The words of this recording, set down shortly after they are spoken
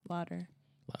Louder.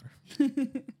 Louder.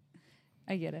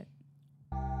 I get it.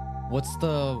 What's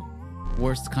the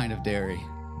worst kind of dairy?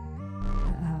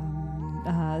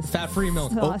 Fat-free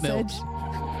milk. Oat milk. Sausage.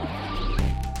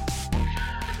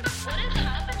 What is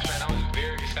happening? Man, I was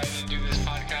very excited to do this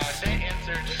podcast. That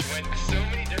answer just went so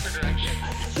many different directions.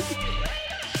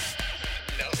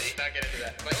 No, let's not get into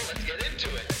that. Well, let's get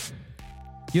into it.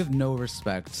 You have no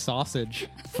respect Sausage.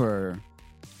 for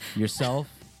yourself,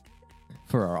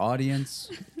 for our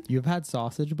audience. You've had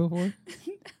sausage before?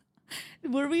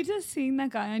 Were we just seeing that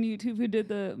guy on YouTube who did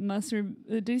the mushroom?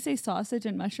 Did he say sausage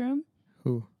and mushroom?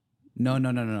 Who? No.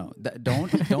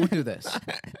 Don't do this.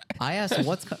 I asked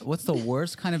what's the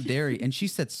worst kind of dairy, and she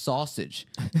said sausage.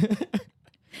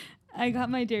 I got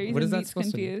my dairies What and is that meats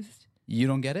supposed to be? confused. You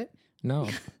don't get it? No.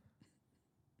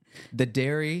 The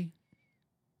dairy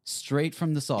straight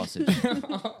from the sausage.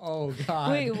 Oh,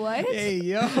 God. Wait, what? Hey,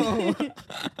 yo.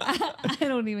 I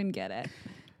don't even get it.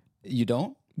 You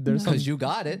don't? There's Because some- you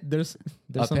got it. There's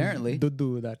Apparently. some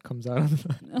doo-doo that comes out of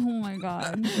the... Oh my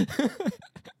god.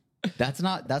 That's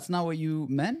not what you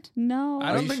meant? No.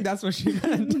 I don't think that's what she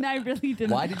meant. I really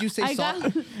didn't. Why did you say I got-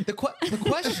 sausage? The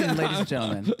question, ladies and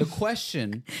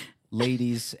gentlemen,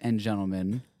 ladies and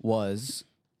gentlemen, was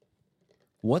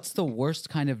what's the worst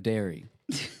kind of dairy?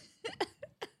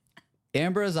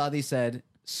 Amber Azadi said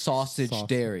sausage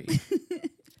dairy.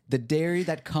 The dairy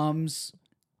that comes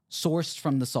sourced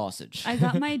from the sausage. I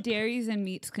got my dairies and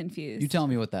meats confused. You tell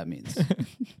me what that means.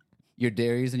 Your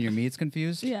dairies and your meats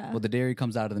confused? Yeah. Well, the dairy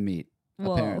comes out of the meat,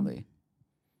 Whoa. apparently.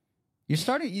 You're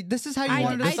starting. This is how you I-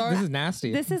 wanted to I- start? This is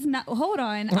nasty. This is not. Hold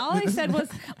on. All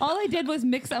I did was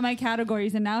mix up my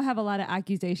categories, and now I have a lot of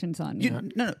accusations on me.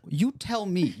 No. You tell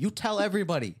me. You tell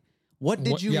everybody. What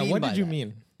did you mean? What by did you that?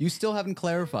 mean? You still haven't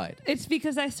clarified. It's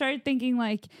because I started thinking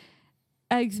like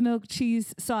eggs, milk,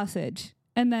 cheese, sausage,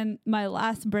 and then my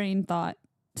last brain thought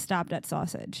stopped at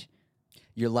sausage.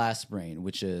 Your last brain,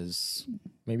 which is,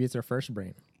 Maybe it's her first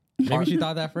brain. Maybe she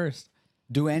thought that first.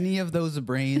 do any of those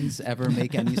brains ever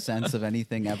make any sense of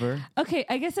anything ever? Okay,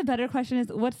 I guess a better question is,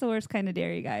 what's the worst kind of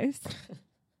dairy, guys?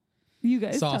 You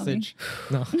guys Sausage.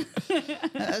 No.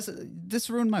 This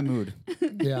ruined my mood.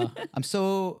 Yeah. I'm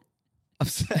so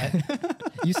upset.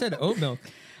 You said oat milk.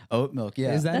 Oat milk,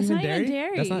 yeah. Is that That's even not dairy? even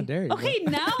dairy. That's not dairy. Okay,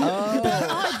 now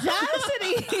the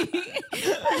audacity.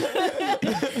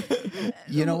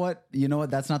 You know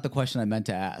what? That's not the question I meant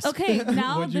to ask. Okay,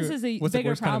 now What'd this you- is a what's the bigger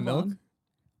worst kind of problem. milk?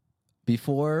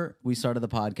 Before we started the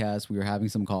podcast, we were having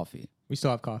some coffee. We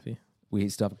still have coffee.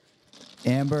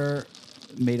 Amber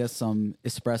made us some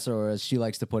espresso, or as she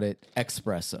likes to put it,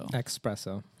 espresso.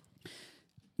 Espresso.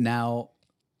 Now,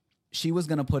 she was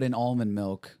gonna put in almond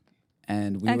milk,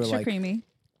 and we were Extra like, creamy.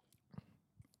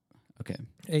 okay,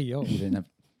 Hey, yo. you didn't have.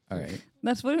 All right,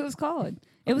 That's what it was called.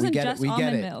 It wasn't just we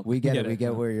almond get it. milk. We get Get it. We it.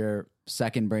 get where your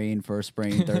second brain, first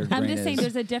brain, third I'm brain just saying is.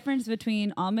 there's a difference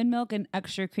between almond milk and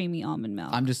extra creamy almond milk.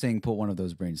 I'm just saying, put one of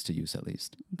those brains to use at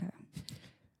least. okay.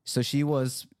 So she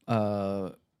was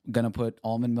gonna put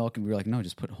almond milk, and we were like, no,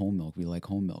 just put whole milk. We like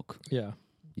whole milk. Yeah.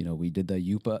 You know, we did the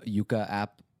Yuka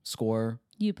app score.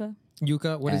 Yupa.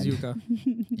 Yucca. What is And- yucca?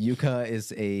 Yuka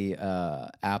is a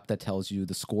app that tells you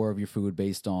the score of your food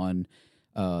based on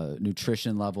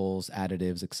nutrition levels,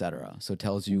 additives, etc. So it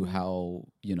tells you how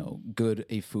good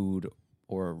a food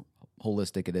or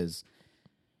holistic it is.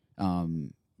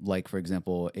 Like for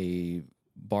example, a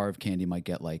bar of candy might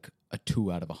get like a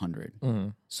 2 out of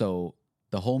 100. So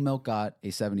the whole milk got a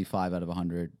 75 out of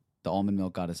 100. The almond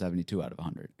milk got a 72 out of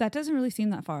 100. That doesn't really seem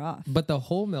that far off. But the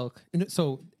whole milk,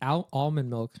 so almond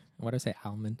milk, what did I say?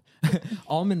 Almond.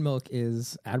 Almond milk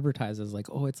is advertised as like,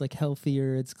 oh, it's like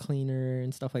healthier, it's cleaner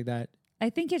and stuff like that. I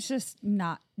think it's just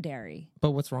not dairy.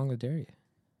 But what's wrong with dairy?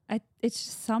 It's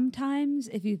sometimes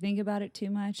if you think about it too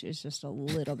much, it's just a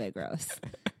little bit gross.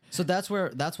 So that's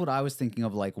what I was thinking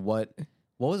of. Like what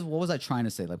was I trying to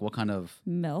say? Like what kind of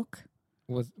Milk.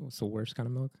 What's the worst kind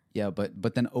of milk? yeah,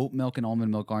 but then oat milk and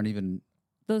almond milk aren't even.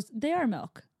 They are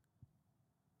milk.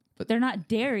 But- They're not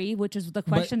dairy, which is the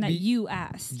question that the- you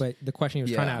asked. But the question he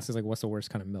was trying to Yeah. ask is like, what's the worst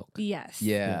kind of milk? yes.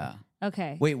 Yeah.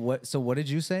 Okay. Wait, what? So what did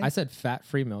you say? I said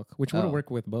fat-free milk, which would Oh. work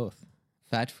with both.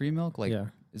 Fat-free milk? Like, Yeah.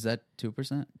 is that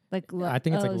 2%? Like I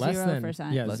think it's like less than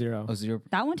 0%. yeah, 0. Oh, 0.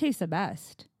 That one tastes the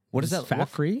best. What is It's that?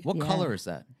 fat-free? What Yeah. color is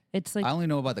that? It's like I only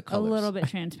know about the a colors. little bit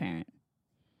transparent.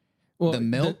 Well, The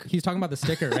milk? he's talking about the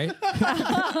sticker, right?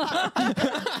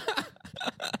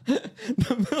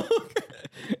 The milk.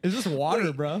 It's just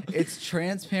water, bro. It's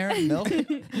transparent milk.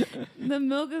 The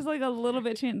milk is like a little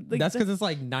bit That's because it's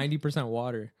like 90%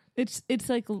 water. it's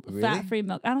like fat-free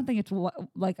milk. I don't think it's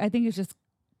I think it's just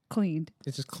cleaned.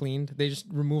 It's just cleaned. They just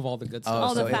remove all the good stuff.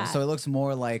 All the so fat. so it looks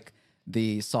more like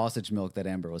the sausage milk that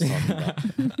Amber was talking about.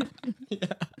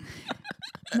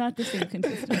 Not the same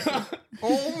consistency.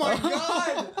 Oh my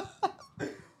god!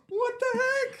 What the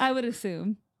heck? I would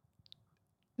assume.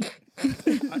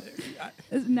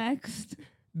 Next.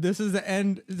 This is the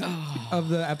end of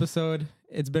the episode.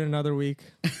 It's been another week.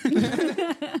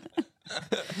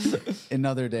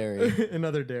 Another dairy.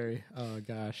 Another dairy. Oh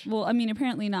gosh. Well, I mean,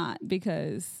 apparently not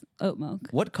because oat milk.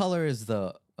 What color is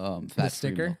the The fat-free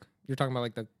sticker? milk? You're talking about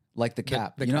like the Like the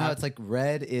cap. the You know how cap. it's like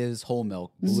red is whole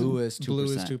milk, blue is 2%. blue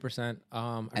is 2%.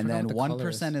 And then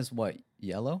 1% is what?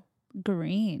 Yellow?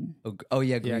 Green. Oh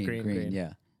yeah, green, Yeah, green.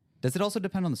 yeah. Does it also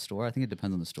depend on the store? I think it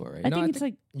depends on the store, right? I No, think I it's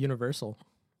think- like universal.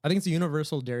 I think it's a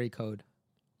universal dairy code.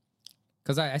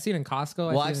 Because I see it in Costco.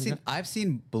 Well, I see it in- I've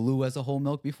seen blue as a whole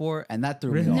milk before, and that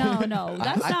threw Really? me off. no,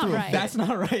 that's I not threw a right. That's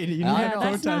not right. You need I to know.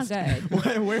 That's not protest.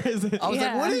 good. Where is it? I was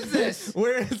Yeah. like, "What is this?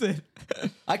 Where is it?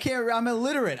 I can't. I'm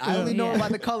illiterate. I only know Yeah.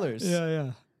 about the colors.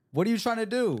 yeah. What are you trying to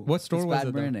do? What store It's was bad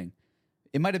it, though? branding.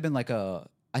 It might have been like a.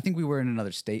 I think we were in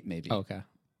another state, maybe. Oh, okay.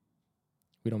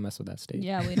 We don't mess with that state.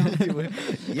 Yeah, we don't.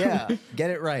 Yeah, get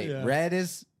it right. Yeah. Red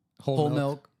is whole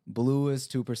milk. Blue is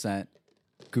 2%.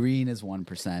 Green is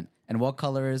 1%. And what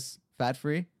color is fat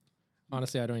free?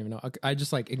 Honestly, I don't even know. I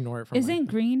just like ignore it from Isn't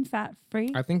green fat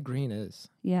free? I think green is.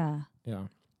 Yeah. Yeah.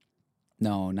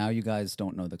 No, now you guys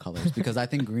don't know the colors because I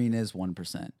think green is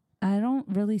 1%. I don't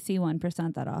really see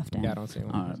 1% that often. Yeah, I don't see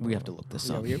one. We have to look this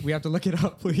Yeah, up. we have to look it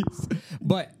up, please.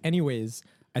 But anyways,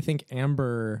 I think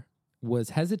Amber was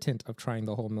hesitant of trying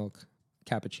the whole milk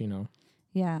cappuccino.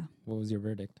 Yeah. What was your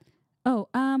verdict? Oh,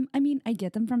 I mean, I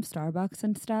get them from Starbucks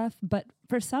and stuff, but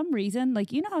for some reason,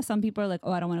 like, you know how some people are like,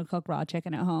 oh, I don't want to cook raw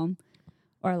chicken at home,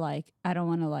 or like, I don't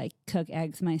want to like cook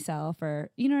eggs myself,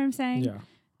 or you know what I'm saying? Yeah.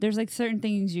 There's like certain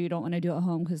things you don't want to do at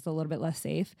home because it's a little bit less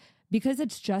safe. Because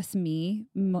it's just me,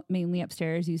 mainly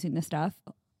upstairs using the stuff.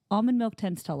 Almond milk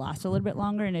tends to last a little bit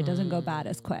longer, and it doesn't go bad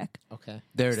as quick. Okay.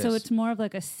 There it is. So it's more of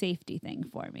like a safety thing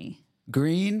for me.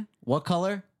 Green, what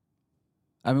color?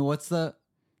 I mean, what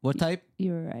type?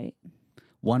 You were right.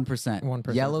 1%.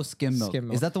 1%. Yellow skim milk. Skim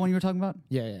milk. Is that the one you were talking about?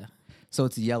 Yeah. So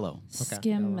it's yellow. Okay,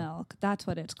 Skim yellow. milk. That's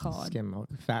what it's called. Skim milk.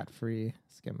 Fat-free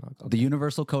skim milk. Okay. The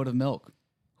universal code of milk.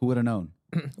 Who would have known?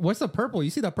 What's the purple? You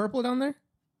see the purple down there?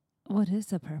 What is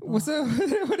the purple? What's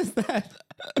that? What is that?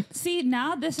 See,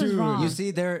 now this is Dude, wrong. You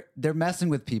see, they're messing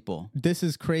with people. This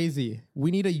is crazy.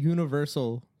 We need a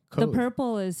universal the code.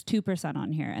 purple is 2%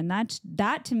 on here, and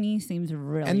that to me seems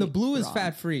really. And the blue is wrong.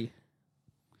 fat-free.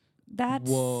 That's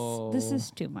Whoa. this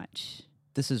is too much.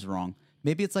 This is wrong.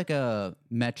 Maybe it's like a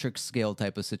metric scale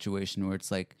type of situation where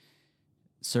it's like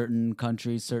certain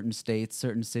countries, certain states,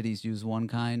 certain cities use one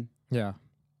kind, Yeah.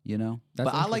 you know? That's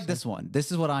but I like interesting. this one.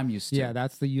 This is what I'm used to. Yeah,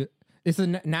 that's it's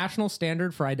the national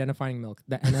standard for identifying milk.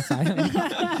 The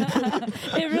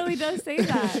NSIM. It really does say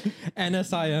that.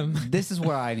 NSIM. This is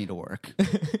where I need to work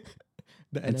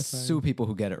The and NSIM. sue people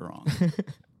who get it wrong.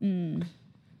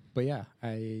 But yeah,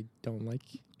 I don't like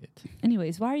it.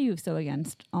 Anyways, why are you so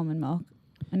against almond milk?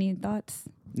 Any thoughts?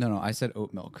 No, I said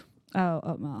oat milk. Oh,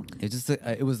 oat milk. It just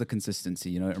it was the consistency,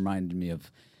 you know. It reminded me of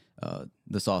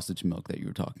the sausage milk that you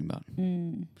were talking about.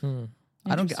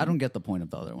 I don't get the point of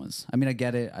the other ones. I mean, I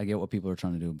get it. I get what people are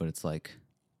trying to do, but it's like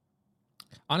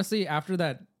Honestly, after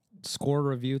that score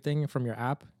review thing from your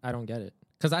app, I don't get it.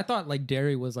 Because I thought like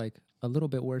dairy was like a little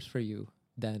bit worse for you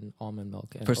than almond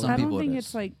milk. And For oat some I milk. don't people it think is.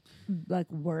 it's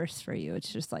like worse for you.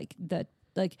 It's just like the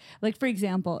like for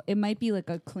example, it might be like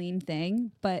a clean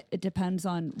thing, but it depends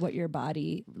on what your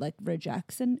body like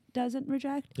rejects and doesn't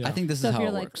reject. Yeah. I think this So is if how you're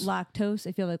it like works. lactose,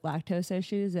 if you have like lactose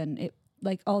issues, and it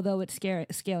like although it's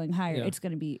scaling higher, Yeah. it's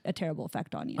going to be a terrible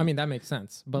effect on you. I mean, that makes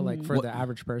sense. But like for What- the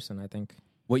average person, I think.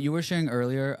 What you were sharing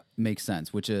earlier makes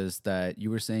sense, which is that you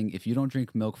were saying if you don't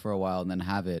drink milk for a while and then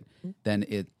have it, then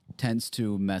it tends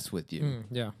to mess with you.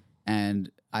 Yeah.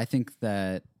 And I think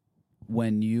that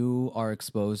when you are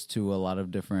exposed to a lot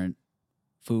of different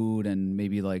food and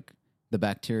maybe like the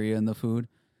bacteria in the food,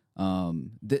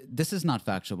 this is not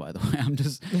factual, by the way. I'm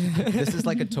just this is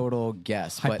like a total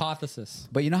guess. Hypothesis.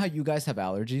 But you know how you guys have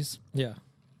allergies? Yeah.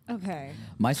 okay.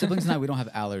 My siblings and I, we don't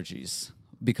have allergies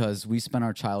because we spent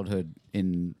our childhood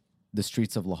in the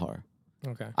streets of Lahore.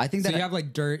 Okay. I think so that you have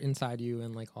like dirt inside you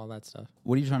and like all that stuff.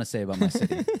 What are you trying to say about my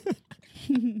city?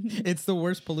 It's the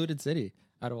worst polluted city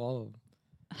out of all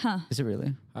of them. Is it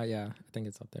really? Yeah, I think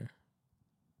it's up there.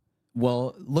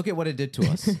 Well, look at what it did to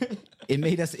us. It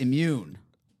made us immune.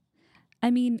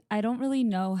 I mean, I don't really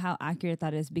know how accurate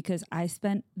that is because I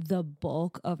spent the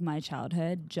bulk of my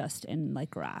childhood just in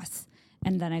like grass.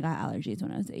 And then I got allergies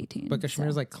when I was 18. But Kashmir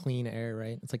is so. like clean air,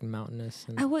 right? It's like mountainous.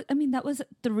 And I mean, that was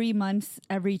 3 months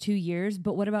every 2 years.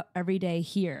 But what about every day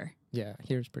here Yeah,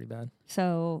 here's pretty bad.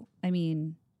 So I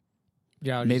mean,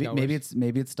 Yeah, Maybe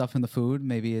it's stuff in the food.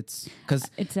 Maybe it's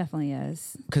it definitely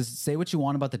is. because say what you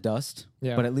want about the dust,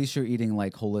 Yeah. but at least you're eating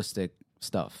like holistic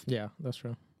stuff, Yeah, that's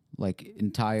true. like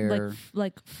entire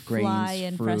Like grains,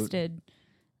 fly fruit. infested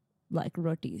like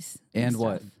rotis and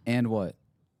what stuff. and what.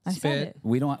 I said Spit. it.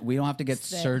 We don't have to get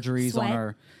Spit. surgeries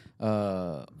Sweat.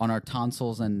 on our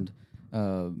tonsils and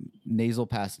nasal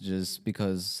passages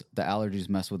because the allergies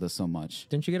mess with us so much.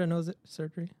 Didn't you get a nose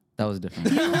surgery? That was different.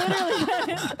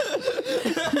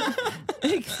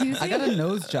 Excuse I me. got a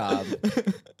nose job.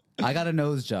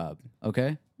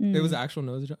 Okay. It was an actual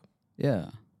nose job. Yeah.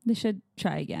 They should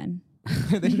try again,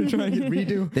 They should try and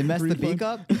redo. They messed the refund. beak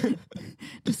up.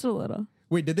 just a little,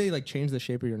 Wait, did they like change the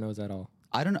shape of your nose at all?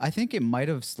 I don't know. I think it might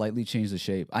have slightly changed the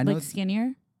shape. I know. like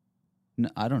skinnier.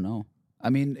 I don't know. I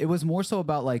mean, it was more so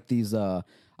about like these. I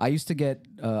used to get.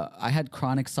 I had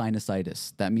chronic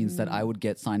sinusitis. That means that I would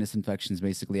get sinus infections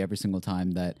basically every single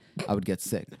time that I would get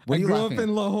sick. What are you grew laughing up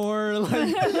in Lahore.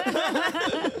 Like,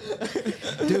 at?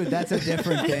 Dude, that's a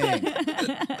different thing.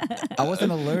 I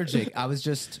wasn't allergic. I was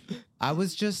just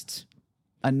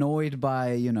annoyed by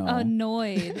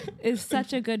Annoyed is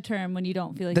such a good term when you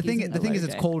don't feel like the thing is it's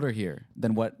allergic. colder here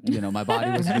than what my body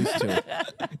was used to.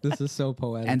 this is so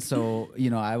poetic. And so,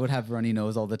 I would have runny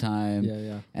nose all the time.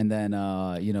 Yeah. And then,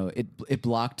 it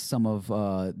blocked some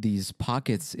of these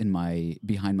pockets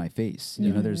behind my face.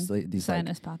 There's these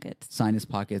sinus pockets. sinus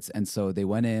pockets. And so they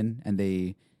went in and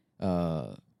they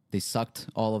sucked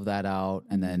all of that out,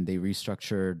 and then they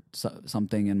restructured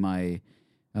something in my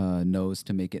nose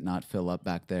to make it not fill up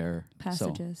back there.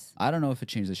 Passages. So I don't know if it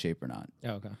changed the shape or not. oh,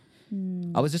 okay.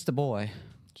 I was just a boy.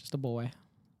 Just a boy.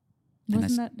 And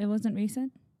It wasn't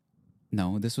recent?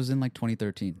 No, this was in like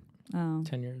 2013. Oh.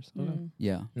 10 years. Okay.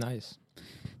 Yeah. Nice.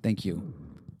 Thank you.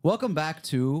 Welcome back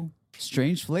to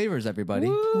Strange Flavors, everybody.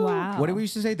 Wow. What did we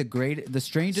used to say? The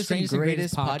strangest and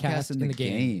greatest podcast in the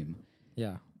game.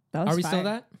 Yeah. That was Are we still fire.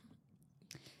 that?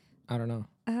 I don't know.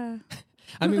 Uh,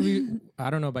 I mean, I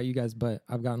don't know about you guys, but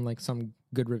I've gotten like some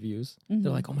good reviews.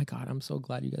 They're like, "Oh my god, I'm so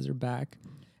glad you guys are back."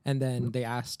 And then they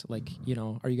asked, like,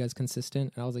 are you guys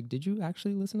consistent? And I was like, "Did you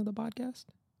actually listen to the podcast?"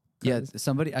 Yeah,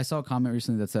 I saw a comment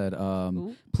recently that said,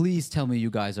 please tell me you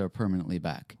guys are permanently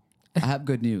back. I have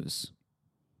good news.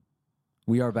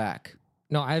 We are back.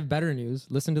 No, I have better news.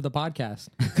 Listen to the podcast.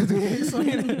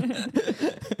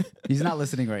 He's not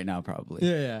listening right now, probably,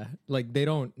 Yeah. Like they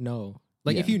don't know.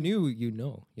 Like if Yeah. you knew, you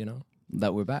know.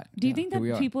 that we're back. do you think Here we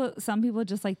that are. some people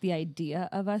just like the idea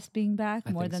of us being back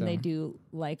I more think than so. they do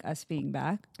like us being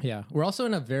back? Yeah. We're also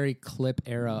in a very clip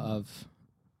era of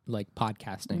like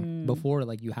podcasting. Before,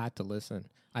 like you had to listen.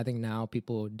 I think now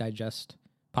people digest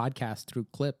podcasts through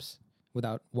clips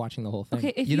without watching the whole thing.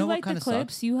 Okay, if You you, know what like the kinda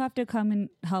clips, sucks? you have to come and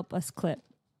help us clip.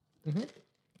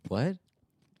 What?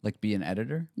 Like be an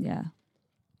editor? Yeah.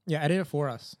 Yeah, edit it for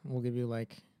us. We'll give you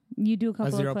like You do a a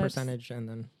couple 0% of clips and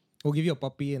then we'll give you a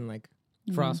puppy and like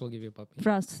for us we'll give you a puppy.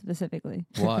 for us specifically.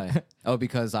 Why? Oh,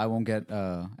 because I won't get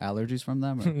allergies from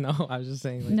them? Or? No, I was just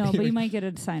saying like No, but you might get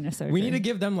a sinus surgery. we need to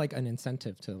give them like an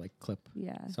incentive to like clip.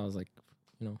 Yeah. So I was like,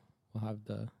 we'll have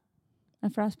the A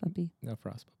frost puppy.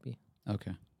 frost puppy.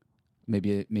 Okay.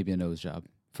 Maybe a nose job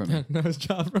for me. Nose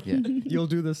job. Yeah. You'll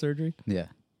do the surgery. Yeah.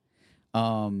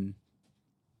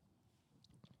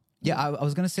 Yeah, I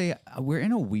was gonna say we're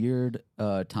in a weird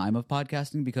time of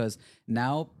podcasting because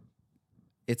now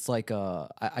it's like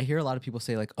I hear a lot of people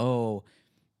say like, oh,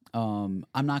 I'm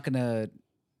not gonna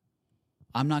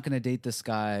date this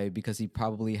guy because he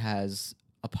probably has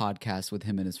a podcast with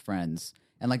him and his friends,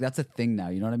 and like that's a thing now.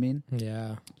 You know what I mean?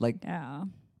 Yeah. Like Yeah.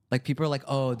 like people are like,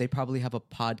 oh, they probably have a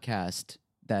podcast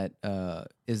that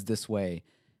is this way,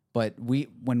 but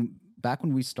back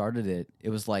when we started it, it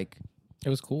was like It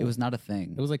was cool. it was not a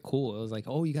thing. It was like cool. It was like,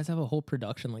 oh, you guys have a whole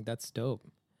production. Like that's dope.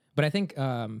 But I think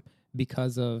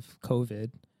because of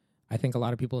COVID, I think a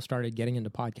lot of people started getting into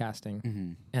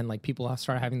podcasting, and like people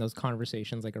started having those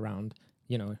conversations like around,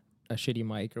 a shitty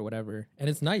mic or whatever. And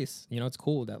it's nice, it's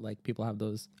cool that like people have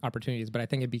those opportunities. But I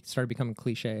think it started becoming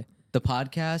cliche.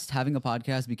 Having a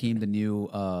podcast became the new.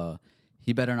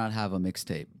 He better not have a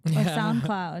mixtape. Or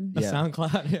SoundCloud. A Yeah.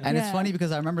 SoundCloud. Yeah. And it's Yeah. funny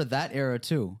because I remember that era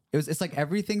too. It's like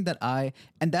everything that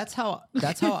and that's how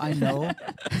I know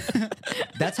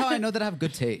that's how I know that I have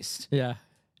good taste. Yeah.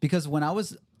 Because when I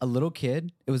was a little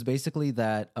kid, it was basically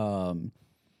that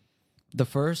the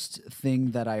first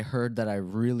thing that I heard that I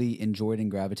really enjoyed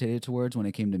and gravitated towards when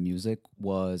it came to music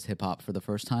was hip hop for the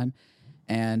first time.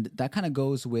 And that kind of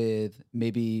goes with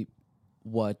maybe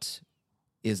what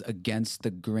is against the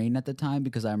grain at the time,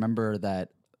 because I remember that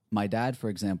my dad, for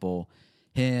example,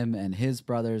 him and his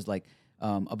brothers, like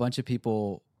a bunch of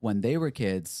people when they were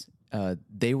kids,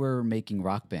 they were making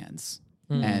rock bands,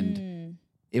 and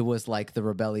it was like the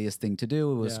rebellious thing to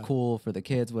do. It was Yeah. cool for the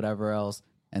kids, whatever else.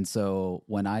 And so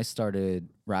when I started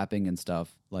rapping and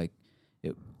stuff, like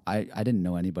I didn't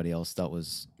know anybody else that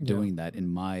was doing that in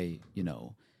my,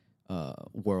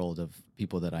 world of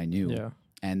people that I knew. Yeah.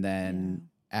 And then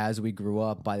as we grew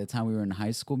up, by the time we were in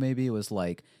high school, maybe it was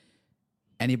like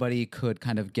anybody could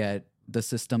kind of get the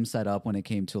system set up when it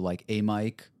came to like a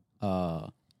mic,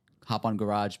 hop on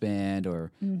GarageBand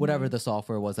or whatever the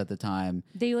software was at the time.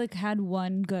 They like had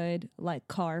one good like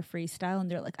car freestyle, and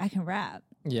they're like, I can rap.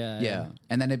 Yeah.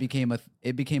 And then it became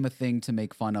a thing to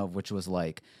make fun of, which was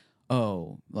like,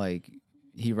 oh, like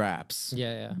he raps.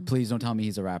 Yeah. Please don't tell me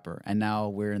he's a rapper. And now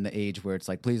we're in the age where it's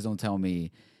like, please don't tell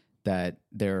me that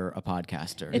they're a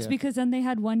podcaster. It's because then they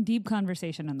had one deep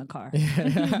conversation in the car.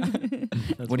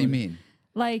 What do you mean?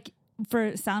 Like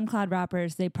for SoundCloud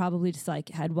rappers, they probably just like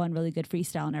had one really good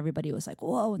freestyle, and everybody was like,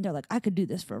 whoa, and they're like, I could do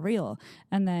this for real.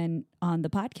 And then on the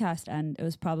podcast end, it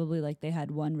was probably like they had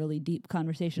one really deep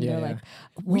conversation. Yeah, They're yeah. like,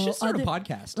 We well, should start other- a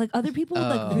podcast. Like other people would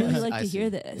like really like I to see. hear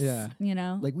this. Yeah. You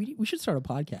know? Like we should start a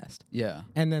podcast. Yeah.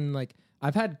 And then like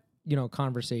I've had,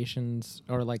 conversations,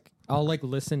 or like I'll like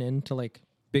listen into like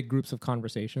big groups of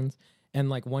conversations, and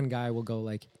like one guy will go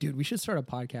like, dude, we should start a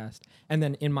podcast. And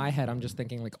then in my head, I'm just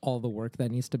thinking like all the work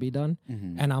that needs to be done.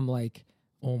 And I'm like,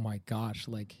 oh my gosh,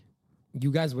 like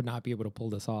you guys would not be able to pull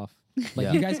this off. Like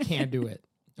Yeah. you guys can't do it.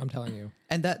 I'm telling you.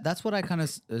 And that's what I kind of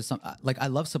like. I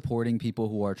love supporting people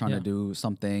who are trying Yeah. to do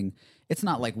something. It's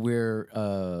not like we're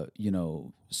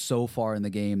so far in the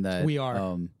game that We are.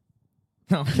 No,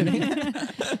 I'm kidding.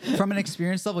 from an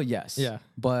experience level, yes. Yeah.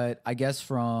 But I guess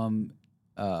from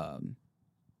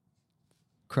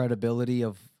credibility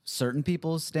of certain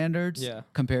people's standards, Yeah.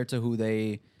 compared to who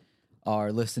they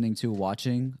are listening to,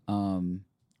 watching,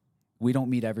 we don't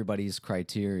meet everybody's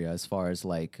criteria as far as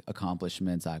like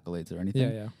accomplishments, accolades, or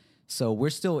anything. Yeah. So we're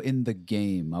still in the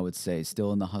game, I would say,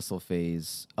 still in the hustle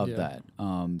phase of Yeah.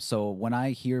 that. So when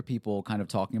I hear people kind of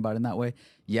talking about it in that way,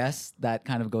 yes, that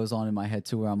kind of goes on in my head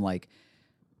too, where I'm like,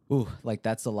 ooh, like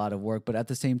that's a lot of work. But at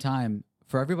the same time,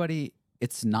 for everybody,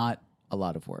 it's not a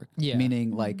lot of work. Yeah.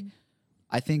 Meaning, like,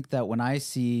 I think that when I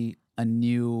see a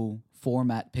new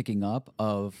format picking up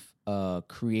of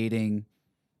creating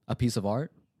a piece of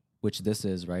art, which this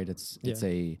is, right? It's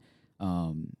a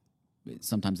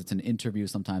sometimes it's an interview,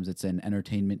 sometimes it's an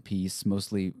entertainment piece.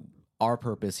 Mostly our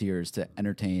purpose here is to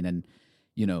entertain and,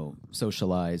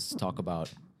 socialize, talk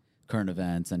about current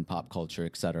events and pop culture,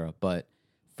 etc. But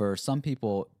for some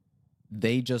people,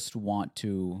 they just want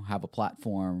to have a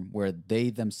platform where they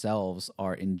themselves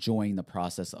are enjoying the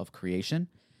process of creation,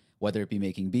 whether it be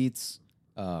making beats,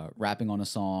 rapping on a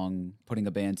song, putting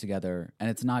a band together. And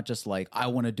it's not just like, I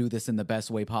want to do this in the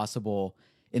best way possible,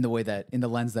 in the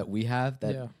lens that we have,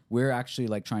 that we're actually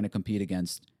like trying to compete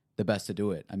against the best to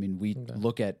do it. I mean, we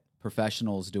look at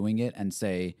professionals doing it and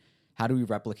say, how do we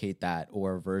replicate that,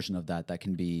 or a version of that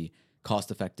can be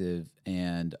cost effective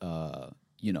and,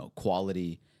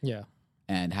 quality, Yeah.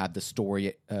 and have the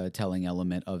story telling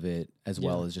element of it as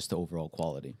well as just the overall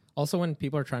quality. Also, when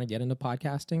people are trying to get into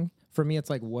podcasting, for me, it's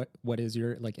like, what is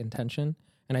your like intention?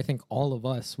 And I think all of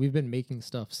us, we've been making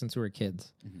stuff since we were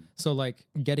kids. So like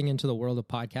getting into the world of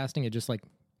podcasting, it just like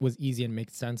was easy and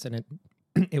makes sense. And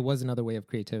it was another way of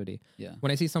creativity. Yeah.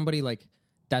 When I see somebody like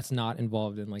that's not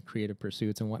involved in like creative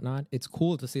pursuits and whatnot, it's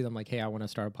cool to see them like, hey, I want to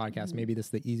start a podcast. Maybe this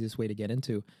is the easiest way to get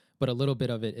into. But a little bit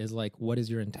of it is like, what is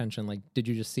your intention? Like, did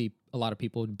you just see a lot of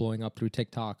people blowing up through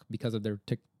TikTok because of their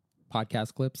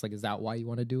podcast clips? Like, is that why you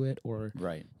want to do it? Or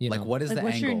Right. You Like, know. what is Like the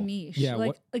what's angle? your niche? Yeah, like,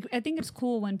 what- like I think it's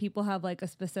cool when people have like a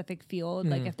specific field.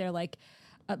 Like if they're like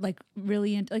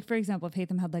really into, like for example, if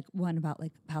Hatham had like one about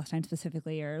like Palestine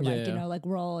specifically, or like Yeah. like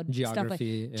world stuff, like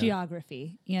Geography, yeah.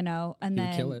 geography, and He would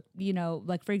then kill it.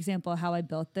 like for example, how I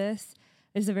built this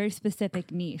is a very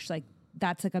specific niche. Like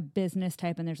that's like a business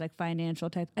type, and there's like financial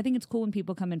type. I think it's cool when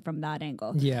people come in from that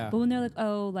angle. Yeah. But when they're like,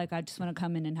 oh, like I just want to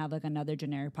come in and have like another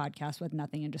generic podcast with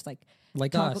nothing and just like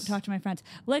talk us. to my friends,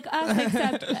 like us,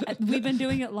 except we've been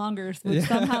doing it longer, which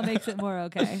somehow makes it more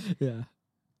okay. Yeah.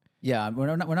 Yeah,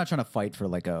 we're not trying to fight for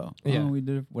like we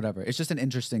did whatever. It's just an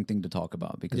interesting thing to talk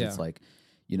about because it's Yeah. like,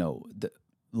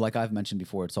 like I've mentioned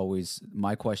before, it's always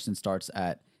my question starts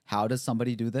at how does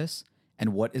somebody do this,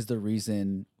 and what is the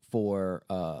reason for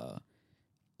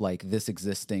like this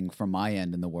existing from my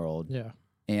end in the world. Yeah.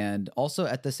 And also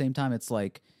at the same time, it's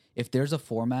like if there's a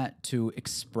format to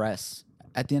express,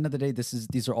 at the end of the day,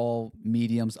 these are all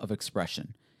mediums of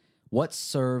expression. What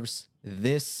serves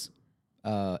this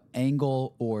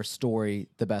angle or story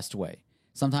the best way?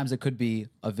 Sometimes it could be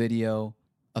a video,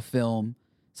 a film.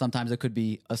 Sometimes it could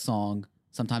be a song.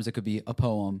 Sometimes it could be a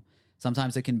poem.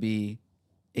 Sometimes it can be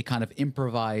a kind of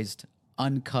improvised,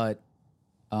 uncut,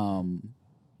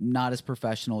 not as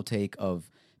professional take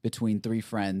of between three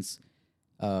friends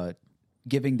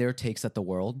giving their takes at the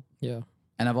world. Yeah.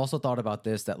 And I've also thought about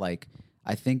this, that like,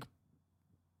 I think,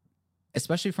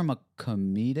 especially from a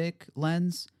comedic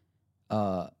lens,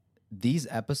 these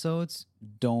episodes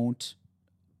don't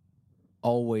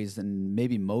always and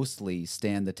maybe mostly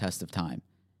stand the test of time.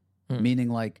 Meaning,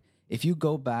 like, if you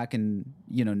go back and,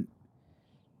 you know,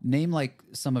 name like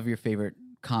some of your favorite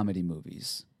comedy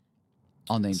movies.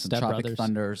 I'll name some: Step Tropic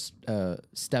Brothers. Thunder,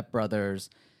 Step Brothers.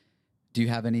 Do you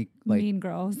have any like? Mean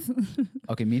Girls.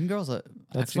 Okay, Mean Girls. That's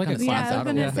actually like a kinda Yeah, stands I was out a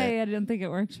gonna little bit. say I didn't think it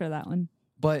works for that one.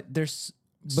 But there's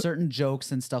certain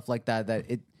jokes and stuff like that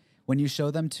that it when you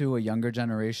show them to a younger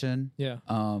generation, Yeah.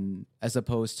 as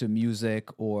opposed to music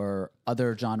or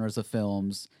other genres of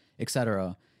films,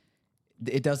 etc.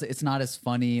 It's not as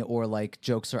funny, or like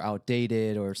jokes are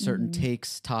outdated, or certain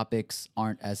takes, topics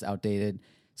aren't as outdated.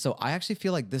 So I actually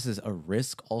feel like this is a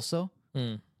risk also.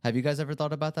 Have you guys ever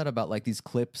thought about that? About like these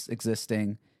clips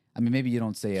existing? I mean, maybe you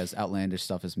don't say as outlandish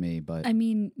stuff as me, but I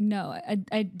mean, no,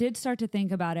 I did start to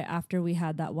think about it after we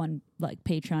had that one like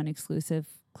Patreon exclusive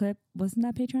clip. Wasn't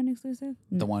that Patreon exclusive?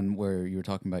 the one where you were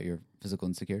talking about your physical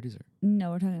insecurities, or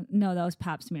No, that was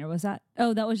Pap Smear. Was that?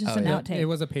 Oh, that was just an yeah. outtake. It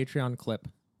was a Patreon clip.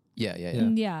 yeah.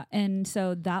 Yeah. And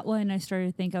so that one, I started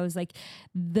to think, I was like,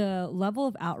 the level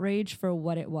of outrage for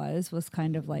what it was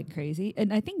kind of like crazy.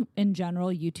 And I think in general,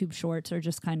 YouTube shorts are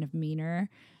just kind of meaner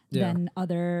Yeah. than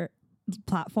other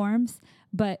platforms.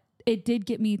 But it did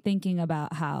get me thinking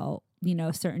about how, you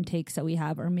know, certain takes that we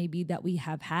have, or maybe that we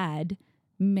have had,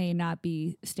 may not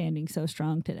be standing so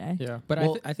strong today. Yeah. But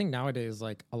Well- I think nowadays,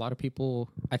 like, a lot of people,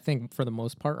 I think for the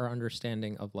most part, our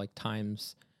understanding of like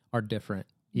times are different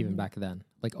even back then.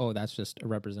 Like, oh, that's just a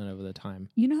representative of the time.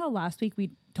 You know how last week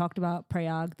we talked about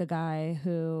Prayag, the guy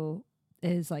who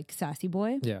is like sassy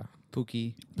boy? Yeah.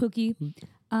 Pookie. Pookie,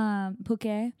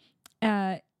 Pookie,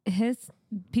 his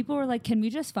people were like, can we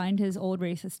just find his old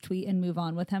racist tweet and move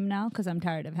on with him now? Because I'm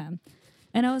tired of him.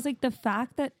 And I was like, the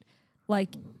fact that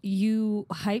like you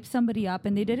hype somebody up,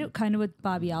 and they did it kind of with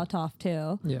Bobby Altoff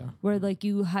too, Yeah. where like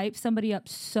you hype somebody up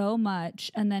so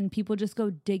much and then people just go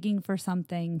digging for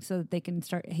something so that they can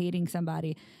start hating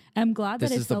somebody. I'm glad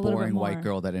This that is it's the a little bit boring more white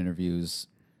girl that interviews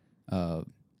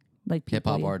like hip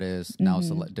hop people- artists, now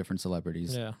different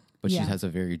celebrities. Yeah. But Yeah. she has a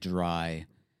very dry,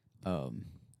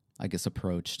 I guess,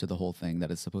 approach to the whole thing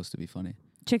that is supposed to be funny.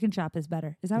 Chicken Shop is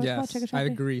better. Is that what it's called? Yes. Chicken Shop? I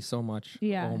agree so much.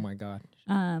 Yeah. Oh my God.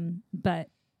 But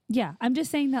yeah, I'm just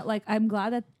saying that like I'm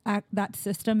glad that that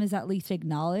system is at least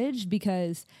acknowledged,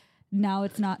 because now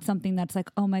it's not something that's like,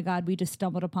 oh my God, we just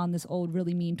stumbled upon this old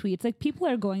really mean tweet. It's like people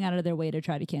are going out of their way to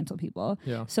try to cancel people.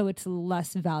 Yeah. So it's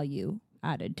less value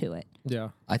added to it. Yeah.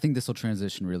 I think this will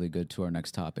transition really good to our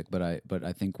next topic, but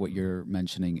I think what you're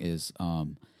mentioning is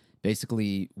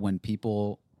basically when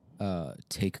people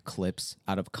take clips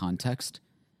out of context,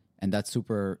 and that's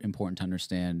super important to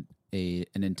understand an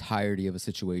entirety of a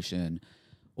situation,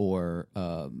 or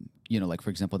like for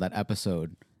example that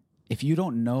episode. If you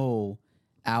don't know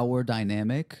our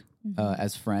dynamic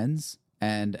as friends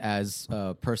and as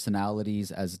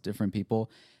personalities, as different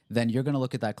people, then you're going to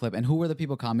look at that clip and who were the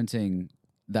people commenting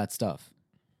that stuff?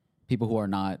 People who are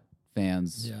not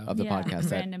fans of the podcast.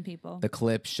 That Random people. the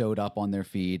clip showed up on their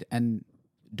feed. And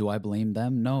do I blame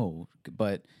them? No.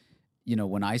 But,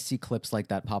 when I see clips like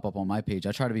that pop up on my page,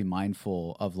 I try to be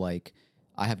mindful of like,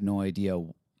 I have no idea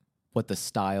what the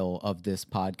style of this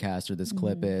podcast or this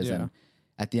clip is. Yeah. And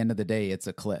at the end of the day, it's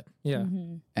a clip. Yeah.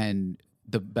 And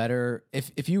the better,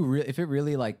 if it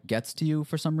really like gets to you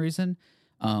for some reason,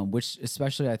 which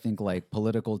especially I think like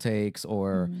political takes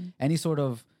or any sort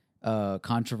of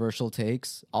controversial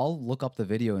takes, I'll look up the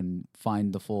video and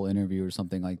find the full interview or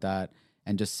something like that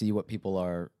and just see what people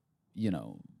are,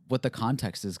 what the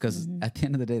context is. Because at the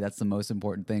end of the day, that's the most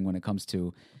important thing when it comes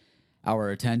to our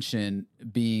attention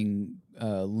being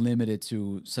limited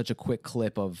to such a quick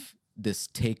clip of this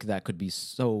take that could be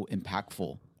so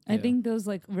impactful. I think those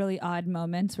like really odd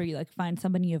moments where you like find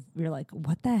somebody you're like,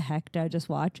 what the heck did I just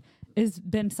watch? Has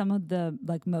been some of the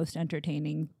like most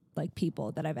entertaining like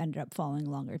people that I've ended up following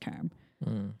longer term.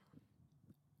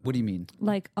 What do you mean?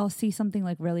 Like I'll see something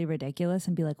like really ridiculous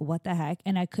and be like, what the heck?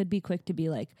 And I could be quick to be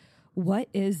like, what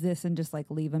is this? And just like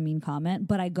leave a mean comment.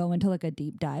 But I go into like a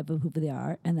deep dive of who they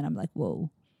are. And then I'm like, whoa,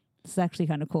 this is actually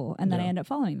kind of cool. And then I end up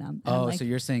following them. And I'm Oh, like, so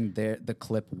you're saying the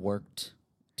clip worked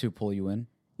to pull you in?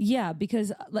 yeah,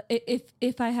 because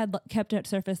if I had kept it at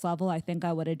surface level, I think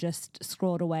I would have just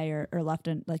scrolled away or left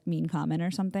a like mean comment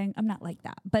or something. I'm not like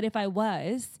that. But if I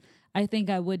was, I think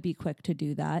I would be quick to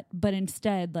do that. But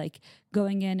instead, like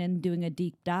going in and doing a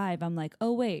deep dive, I'm like,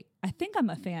 oh, wait, I think I'm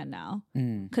a fan now.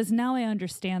 Because now I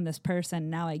understand this person.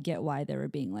 Now I get why they were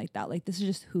being like that. Like, this is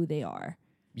just who they are.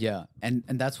 Yeah, and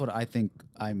that's what I think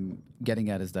I'm getting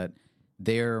at is that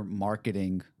their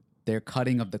marketing, their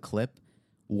cutting of the clip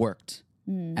worked.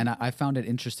 And I found it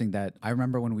interesting that I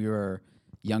remember when we were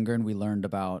younger and we learned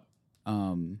about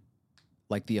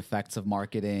like the effects of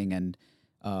marketing and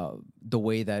the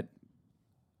way that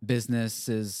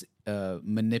businesses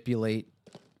manipulate,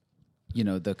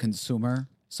 the consumer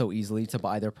so easily to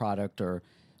buy their product, or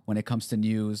when it comes to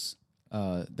news,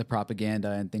 the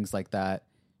propaganda and things like that,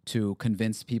 to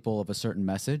convince people of a certain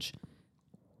message.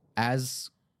 As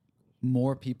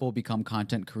more people become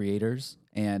content creators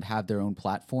and have their own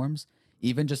platforms,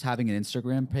 even just having an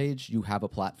Instagram page, you have a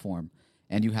platform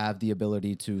and you have the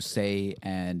ability to say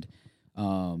and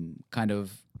kind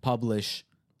of publish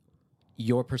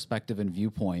your perspective and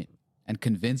viewpoint and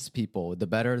convince people. The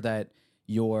better that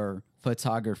your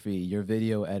photography, your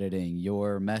video editing,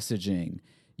 your messaging,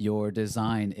 your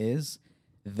design is,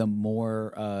 the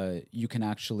more you can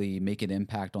actually make an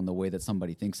impact on the way that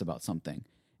somebody thinks about something.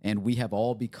 And we have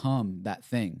all become that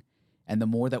thing. And the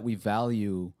more that we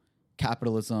value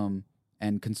capitalism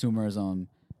and consumerism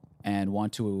and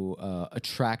want to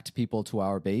attract people to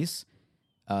our base,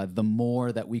 the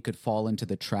more that we could fall into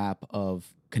the trap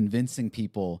of convincing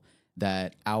people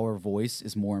that our voice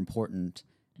is more important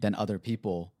than other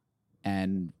people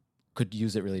and could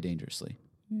use it really dangerously.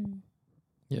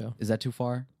 Yeah. Is that too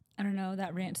far? I don't know.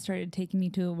 That rant started taking me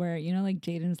to where, like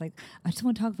Jaden's like, I just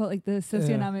want to talk about like the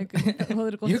socioeconomic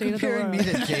political You're state of the comparing world.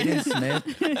 me to Jaden Smith?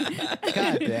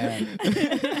 God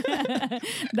damn.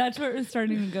 That's where it's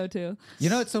starting to go to. You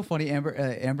know, it's so funny.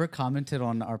 Amber commented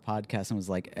on our podcast and was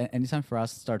like, anytime Faraz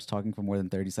starts talking for more than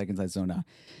 30 seconds, I zone out.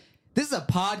 This is a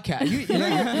podcast. You're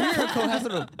a co-host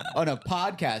on a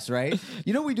podcast, right?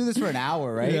 We do this for an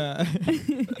hour, right? Yeah.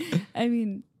 I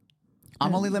mean,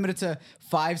 I'm only limited to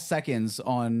 5 seconds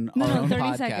on No, our own 30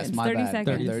 podcast. seconds, My 30 bad.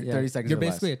 seconds. 30 seconds. You're or less.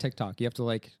 basically a TikTok. You have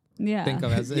to yeah. think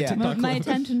of as a Yeah. TikTok. my clip.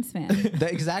 attention span. The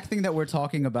exact thing that we're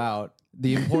talking about,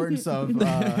 the importance of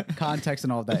context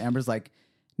and all of that. Amber's like,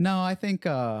 no, I think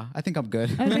I'm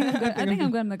good. I think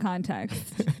I'm good in the context.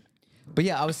 But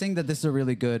yeah, I was saying that this is a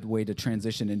really good way to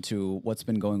transition into what's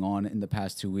been going on in the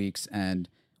past 2 weeks, and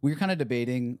we were kind of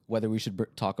debating whether we should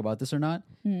talk about this or not.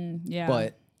 Yeah.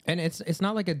 But And it's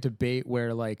not like a debate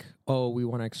where like, oh, we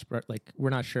want to express, like, we're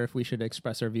not sure if we should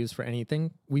express our views for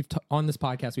anything. On this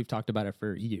podcast, we've talked about it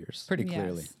for years. pretty Yes.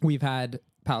 clearly. We've had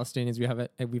Palestinians,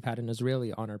 we've had an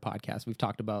Israeli on our podcast. We've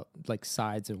talked about like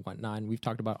sides and whatnot, and we've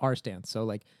talked about our stance. So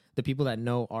like the people that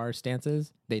know our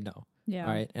stances, they know. Yeah.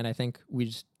 All right. And I think we're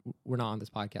not on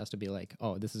this podcast to be like,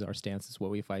 oh, this is our stance, this is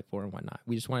what we fight for and whatnot.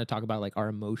 We just want to talk about like our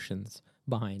emotions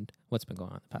behind what's been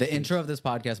going on. The intro of this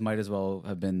podcast might as well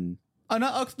have been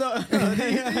Palestine.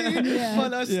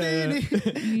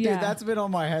 Dude, Yeah. that's been on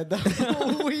my head the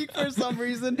whole week for some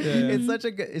reason. It's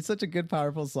such a good,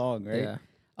 powerful song, right?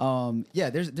 Yeah.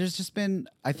 There's just been,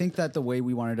 I think that the way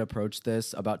we wanted to approach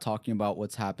this about talking about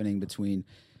what's happening between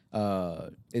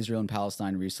Israel and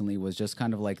Palestine recently was just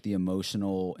kind of like the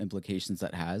emotional implications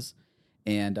that has.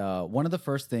 And one of the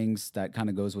first things that kind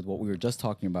of goes with what we were just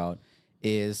talking about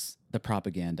is the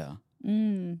propaganda.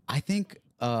 I think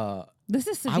This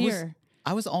is severe.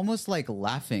 I was almost like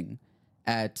laughing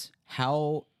at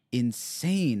how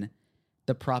insane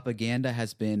the propaganda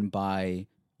has been by,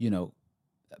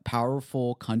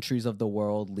 powerful countries of the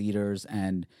world, leaders,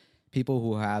 and people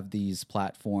who have these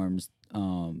platforms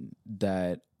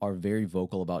that are very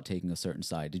vocal about taking a certain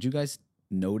side. Did you guys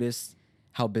notice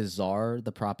how bizarre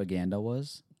the propaganda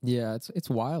was? Yeah, it's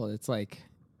wild. It's like,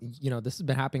 this has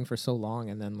been happening for so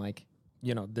long, and then like,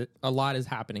 a lot is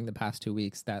happening the past 2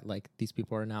 weeks that like these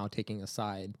people are now taking a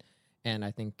side, and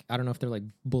I don't know if they're like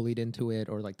bullied into it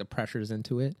or like the pressures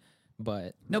into it,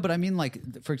 but No, but I mean,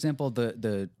 like, for example,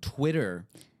 the Twitter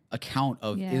account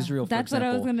of Yeah. Israel, for That's what I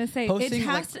was example, going to say.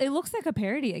 posting, It looks like a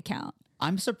parody account.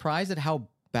 I'm surprised at how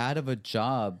bad of a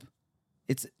job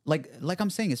it's like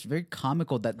I'm saying, it's very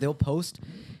comical that they'll post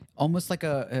almost like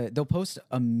they'll post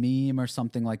a meme or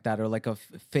something like that, or like a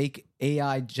fake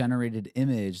AI generated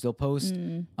image. They'll post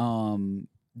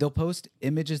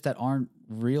images that aren't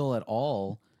real at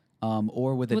all,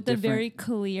 or with a With a different, very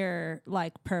clear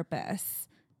like purpose.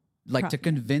 like to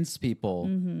convince people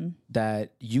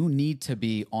that you need to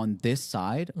be on this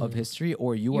side of history,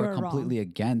 or you You're are completely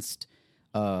against,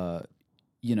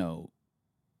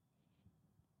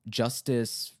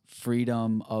 justice,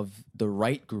 freedom of the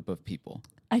right group of people.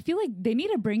 I feel like they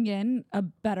need to bring in a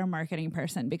better marketing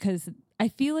person, because I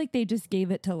feel like they just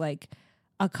gave it to like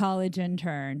a college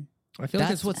intern. I feel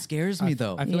That's what scares me,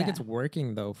 though. I feel like Yeah. it's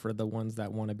working though for the ones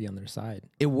that want to be on their side.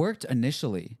 It worked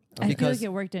initially I feel because like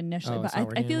it worked initially, Oh, but it's not I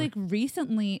working feel like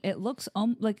recently it looks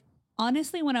like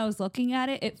honestly, when I was looking at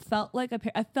it, it felt like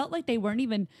I felt like they weren't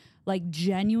even like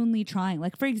genuinely trying.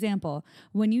 Like for example,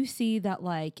 when you see that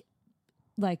like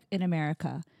in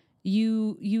America,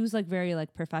 you use like very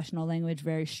like professional language,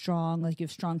 very strong, like you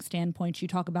have strong standpoints. You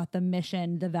talk about the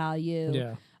mission, the value.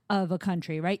 Yeah. Of a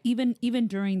country, right? Even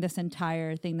during this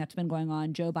entire thing that's been going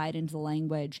on, Joe Biden's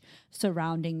language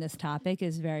surrounding this topic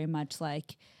is very much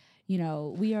like, you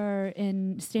know, we are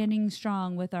in standing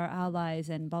strong with our allies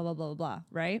and blah blah blah blah,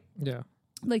 right? Yeah.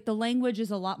 Like the language is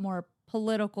a lot more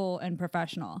political and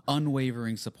professional,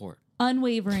 unwavering support.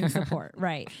 unwavering support,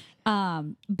 right?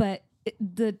 But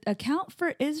the account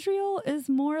for Israel is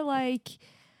more like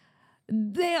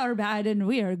they are bad and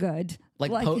we are good.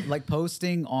 Like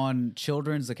posting on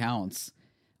children's accounts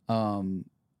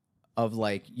of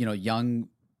like, you know, young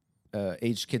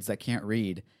age kids that can't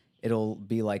read. It'll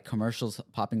be like commercials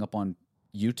popping up on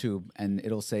YouTube and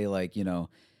it'll say like, you know,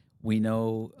 we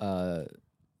know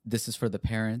this is for the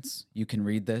parents. You can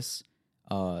read this.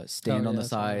 Stand on the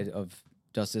side of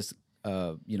justice.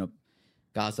 You know,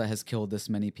 Gaza has killed this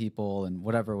many people and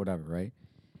whatever, right?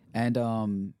 And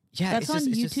yeah, that's it's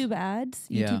on just, YouTube ads, YouTube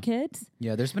Yeah. Kids.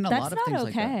 Yeah, there's been a That's lot of not things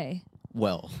like that. okay.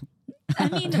 Well, I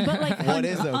mean, but like What on,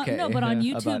 is okay no, but on about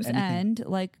YouTube's anything? end,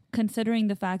 like considering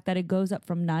the fact that it goes up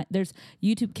from 9, there's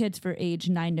YouTube Kids for age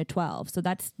 9 to 12, so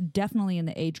that's definitely in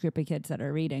the age group of kids that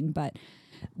are reading. But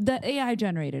the AI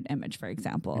generated image, for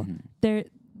example,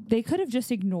 they could have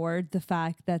just ignored the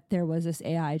fact that there was this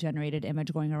AI generated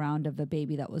image going around of a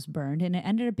baby that was burned, and it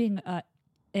ended up being a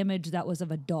image that was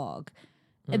of a dog.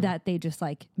 That they just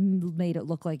like made it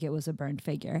look like it was a burned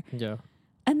figure. Yeah.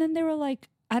 And then they were like,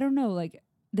 I don't know, like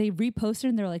they reposted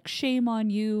and they're like, shame on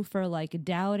you for like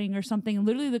doubting or something. And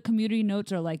literally the community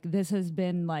notes are like, this has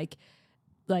been like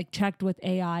checked with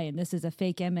AI and this is a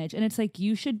fake image. And it's like,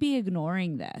 you should be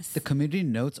ignoring this. the community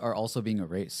notes are also being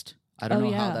erased. I don't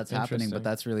know how yeah. that's happening, Interesting. but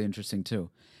that's really interesting too.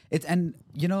 It's and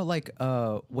you know, like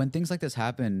when things like this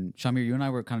happen, Shamir, you and I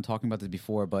were kind of talking about this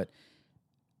before, but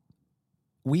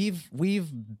we've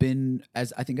been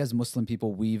as Muslim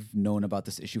people, we've known about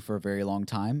this issue for a very long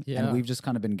time, Yeah. and we've just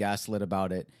kind of been gaslit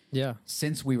about it Yeah.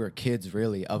 since we were kids,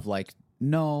 really. Of like,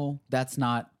 no, that's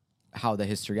not how the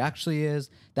history actually is.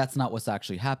 That's not what's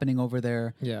actually happening over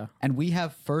there. Yeah. And we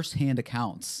have firsthand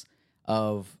accounts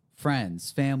of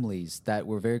friends, families that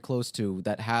we're very close to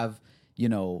that have, you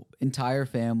know, entire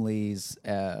families,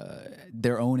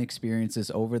 their own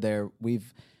experiences over there.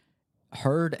 We've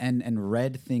heard and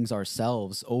read things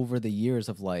ourselves over the years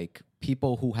of like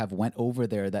people who have went over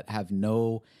there that have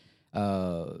no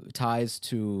ties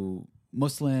to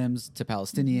Muslims, to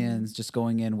Palestinians, just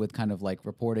going in with kind of like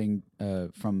reporting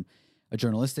from a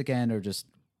journalistic end or just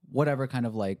whatever kind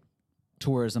of like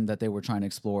tourism that they were trying to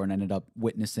explore, and ended up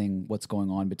witnessing what's going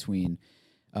on between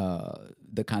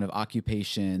the kind of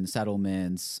occupation,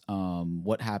 settlements,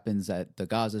 what happens at the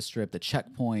Gaza Strip, the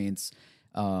checkpoints,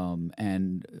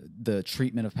 and the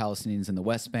treatment of Palestinians in the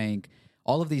West Bank.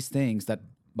 All of these things that,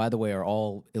 by the way, are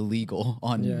all illegal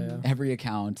on every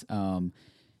account.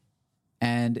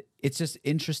 And it's just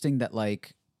interesting that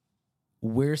like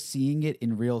we're seeing it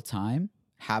in real time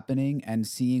happening and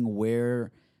seeing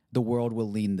where the world will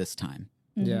lean this time.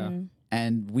 Yeah.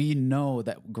 And we know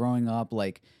that growing up,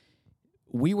 like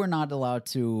we were not allowed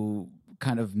to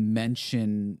kind of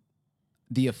mention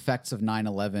the effects of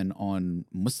 9/11 on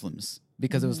Muslims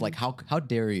because it was like, how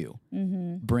dare you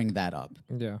bring that up?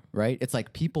 Yeah. Right? It's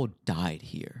like people died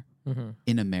here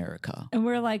in America. And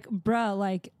we're like, bruh,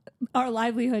 like our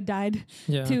livelihood died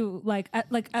Yeah. too, like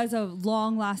as a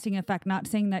long lasting effect. Not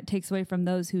saying that takes away from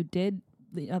those who did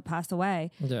pass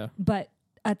away, Yeah. but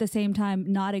at the same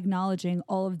time, not acknowledging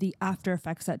all of the after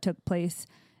effects that took place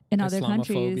in other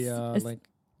countries. Islamophobia, like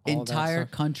all that Entire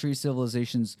stuff. country,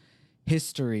 civilizations,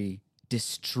 history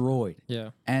destroyed. Yeah.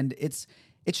 And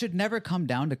it should never come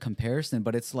down to comparison,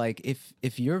 but it's like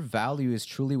if your value is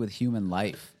truly with human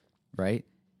life, right?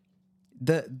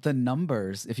 The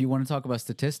numbers, if you want to talk about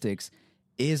statistics,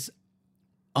 is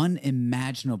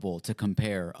unimaginable to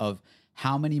compare of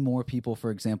how many more people,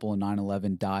 for example, in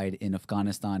 9/11 died in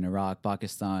Afghanistan, Iraq,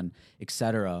 Pakistan,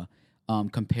 etc.,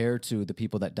 compared to the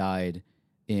people that died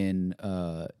in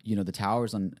the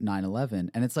towers on 9/11.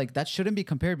 And it's like that shouldn't be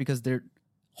compared because they're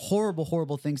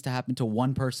horrible things to happen to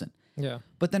one person. Yeah.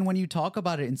 But then when you talk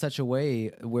about it in such a way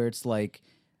where it's like,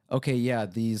 okay, yeah,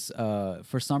 these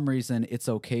for some reason it's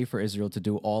okay for Israel to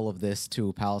do all of this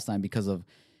to Palestine because of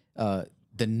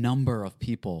the number of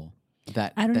people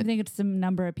that I don't that, think it's the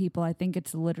number of people. I think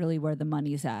it's literally where the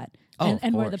money's at Oh, of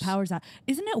and where the course. power's at.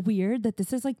 Isn't it weird that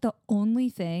this is like the only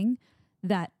thing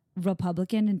that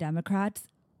Republican and Democrats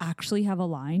actually have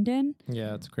aligned in?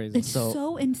 Yeah, it's crazy. It's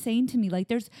so insane to me. Like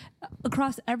there's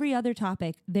across every other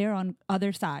topic, they're on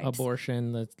other sides.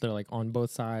 Abortion, they're like on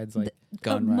both sides. Like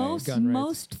gun rights. Gun rights.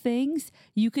 Most things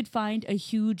you could find a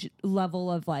huge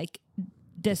level of like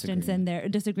distance in their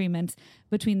disagreements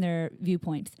between their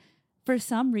viewpoints. For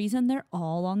some reason, they're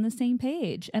all on the same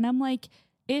page. And I'm like,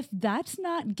 if that's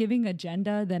not giving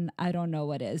agenda, then I don't know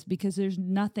what is, because there's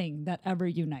nothing that ever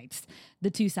unites the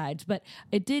two sides. But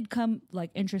it did come like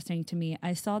interesting to me.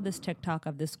 I saw this TikTok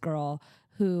of this girl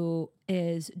who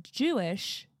is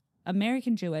Jewish,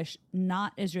 American Jewish,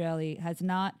 not Israeli, has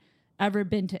not ever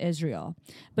been to Israel.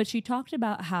 But she talked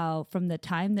about how from the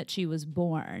time that she was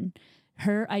born,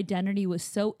 her identity was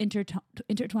so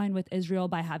intertwined with Israel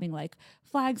by having like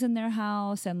flags in their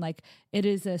house, and like it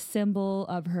is a symbol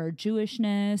of her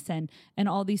Jewishness and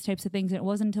all these types of things. And it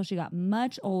wasn't until she got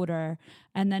much older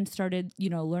and then started,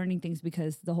 learning things,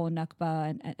 because the whole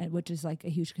Nakba, and which is like a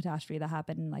huge catastrophe that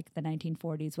happened in like the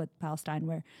 1940s with Palestine,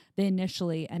 where they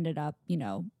initially ended up,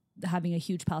 having a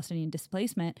huge Palestinian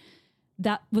displacement.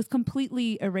 That was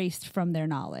completely erased from their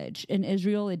knowledge. In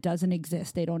Israel, it doesn't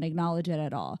exist. They don't acknowledge it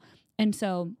at all. And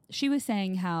so she was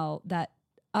saying how that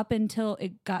up until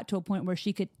it got to a point where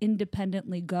she could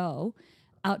independently go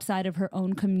outside of her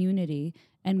own community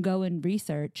and go and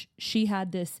research, she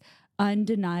had this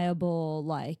undeniable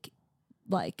like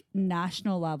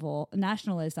nationalism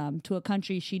to a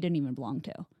country she didn't even belong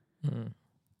to.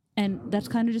 And that's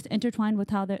kind of just intertwined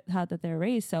with how that they're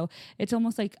raised. So it's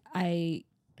almost like I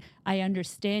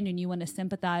understand, and you want to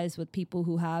sympathize with people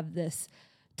who have this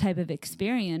type of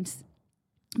experience.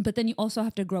 But then you also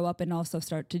have to grow up and also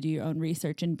start to do your own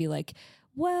research and be like,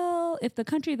 well, if the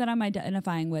country that I'm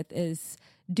identifying with is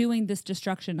doing this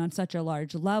destruction on such a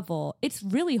large level, it's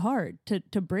really hard to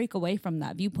break away from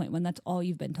that viewpoint when that's all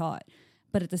you've been taught.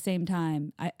 But at the same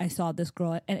time, I saw this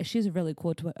girl, and she's a really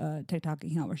cool TikTok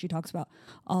account where she talks about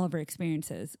all of her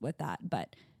experiences with that.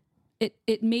 But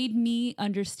it made me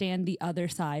understand the other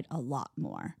side a lot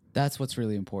more. That's what's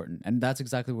really important. And that's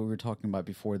exactly what we were talking about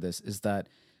before this, is that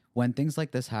when things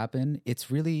like this happen,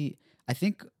 it's really, I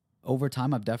think over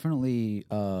time, I've definitely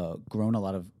grown a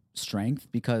lot of strength,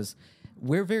 because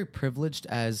we're very privileged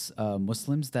as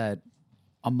Muslims that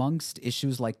amongst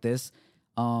issues like this,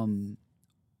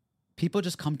 people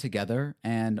just come together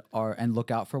and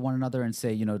look out for one another and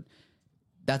say,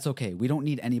 that's okay. We don't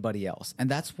need anybody else. And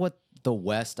that's what the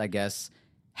West, I guess,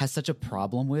 has such a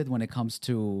problem with when it comes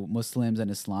to Muslims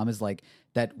and Islam, is like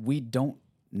that we don't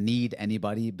need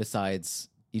anybody besides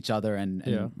each other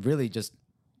and really just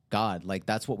God. Like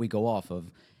that's what we go off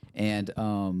of. And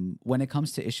when it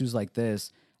comes to issues like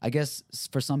this, I guess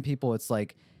for some people it's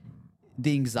like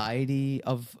the anxiety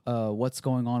of what's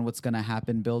going on, what's going to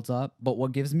happen builds up. But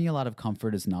what gives me a lot of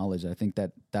comfort is knowledge. I think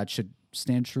that should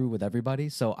stand true with everybody.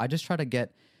 So I just try to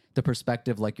get the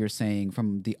perspective, like you're saying,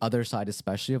 from the other side,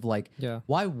 especially of like,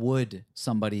 why would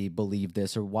somebody believe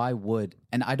this, or why would,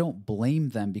 and I don't blame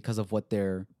them because of what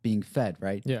they're being fed,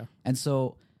 right? Yeah. And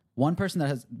so one person that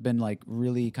has been like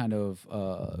really kind of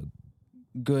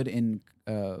good in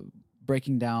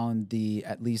breaking down the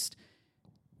at least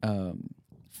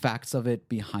facts of it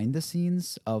behind the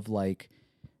scenes of like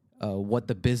what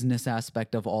the business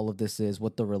aspect of all of this is,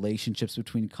 what the relationships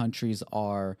between countries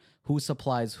are, who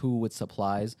supplies who with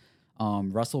supplies.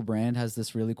 Russell Brand has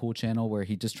this really cool channel where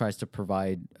he just tries to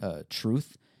provide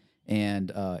truth.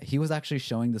 And he was actually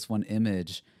showing this one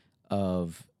image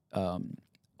of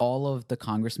all of the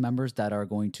Congress members that are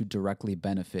going to directly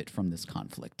benefit from this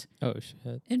conflict. Oh,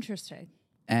 shit. Interesting.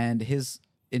 And his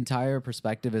entire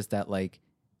perspective is that, like,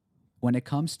 when it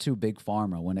comes to big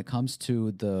pharma, when it comes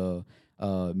to the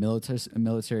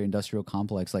military industrial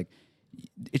complex, like,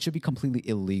 it should be completely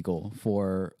illegal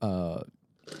for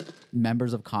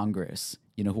members of Congress,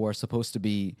 who are supposed to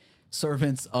be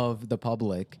servants of the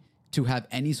public, to have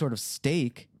any sort of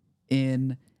stake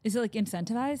in. Is it like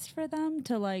incentivized for them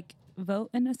to like vote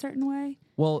in a certain way?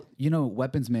 Well,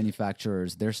 weapons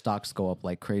manufacturers, their stocks go up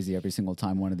like crazy every single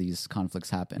time one of these conflicts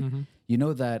happen. Mm-hmm. You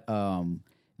know that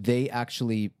they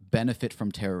actually benefit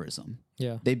from terrorism.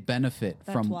 Yeah. They benefit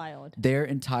from wild. Their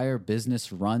entire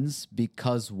business runs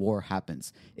because war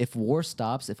happens. If war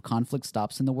stops, if conflict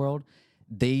stops in the world,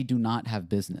 they do not have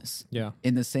business. Yeah.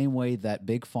 In the same way that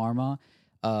big pharma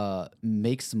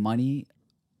makes money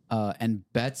and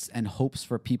bets and hopes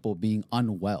for people being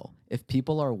unwell. If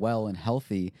people are well and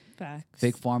healthy, facts.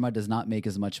 Big pharma does not make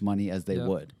as much money as they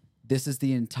would. This is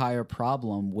the entire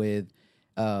problem with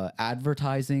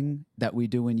advertising that we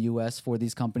do in U.S. for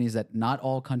these companies that not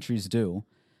all countries do,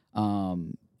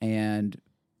 and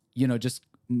just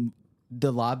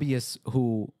the lobbyists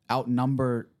who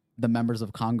outnumber the members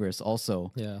of Congress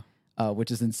also,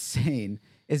 which is insane.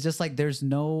 It's just like there's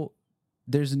no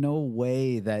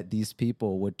way that these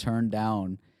people would turn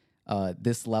down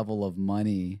this level of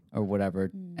money or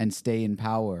whatever and stay in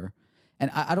power. And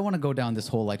I don't want to go down this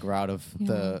whole like route of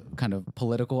the kind of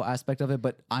political aspect of it,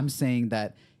 but I'm saying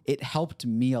that it helped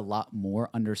me a lot more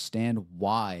understand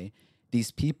why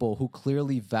these people who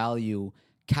clearly value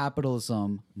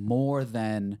capitalism more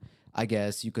than, I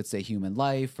guess you could say, human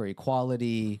life or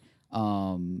equality,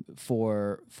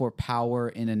 for power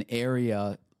in an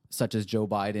area such as Joe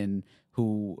Biden,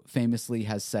 who famously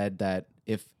has said that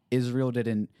if Israel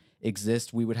didn't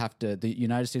exist, the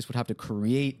United States would have to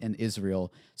create an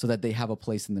Israel so that they have a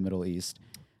place in the Middle East.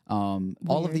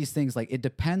 All of these things, like, it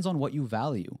depends on what you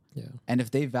value. Yeah. And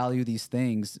if they value these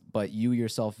things, but you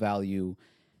yourself value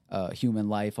human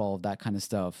life, all of that kind of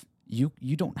stuff, you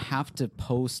don't have to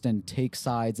post and take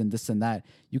sides and this and that.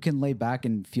 You can lay back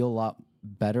and feel a lot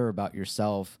better about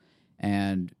yourself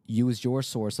and use your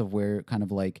source of where kind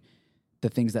of like the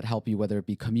things that help you, whether it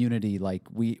be community, like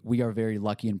we are very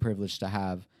lucky and privileged to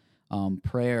have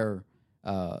prayer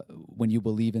when you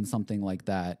believe in something like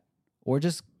that, or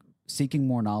just seeking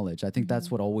more knowledge. I think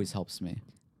that's what always helps me.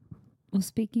 Well,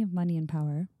 speaking of money and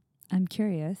power, I'm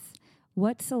curious,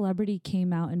 what celebrity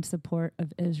came out in support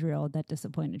of Israel that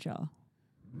disappointed y'all?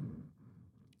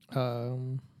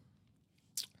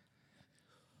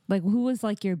 Like, who was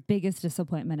like your biggest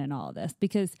disappointment in all of this?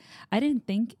 Because I didn't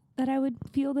think that I would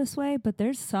feel this way, but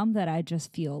there's some that I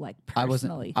just feel like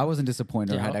personally. I wasn't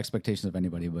disappointed or had expectations of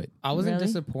anybody, but I wasn't Really?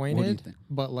 disappointed. What do you think?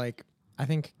 But like, I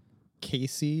think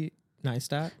Casey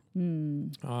Neistat,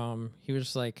 he was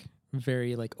just like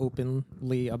very like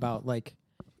openly about like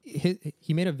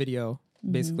he made a video.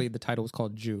 Basically, the title was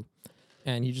called Jew,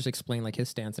 and he just explained like his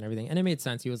stance and everything, and it made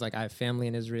sense. He was like, I have family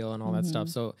in Israel and all that stuff,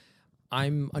 so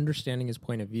I'm understanding his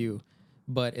point of view.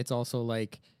 But it's also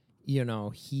like,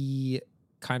 he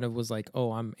kind of was like,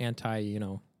 oh, I'm anti,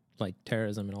 like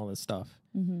terrorism and all this stuff,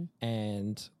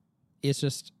 and it's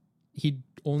just he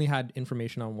only had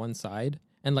information on one side.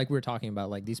 And like we were talking about,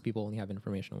 like these people only have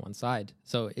information on one side.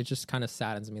 So it just kind of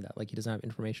saddens me that like he doesn't have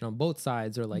information on both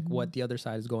sides, or like what the other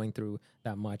side is going through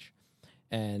that much.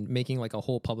 And making like a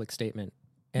whole public statement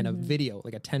and a video,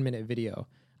 like a 10-minute video,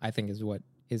 I think is what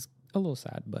is a little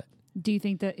sad. But Do you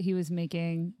think that he was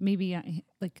making, maybe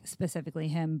like specifically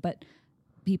him, but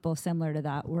people similar to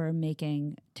that were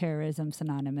making terrorism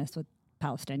synonymous with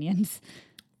Palestinians?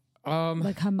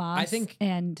 Like Hamas. I think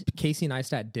and Casey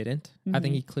Neistat didn't. I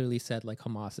think he clearly said like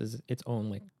Hamas is its own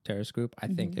like terrorist group. I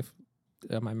think if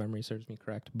my memory serves me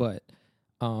correct, but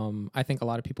I think a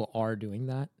lot of people are doing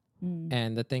that.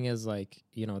 And the thing is, like,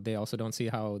 they also don't see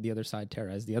how the other side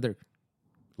terrorized the other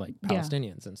like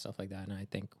Palestinians and stuff like that. And I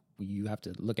think you have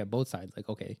to look at both sides. Like,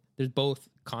 okay, there's both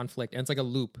conflict, and it's like a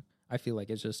loop. I feel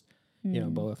like it's just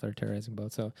both are terrorizing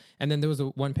both. So, and then there was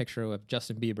one picture of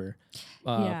Justin Bieber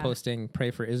posting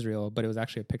 "Pray for Israel," but it was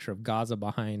actually a picture of Gaza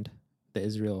behind the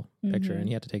Israel picture, and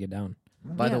he had to take it down.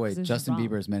 By the way, 'cause it's Justin wrong.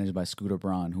 Bieber is managed by Scooter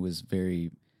Braun, who is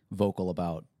very vocal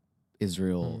about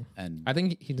Israel. And I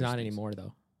think he's not anymore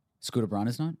though. Scooter Braun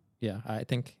is not? Yeah, I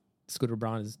think Scooter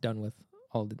Braun is done with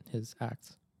all his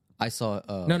acts. I saw...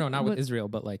 No, not with With- Israel,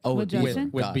 but like Oh, With with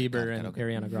Justin? with Got it, Bieber got it, and okay.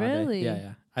 Ariana Grande. Really?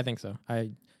 Yeah, I think so.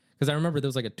 Because I remember there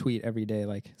was like a tweet every day,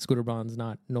 like Scooter Braun's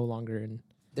no longer in.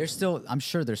 They're still... I'm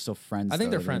sure they're still friends. I think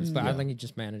though. they're friends, but I Yeah. don't think he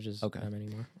just manages Okay. them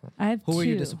anymore. I have Who two. are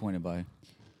you disappointed by?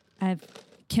 I have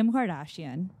Kim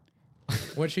Kardashian.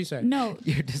 What'd she say? No,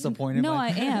 You're disappointed no,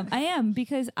 by? I am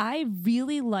because I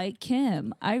really like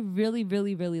Kim. I really,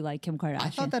 really, really like Kim Kardashian. I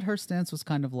thought that her stance was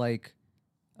kind of like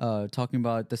talking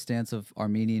about the stance of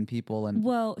Armenian people and...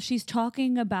 Well, she's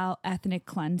talking about ethnic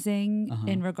cleansing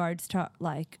in regards to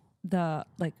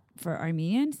for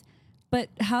Armenians. But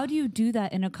how do you do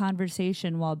that in a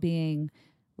conversation while being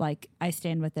like, I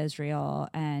stand with Israel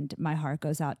and my heart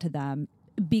goes out to them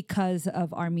because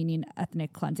of Armenian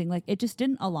ethnic cleansing? Like, it just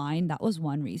didn't align. That was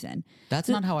one reason. That's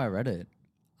not how I read it.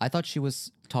 I thought she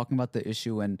was talking about the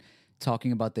issue and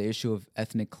talking about the issue of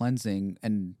ethnic cleansing,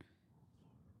 and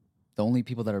the only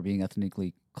people that are being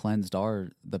ethnically cleansed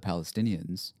are the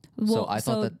Palestinians. So I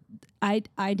thought that...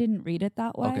 I didn't read it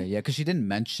that way. Okay, yeah, because she didn't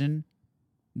mention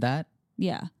that.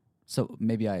 Yeah. So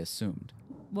maybe I assumed.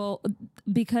 Well,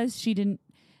 because she didn't,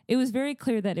 it was very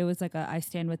clear that it was like I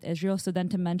stand with Israel. So then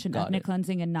to mention Got ethnic it.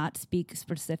 cleansing and not speak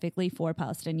specifically for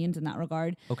Palestinians in that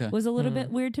regard Okay. was a little bit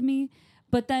weird to me.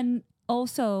 But then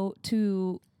also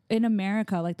to in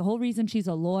America, like the whole reason she's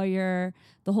a lawyer,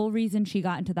 the whole reason she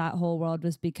got into that whole world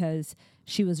was because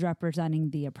she was representing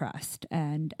the oppressed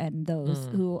and those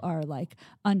who are like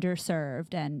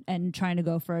underserved and trying to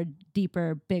go for a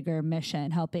deeper, bigger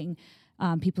mission, helping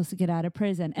people to get out of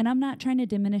prison. And I'm not trying to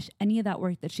diminish any of that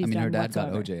work that she's done. her dad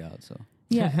whatsoever. got OJ out, so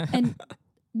Yeah. And,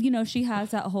 you know, she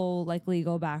has that whole like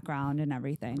legal background and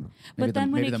everything. But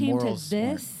then when it came to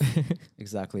this,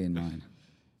 exactly in line.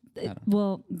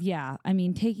 well, yeah, I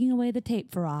mean, taking away the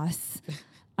tape for us,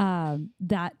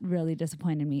 that really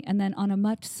disappointed me. And then on a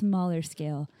much smaller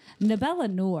scale, Nabila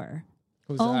Noor.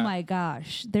 Who's Oh that? my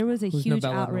gosh. There was a Who's huge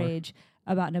Nabila Noor? outrage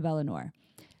about Nabila Noor.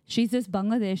 She's this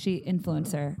Bangladeshi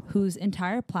influencer whose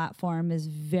entire platform is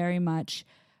very much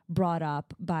brought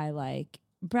up by like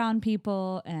brown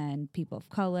people and people of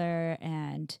color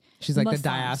and She's like Muslims. the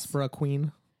diaspora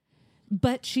queen.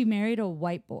 But she married a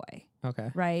white boy.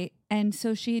 Okay. Right. And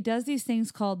so she does these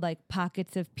things called like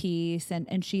pockets of peace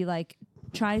and she like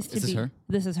tries to Is this be her?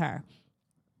 This is her.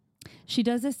 She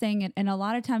does this thing and a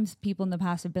lot of times people in the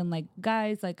past have been like,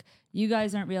 guys, like you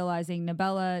guys aren't realizing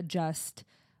Nabila just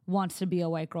wants to be a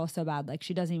white girl so bad. Like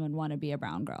she doesn't even want to be a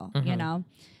brown girl, you know?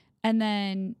 And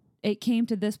then it came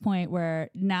to this point where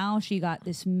now she got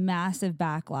this massive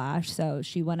backlash. So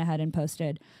she went ahead and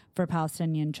posted for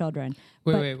Palestinian children.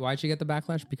 Wait, why'd she get the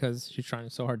backlash? Because she's trying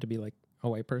so hard to be like a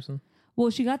white person?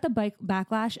 Well, she got the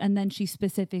backlash, and then she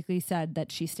specifically said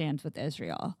that she stands with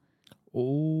Israel.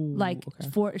 Oh, Like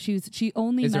okay. she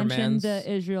only Is there mentioned the mans-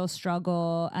 Israeli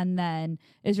struggle, and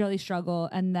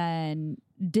then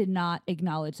did not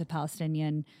acknowledge the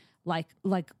Palestinian, like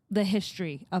the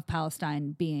history of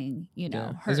Palestine being, you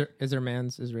know, Yeah. her. Is there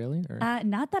man's Israeli? Or?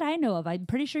 Not that I know of. I'm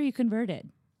pretty sure he converted.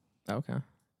 Okay.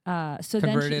 So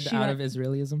Converted then she out got, of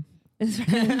Israelism?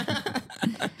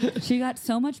 she got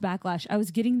so much backlash. I was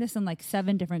getting this in like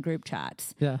 7 different group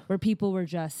chats. Yeah. Where people were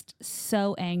just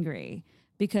so angry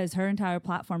because her entire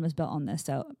platform was built on this.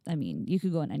 So, I mean, you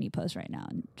could go in any post right now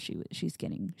and she's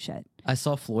getting shit. I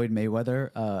saw Floyd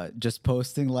Mayweather just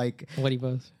posting like What do you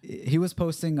post? he was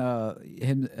posting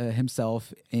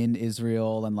himself in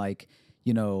Israel and like,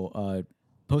 you know,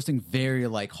 posting very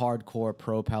like hardcore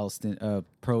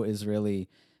pro-Israeli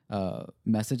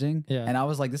messaging. Yeah. And I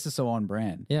was like, this is so on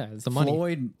brand. Yeah, it's the money.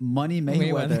 Floyd Money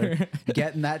Mayweather, Mayweather.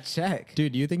 getting that check.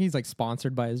 Dude, do you think he's like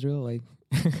sponsored by Israel? Like,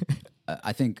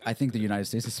 I think the United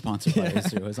States is sponsored by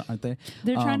Israel, aren't they?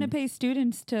 They're trying to pay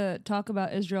students to talk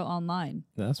about Israel online.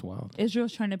 that's wild.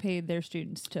 Israel's trying to pay their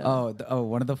students to.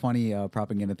 One of the funny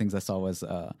propaganda things I saw was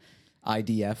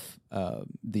IDF,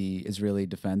 the Israeli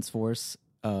Defense Force,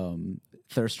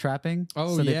 thirst trapping.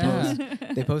 Oh, so yeah.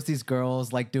 they post these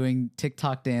girls like doing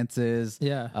TikTok dances,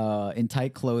 in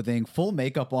tight clothing, full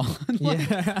makeup on,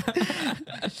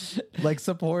 like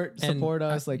support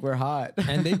us, like we're hot.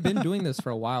 And they've been doing this for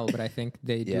a while, but I think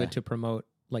they do Yeah. it to promote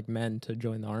like men to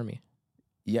join the army.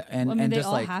 Yeah, and I mean, and they just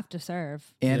all like have to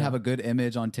serve. and Yeah. have a good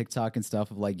image on TikTok and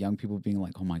stuff of like young people being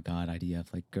like, oh my god,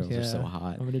 IDF, like girls are so Yeah,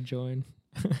 hot. I'm gonna join.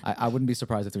 I wouldn't be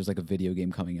surprised if there's like a video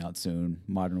game coming out soon,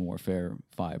 Modern Warfare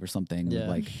 5 or something, with Yeah.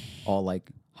 like all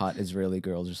like hot Israeli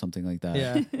girls or something like that.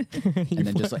 Yeah. And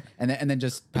then just like and then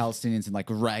just Palestinians in like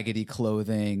raggedy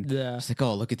clothing. Yeah. Just like,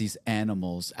 oh, look at these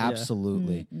animals.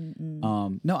 Absolutely.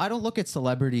 No, I don't look at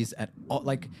celebrities at all.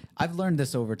 Like I've learned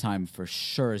this over time for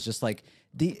sure. It's just like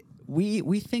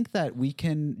we think that we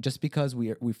can, just because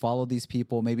we follow these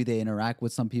people, maybe they interact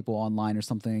with some people online or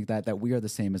something like that, that we are the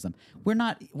same as them. We're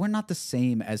not the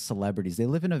same as celebrities. They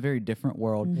live in a very different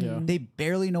world. Yeah. They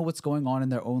barely know what's going on in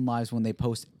their own lives when they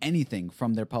post anything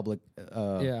from their public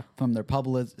from their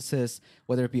publicists,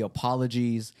 whether it be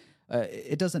apologies.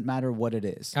 It doesn't matter what it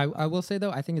is. I will say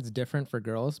though, I think it's different for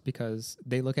girls because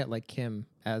they look at like Kim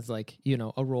as like, you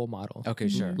know, a role model. Okay,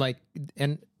 sure. Like,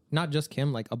 and not just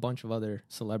Kim, like a bunch of other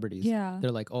celebrities. Yeah. They're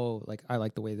like, oh, like I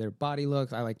like the way their body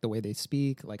looks. I like the way they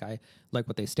speak. Like I like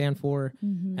what they stand for.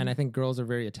 And I think girls are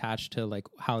very attached to like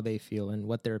how they feel and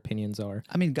what their opinions are.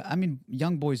 I mean,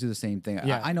 young boys do the same thing.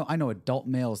 Yeah. I know adult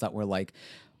males that were like,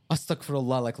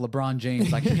 astaghfirullah, like LeBron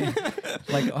James. Like,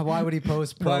 like why would he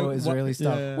post pro-Israeli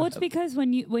stuff? Yeah. Well, it's because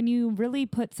when you really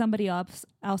put somebody else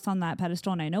on that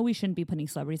pedestal, and I know we shouldn't be putting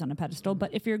celebrities on a pedestal,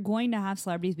 but if you're going to have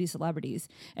celebrities be celebrities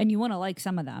and you want to like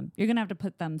some of them, you're going to have to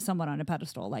put them somewhat on a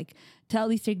pedestal, like to at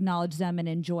least acknowledge them and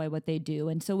enjoy what they do.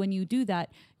 And so when you do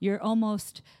that, you're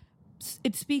almost,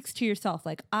 it speaks to yourself,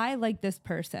 like, I like this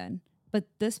person, but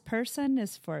this person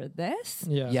is for this.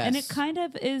 Yeah. Yes. And it kind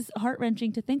of is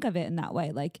heart-wrenching to think of it in that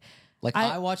way. Like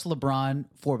I watch LeBron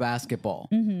for basketball.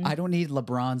 I don't need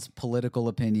LeBron's political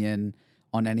opinion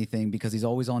on anything because he's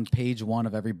always on page 1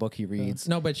 of every book he reads.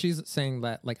 No, but she's saying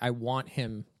that like I want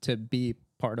him to be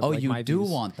part of Oh, like you my do views.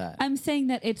 want that. I'm saying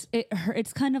that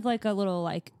it's kind of like a little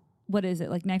like, what is it,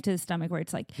 like knife to the stomach, where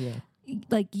it's like, Yeah.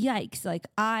 like yikes, like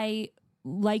I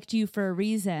liked you for a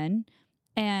reason.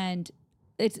 And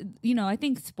it's, you know, I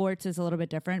think sports is a little bit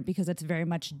different because it's very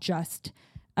much just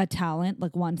a talent,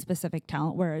 like one specific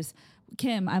talent, whereas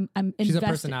Kim, I'm She's a invested-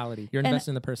 personality. You're and-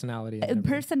 invested in the personality. and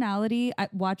everything. personality. I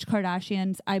watch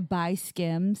Kardashians. I buy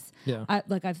Skims. Yeah.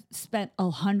 I've spent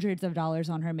hundreds of dollars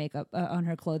on her makeup, on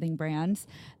her clothing brands.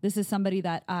 This is somebody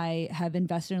that I have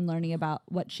invested in learning about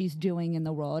what she's doing in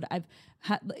the world. I've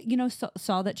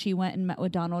saw that she went and met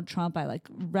with Donald Trump. I like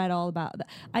read all about that.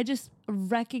 I just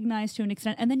recognize to an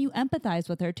extent, and then you empathize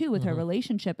with her too, with her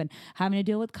relationship and having to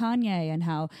deal with Kanye and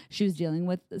how she was dealing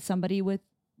with somebody with,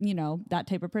 you know, that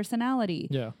type of personality.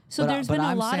 Yeah. So But there's but been a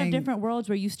I'm lot saying- of different worlds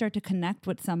where you start to connect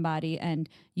with somebody and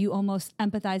you almost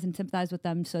empathize and sympathize with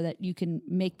them so that you can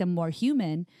make them more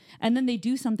human. And then they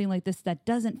do something like this that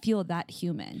doesn't feel that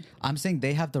human. I'm saying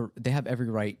they have every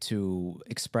right to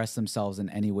express themselves in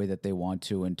any way that they want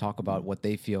to and talk about what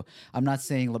they feel. I'm not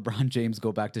saying LeBron James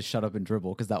go back to shut up and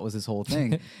dribble because that was his whole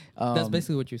thing. That's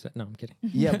basically what you said. No, I'm kidding.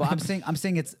 Yeah, but I'm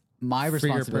saying it's my your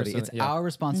responsibility. person, It's yeah. our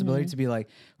responsibility to be like,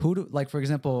 for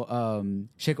example,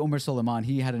 Sheikh Umar Suleiman,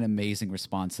 he had an amazing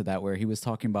response to that where he was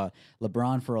talking about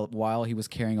LeBron for a while. He was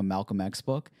carrying a Malcolm X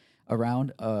book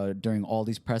around during all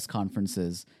these press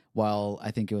conferences while I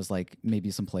think it was like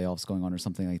maybe some playoffs going on or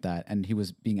something like that. And he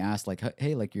was being asked like,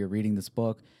 hey, like you're reading this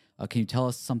book. Can you tell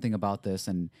us something about this?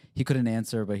 And he couldn't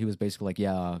answer, but he was basically like,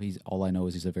 yeah, all I know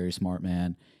is he's a very smart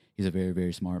man. He's a very,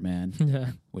 very smart man.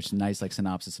 Yeah. Which nice like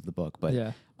synopsis of the book. But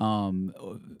Yeah.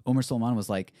 Omar Suleiman was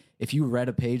like, if you read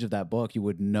a page of that book, you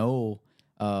would know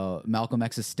Malcolm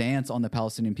X's stance on the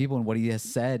Palestinian people and what he has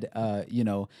said,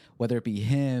 whether it be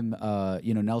him,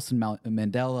 Nelson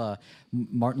Mandela,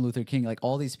 Martin Luther King, like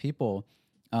all these people,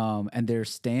 and their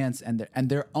stance and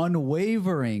their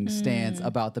unwavering stance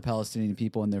about the Palestinian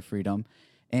people and their freedom.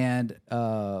 And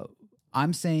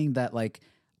I'm saying that like,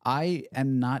 I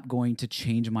am not going to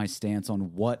change my stance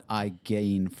on what I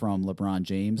gain from LeBron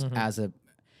James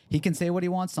he can say what he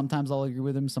wants. Sometimes I'll agree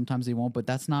with him. Sometimes he won't, but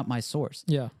that's not my source.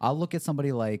 Yeah. I'll look at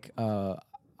somebody like,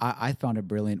 I found it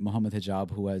brilliant, Mohammed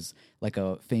Hijab, who was like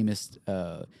a famous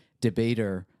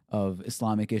debater of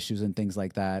Islamic issues and things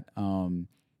like that.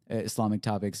 Islamic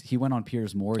topics. He went on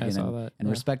Piers Morgan saw and, that, and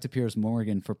yeah. respect to Piers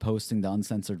Morgan for posting the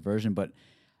uncensored version. But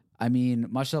I mean,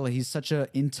 mashallah, he's such an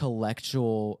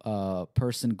intellectual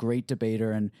person, great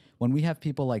debater. And when we have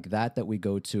people like that we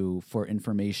go to for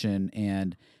information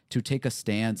and to take a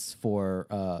stance for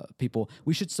people,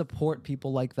 we should support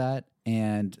people like that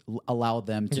and allow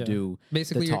them to Yeah. do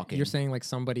Basically, the you're, talking. you're saying like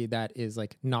somebody that is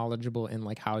like knowledgeable in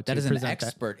like how to that is an present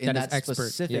expert that in is that expert.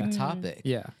 specific Yeah. topic.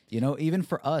 Yeah. You know, even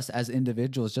for us as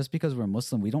individuals, just because we're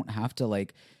Muslim, we don't have to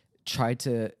like try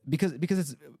to because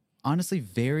it's honestly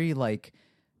very like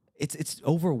it's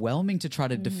overwhelming to try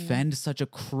to defend such a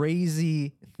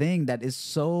crazy thing that is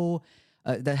so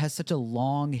that has such a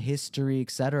long history,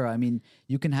 etc. I mean,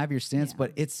 you can have your stance,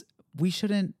 but we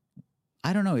shouldn't.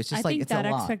 I don't know. It's just I like think it's that a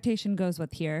lot. expectation goes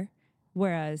with here.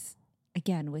 Whereas,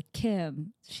 again, with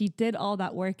Kim, she did all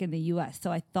that work in the U.S.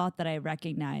 So I thought that I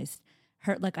recognized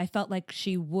her. Like, I felt like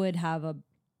she would have a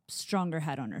stronger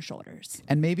head on her shoulders.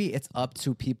 And maybe it's up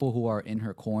to people who are in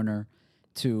her corner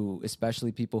to,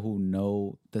 especially people who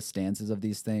know the stances of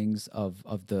these things, of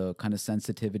the kind of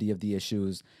sensitivity of the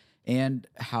issues and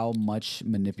how much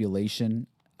manipulation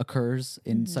occurs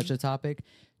in such a topic,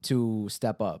 to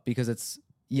step up, because it's,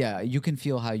 yeah, you can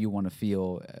feel how you want to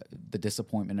feel, the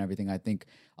disappointment and everything. I think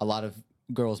a lot of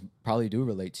girls probably do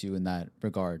relate to you in that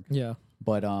regard. Yeah.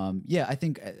 But yeah, I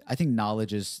think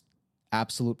knowledge is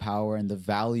absolute power, and the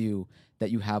value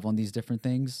that you have on these different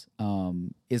things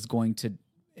is going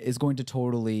to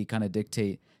totally kind of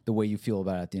dictate the way you feel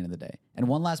about it at the end of the day. And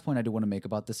one last point I do want to make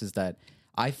about this is that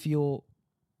I feel,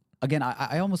 again,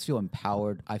 I almost feel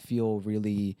empowered. I feel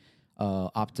really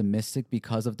optimistic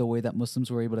because of the way that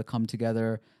Muslims were able to come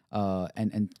together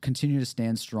and continue to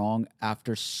stand strong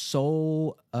after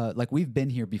so like we've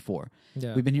been here before.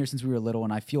 Yeah. We've been here since we were little,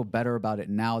 and I feel better about it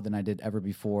now than I did ever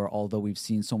before, although we've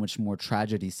seen so much more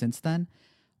tragedy since then.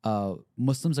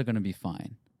 Muslims are going to be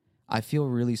fine. I feel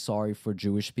really sorry for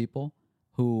Jewish people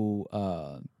who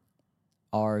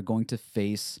are going to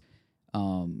face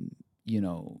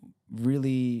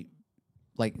really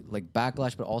like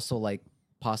backlash, but also like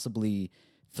possibly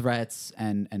threats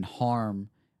and harm,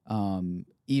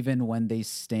 even when they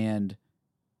stand.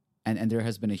 And there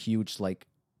has been a huge like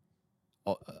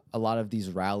a lot of these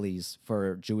rallies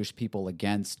for Jewish people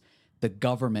against the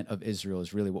government of Israel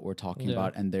is really what we're talking Yeah.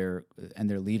 about, and their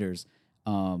leaders.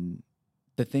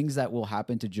 the things that will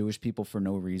happen to Jewish people for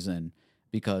no reason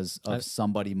because of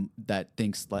somebody that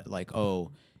thinks like,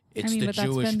 oh, it's the but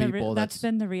Jewish people. that's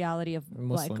been the reality of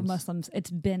like Muslims. Muslims.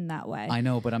 It's been that way. I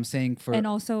know, but I'm saying for And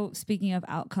also, speaking of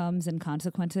outcomes and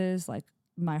consequences, like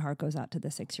my heart goes out to the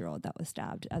 6-year-old that was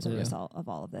stabbed as a result of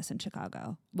all of this in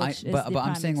Chicago. Which is the but prime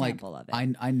I'm saying like example of it.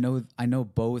 I know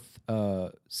both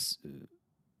of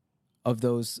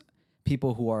those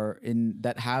people who are in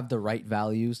that have the right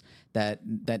values that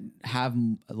have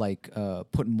like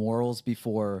put morals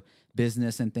before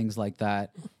business and things like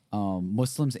that.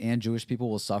 Muslims and Jewish people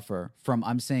will suffer from.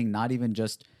 I'm saying not even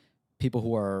just people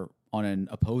who are on an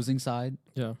opposing side,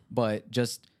 but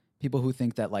just people who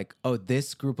think that like, oh,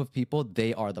 this group of people,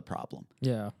 they are the problem.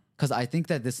 Yeah. Because I think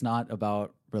that it's not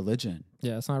about religion.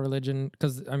 Yeah, it's not religion.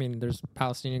 Because, I mean, there's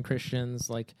Palestinian Christians.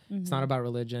 Like, it's not about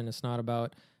religion. It's not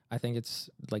about, I think it's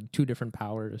like two different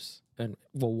powers. And,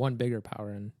 well, one bigger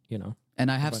power and, you know. And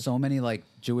I have so many like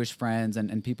Jewish friends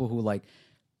and people who like,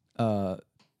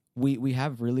 we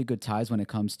have really good ties when it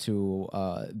comes to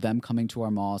them coming to our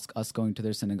mosque, us going to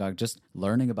their synagogue, just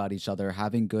learning about each other,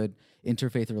 having good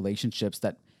interfaith relationships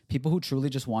that people who truly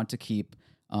just want to keep,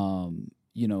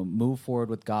 move forward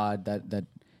with God,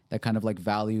 that kind of like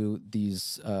value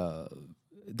these, the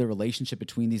relationship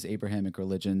between these Abrahamic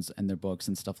religions and their books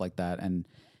and stuff like that. And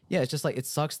yeah, it's just like, it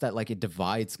sucks that like it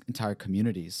divides entire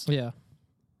communities. Yeah.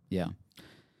 Yeah.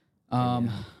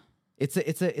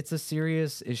 It's a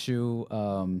serious issue.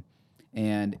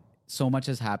 And so much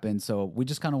has happened. So we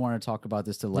just kind of want to talk about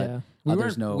this to let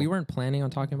others know. We weren't planning on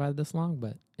talking about it this long,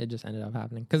 but it just ended up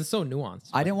happening because it's so nuanced.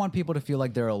 I didn't want people to feel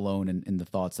like they're alone in the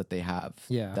thoughts that they have.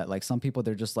 Yeah. That like some people,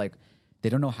 they're just like, they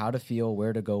don't know how to feel,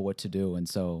 where to go, what to do. And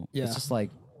so it's just like,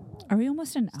 Are we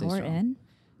almost an hour strong.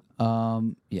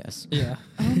 in? yes. Yeah.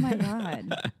 Oh my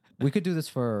God. We could do this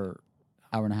for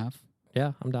hour and a half.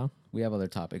 Yeah, I'm down. We have other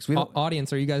topics. We don't,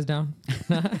 Audience, are you guys down?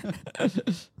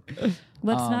 Let's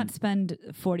not spend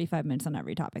 45 minutes on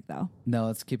every topic, though. no,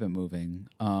 let's keep it moving.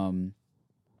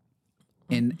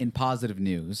 In positive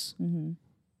news,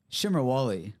 Shimmer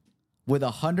Wally with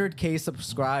 100K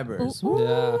subscribers.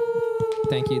 Yeah.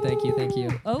 Thank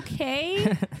you.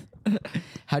 Okay.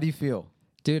 How do you feel?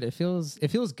 Dude, it feels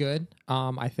good.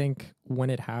 I think when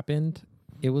it happened,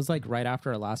 it was like right after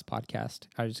our last podcast.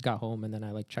 I just got home and then I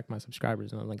like checked my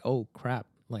subscribers and I'm like, oh crap,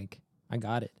 like I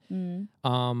got it.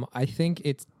 I think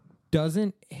it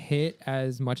doesn't hit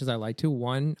as much as I like to.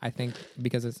 One, I think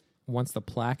because it's once the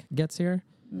plaque gets here,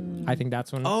 I think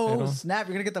that's when. Oh snap!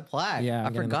 You're gonna get the plaque. Yeah, I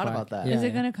I'm getting the forgot plaque. about that. Yeah. Is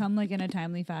it going to come like in a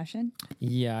timely fashion?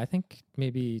 Yeah, I think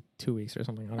maybe 2 weeks or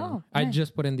something. I don't know. nice. I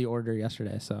just put in the order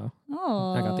yesterday, so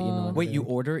Oh. I got the email. Wait, you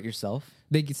order it yourself?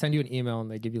 They send you an email and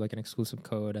they give you like an exclusive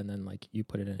code and then like you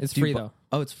put it in. It's Do you free bu- though.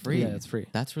 Oh, it's free. Yeah, it's free.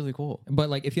 That's really cool. But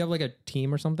like if you have like a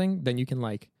team or something, then you can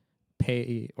like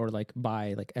pay or like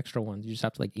buy like extra ones. You just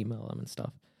have to like email them and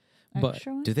stuff. But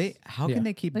Extra ones? Do they? How Yeah. can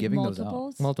they keep Like giving those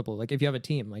multiples? multiple, like if you have a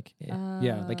team, like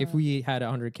yeah, like if we had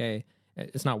 100K,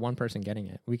 it's not one person getting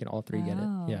it. We can all three get it.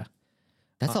 Oh. Yeah. out?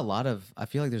 That's a lot of. I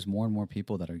feel like there's more and more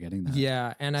people that are getting that.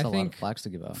 Yeah, and That's I a lot think of plaques to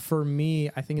give out. for me,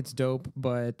 I think it's dope,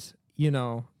 but you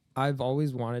know, I've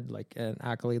always wanted like an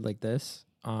accolade like this.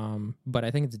 But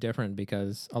I think it's different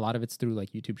because a lot of it's through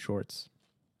like YouTube Shorts,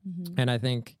 and I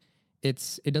think it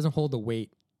doesn't hold the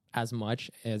weight as much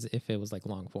as if it was like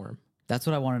long form. That's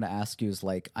what I wanted to ask you. Is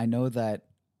like I know that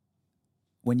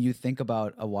when you think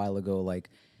about a while ago, like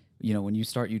you know when you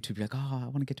start YouTube, you're like, oh, I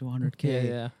want to get to 100K.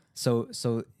 Yeah.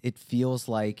 So it feels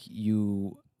like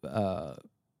you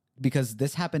because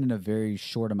this happened in a very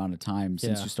short amount of time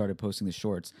since Yeah. you started posting the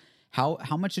shorts. How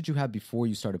much did you have before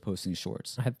you started posting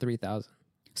shorts? I had 3,000.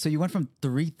 So you went from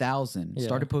 3,000, Yeah.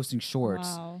 started posting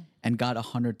shorts, Wow. and got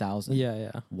 100,000.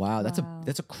 Yeah. Wow, that's Wow.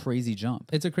 a crazy jump.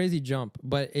 It's a crazy jump,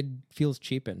 but it feels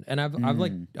cheapened. And I've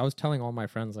like I was telling all my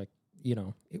friends like, you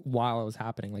know, while it was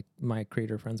happening, like my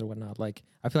creator friends or whatnot, like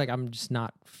I feel like I'm just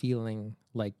not feeling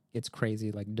like it's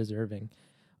crazy, like deserving.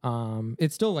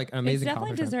 It's still like an amazing It's definitely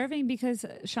accomplishment. deserving because,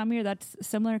 Shamir, that's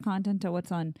similar content to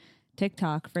what's on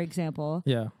TikTok, for example.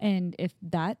 Yeah. And if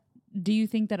that, do you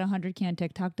think that 100K on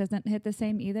TikTok doesn't hit the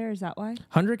same either? Is that why?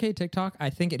 100K TikTok,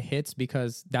 I think it hits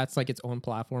because that's like its own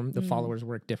platform. The followers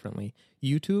work differently.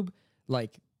 YouTube,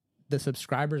 like the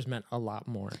subscribers meant a lot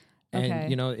more. And Okay.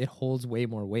 you know, it holds way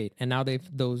more weight. And now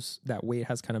that weight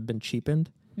has kind of been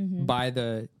cheapened by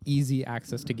the easy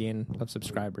access to gain of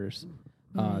subscribers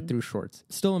through shorts.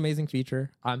 Still amazing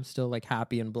feature. I'm still like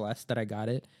happy and blessed that I got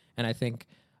it. And I think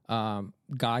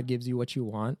God gives you what you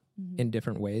want in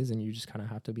different ways, and you just kind of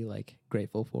have to be like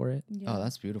grateful for it. Yeah. Oh,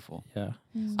 that's beautiful. Yeah.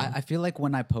 I feel like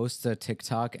when I post a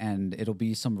TikTok and it'll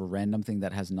be some random thing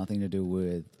that has nothing to do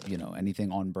with, you know,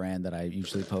 anything on brand that I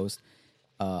usually post,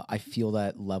 I feel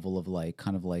that level of like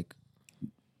kind of like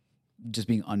just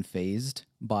being unfazed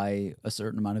by a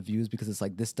certain amount of views, because it's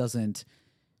like this doesn't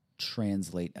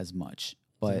translate as much.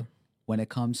 But when it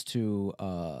comes to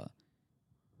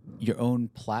your own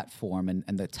platform and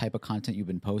the type of content you've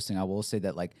been posting, I will say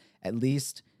that like at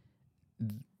least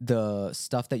the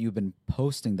stuff that you've been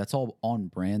posting, that's all on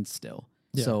brand still.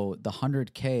 Yeah. So the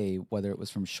 100K, whether it was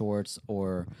from shorts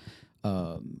or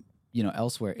you know,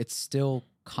 elsewhere, it's still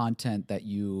content that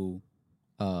you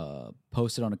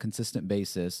posted on a consistent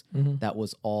basis that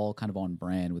was all kind of on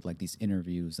brand with like these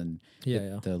interviews and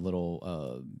the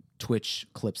little Twitch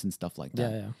clips and stuff like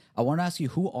that. Yeah. I want to ask you,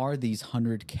 who are these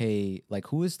 100K, like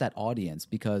who is that audience?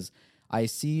 Because I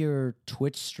see your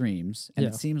Twitch streams and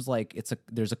it seems like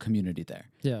there's a community there.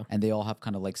 Yeah. And they all have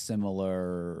kind of like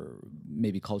similar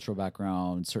maybe cultural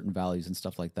background, certain values and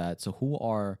stuff like that. So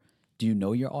do you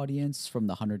know your audience from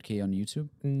the 100K on YouTube?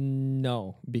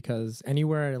 No, because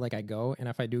anywhere like I go, and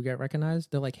if I do get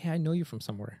recognized, they're like, "Hey, I know you from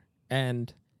somewhere,"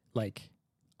 and like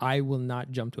I will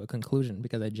not jump to a conclusion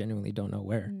because I genuinely don't know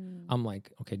where. I'm like,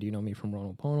 okay, do you know me from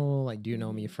Ronald Pono? Like, do you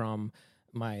know me from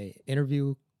my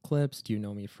interview clips? Do you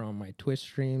know me from my Twitch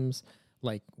streams?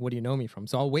 Like, what do you know me from?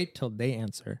 So I'll wait till they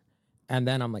answer, and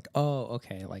then I'm like, oh,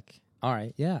 okay, like, all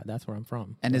right, yeah, that's where I'm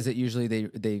from. And is it usually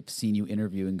they've seen you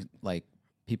interviewing like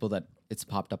people that it's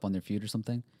popped up on their feed or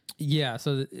something? Yeah,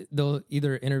 so they'll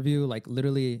either interview like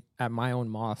literally at my own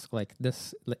mosque, like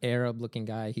this Arab looking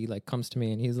guy, he like comes to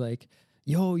me and he's like,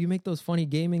 "Yo, you make those funny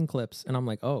gaming clips." And I'm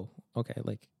like, "Oh, okay."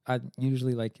 Like I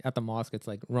usually like at the mosque it's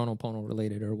like Ronald Pono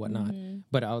related or whatnot.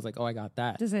 But I was like, "Oh, I got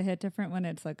that." Does it hit different when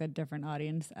it's like a different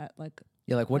audience at like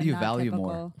Yeah, like what a do you not value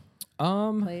typical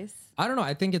more? place? I don't know.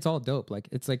 I think it's all dope. Like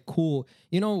it's like cool.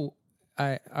 You know,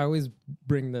 I always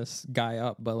bring this guy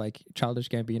up, but like Childish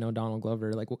Gambino, Donald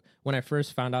Glover, like when I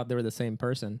first found out they were the same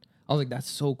person, I was like, that's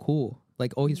so cool.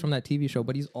 Like, oh, he's from that TV show,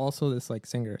 but he's also this like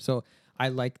singer. So I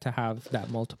like to have that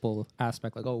multiple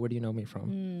aspect, like, oh, where do you know me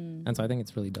from? And so I think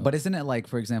it's really dope. But isn't it like,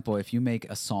 for example, if you make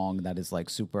a song that is like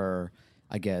super,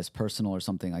 I guess, personal or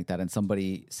something like that, and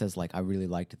somebody says like, I really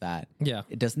liked that. Yeah.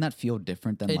 Doesn't that feel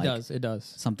different than It like does.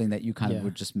 something that you kind of Yeah.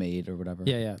 would just made or whatever?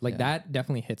 Yeah. Like that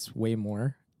definitely hits way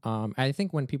more. I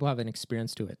think when people have an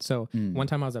experience to it. So one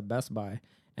time I was at Best Buy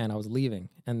and I was leaving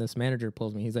and this manager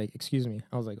pulls me. He's like, "Excuse me."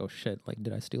 I was like, "Oh shit. Like,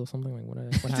 did I steal something? Like what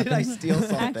happened?" Did I steal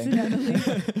something?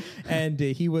 Accidentally. And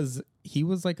he was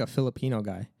like a Filipino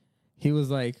guy. He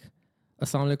was like,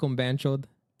 "Assalamualaikum banchod."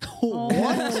 Oh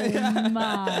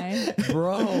my.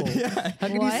 Bro, how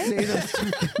can What? you say those two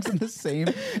things in the same?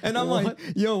 And I'm like,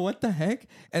 "Yo, what the heck?"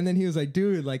 And then he was like,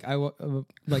 "Dude, like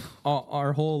like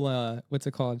our whole what's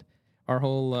it called? Our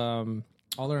whole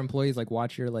all our employees like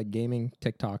watch your like gaming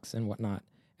TikToks and whatnot."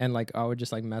 And like I would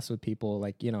just like mess with people,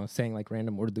 like, you know, saying like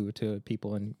random Urdu to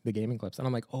people in the gaming clips. And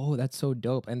I'm like, "Oh, that's so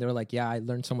dope." And they're like, "Yeah, I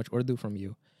learned so much Urdu from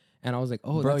you." And I was like,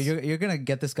 "Oh, Bro, that's you're gonna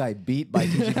get this guy beat by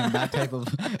teaching him that type of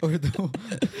Urdu.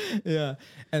 yeah."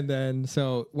 And then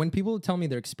so when people tell me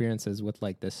their experiences with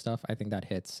like this stuff, I think that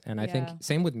hits. And I think Yeah.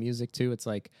 same with music too. It's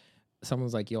like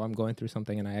someone's like, "Yo, I'm going through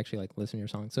something," and I actually like listen to your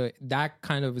song. So that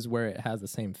kind of is where it has the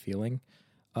same feeling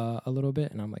a little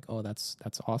bit. And I'm like, "Oh, that's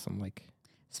awesome." Like,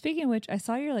 Speaking of which, I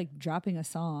saw you're like dropping a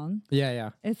song. yeah.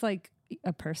 It's like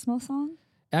a personal song.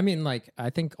 I mean, like I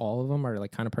think all of them are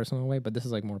like kind of personal in a way, but this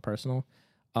is like more personal.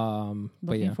 But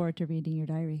Looking yeah. forward to reading your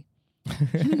diary.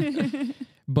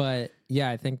 But yeah,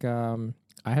 I think I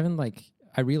haven't like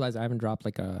I realized I haven't dropped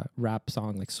like a rap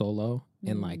song like solo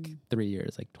in like 3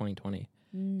 years, like 2020.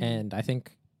 And I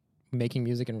think making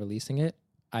music and releasing it,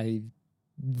 I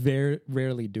very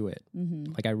rarely do it.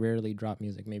 Like I rarely drop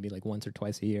music, maybe like once or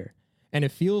twice a year. And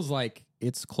it feels like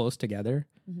it's close together.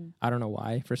 I don't know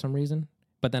why for some reason.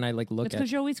 But then I like look It's at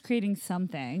because you're always creating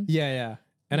something. yeah.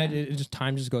 And it just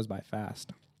time just goes by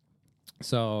fast.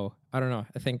 So I don't know.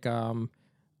 I think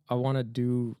I want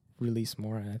to release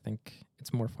more, and I think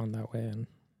it's more fun that way. And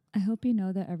I hope you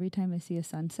know that every time I see a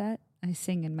sunset, I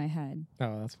sing in my head.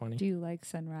 oh, that's funny. Do you like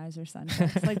sunrise or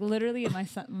sunset? It's like literally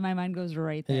my mind goes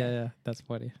right there. Yeah, that's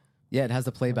funny. Yeah, it has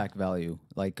the playback value.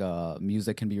 Like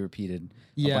music can be repeated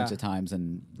a Yeah. bunch of times,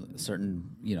 and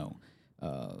certain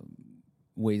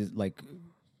ways, like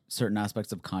certain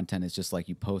aspects of content is just like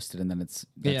you post it and then that's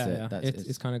it. That's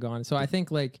It's kind of gone. So I think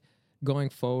like going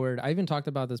forward, I even talked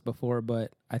about this before,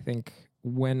 but I think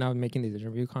when I'm making these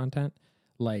interview content,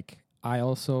 like I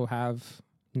also have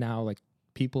now like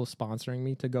people sponsoring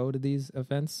me to go to these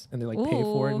events, and they like pay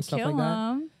for it and stuff like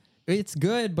that. 'em. It's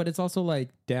good, but it's also like,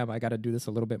 damn, I got to do this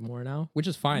a little bit more now, which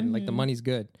is fine. Like the money's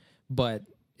good, but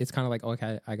it's kind of like,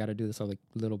 okay, I got to do this a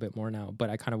little bit more now. But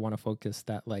I kind of want to focus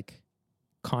that like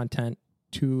content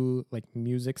to like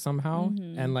music somehow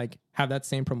and like have that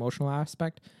same promotional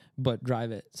aspect, but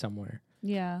drive it somewhere.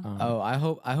 Yeah. I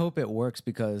hope it works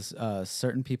because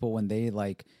certain people, when they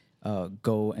like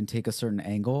go and take a certain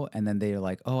angle and then they're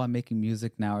like, oh, I'm making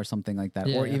music now or something like that,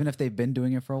 or even if they've been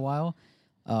doing it for a while,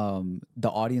 the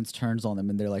audience turns on them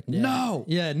and they're like, no,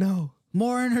 No.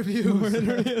 more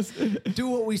interviews. Do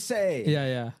what we say.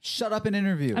 Yeah. Shut up and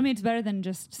interview. I mean, it's better than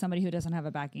just somebody who doesn't have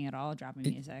a backing at all dropping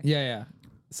music. Yeah.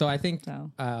 So I think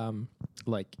So.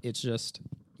 like it's just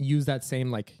use that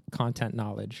same like content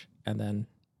knowledge and then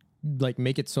like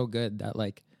make it so good that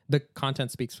like the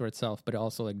content speaks for itself, but it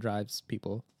also like drives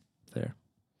people there.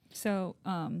 So,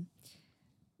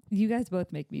 you guys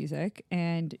both make music,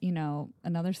 and you know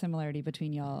another similarity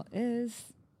between y'all is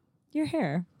your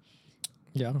hair.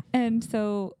 Yeah. And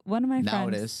so one of my Now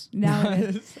it friends is. now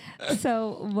it is.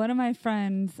 So one of my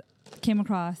friends came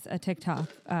across a TikTok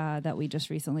that we just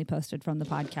recently posted from the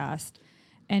podcast,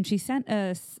 and she sent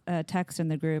us a text in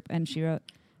the group, and she wrote,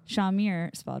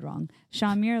 "Shamir, spelled wrong.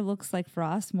 Shamir looks like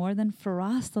Faraz more than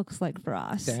Faraz looks like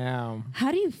Faraz." Damn.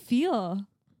 How do you feel?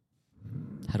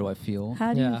 How do I feel?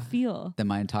 How do you Yeah. feel? That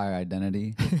my entire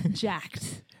identity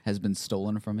Jacked. has been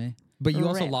stolen from me. But you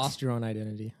also Ripped. lost your own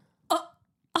identity.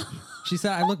 She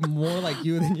said I look more like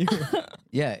you than you.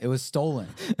 Yeah, it was stolen.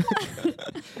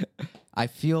 I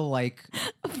feel like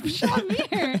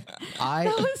Shamir, I.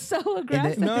 that was so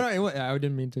aggressive. No, I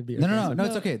didn't mean to be. No, aggressive.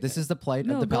 it's okay. This is the plight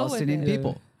No, of the go with Palestinian it.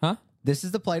 people. Huh? This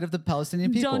is the plight of the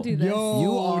Palestinian people. Don't do this. Yo,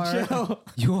 You are chill.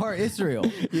 you are Israel.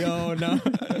 Yo, no.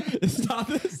 Stop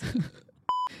this.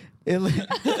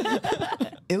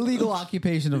 Illegal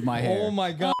occupation of my hair. Oh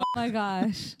my god. Oh my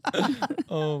gosh.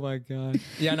 Oh my god.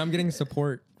 Yeah, and I'm getting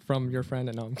support from your friend,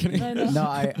 and no, I'm kidding. I know. No,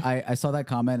 I saw that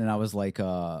comment and I was like,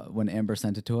 when Amber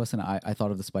sent it to us, and I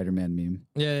thought of the Spider-Man meme.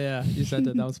 Yeah. You said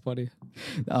that. That was funny.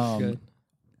 Good.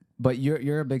 But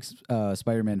you're a big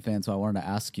Spider-Man fan, so I wanted to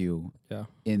ask you, Yeah.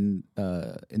 in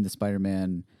the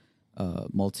Spider-Man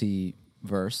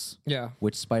multiverse, Yeah.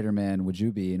 which Spider-Man would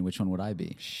you be and which one would I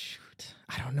be? Shoot.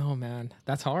 I don't know, man.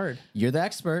 That's hard. You're the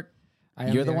expert. I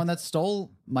am You're the the one that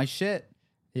stole my shit.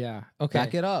 Yeah. Okay.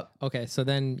 Back it up. Okay. So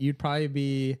then you'd probably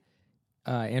be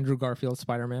Andrew Garfield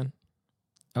Spider-Man.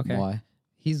 Okay. Why?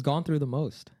 He's gone through the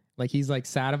most. Like he's like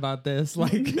sad about this.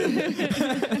 Like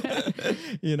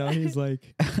you know, he's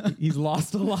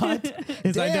lost a lot.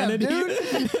 His Damn, identity. dude.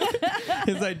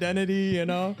 His identity, you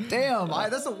know. Damn,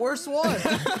 that's the worst one.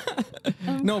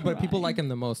 No, but people like him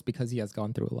the most because he has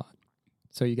gone through a lot.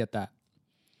 So you get that.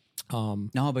 No,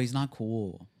 but he's not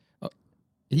cool.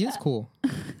 He is cool.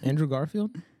 Andrew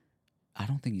Garfield? I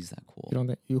don't think he's that cool. You don't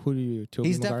think who do you Tobey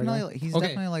He's Maguire definitely guy? he's Okay,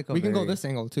 definitely like a we can go very this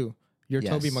angle too. You're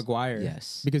Yes. Tobey Maguire.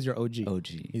 Yes. Because you're OG. OG.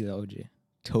 He's the OG.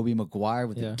 Tobey Maguire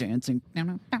with Yeah. the dancing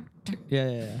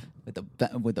Yeah.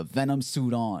 with the Venom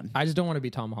suit on. I just don't want to be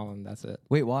Tom Holland. That's it.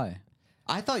 Wait, why?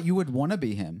 I thought you would want to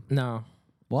be him. No.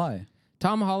 Why?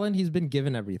 Tom Holland, he's been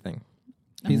given everything.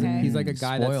 He's Okay. he's like a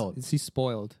guy Spoiled. he's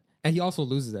spoiled. And he also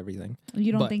loses everything.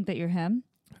 You don't But- think that you're him?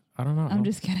 I don't know. I'm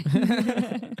just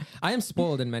kidding. I am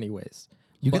spoiled in many ways.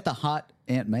 You get the hot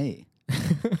Aunt May.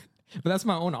 But that's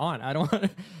my own aunt. I don't want to.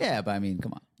 Yeah, but I mean,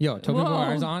 come on. Yo, Tobey Whoa.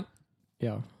 Maguire's aunt?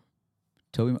 Yo.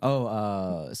 Tobey.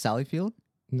 Oh, Sally Field.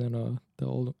 No. The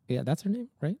old. Yeah, that's her name,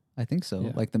 right? I think so.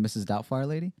 Yeah. Like the Mrs. Doubtfire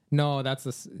lady. No,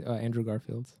 that's Andrew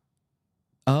Garfield's.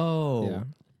 Oh, Yeah.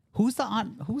 Who's the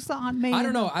Aunt? Who's the Aunt May? I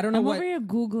don't know. I don't know I'm what. over here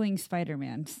Googling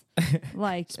Spider-Man's.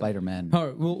 Like, Spider-Man.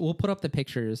 Oh, we'll put up the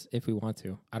pictures if we want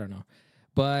to. I don't know.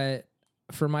 But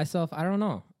for myself, I don't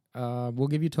know. We'll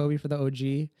give you Toby for the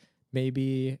OG.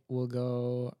 Maybe I'll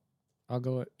go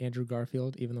with Andrew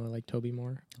Garfield, even though I like Toby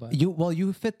more. But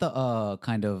You fit the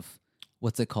kind of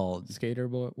what's it called? skater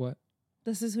boy, what?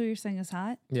 this is who you're saying is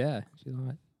hot? Yeah, she's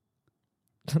hot.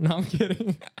 No, I'm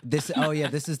kidding. This. Oh yeah,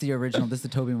 this is the original. This is the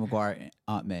Tobey Maguire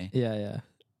Aunt May. Yeah.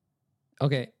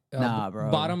 Okay. Nah, bro.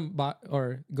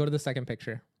 Or go to the second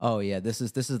picture. Oh yeah, this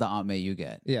is the Aunt May you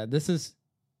get. Yeah, this is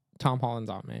Tom Holland's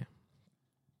Aunt May.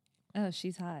 Oh,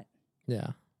 she's hot.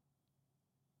 Yeah.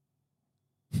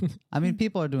 I mean,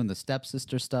 people are doing the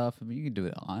stepsister stuff. I mean, you can do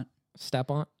it, aunt. Step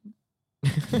aunt.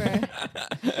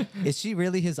 Is she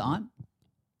really his aunt?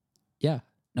 Yeah.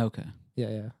 Okay.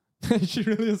 Yeah. She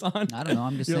really is on. I don't know.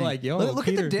 I'm just You're saying. like, yo, look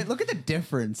at Peter. look at the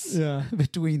difference. Yeah.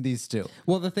 between these two.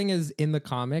 Well, the thing is, in the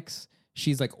comics,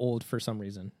 she's like old for some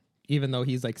reason, even though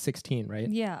he's like 16, right?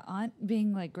 Yeah, aunt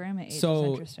being like grandma age is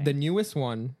So interesting. the newest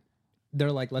one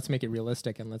they're like, let's make it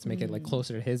realistic and let's make it like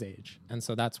closer to his age. And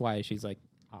so that's why she's like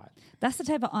hot. That's the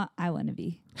type of aunt I want to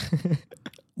be.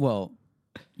 Well,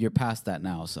 you're past that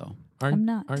now, so Aren't, I'm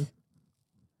not. Aren't,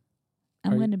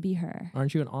 I'm are going to be her.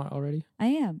 aren't you an aunt already? I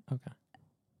am. Okay.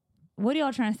 What are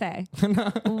y'all trying to say?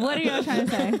 What are y'all trying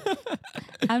to say?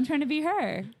 I'm trying to be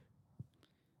her.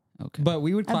 okay. But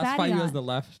we would A classify baddie you as aunt. the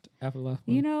left.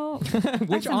 You know,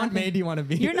 Which Aunt May do you want to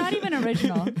be? you're not even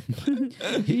original.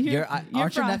 aren't your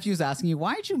frost. nephews asking you,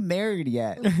 why aren't you married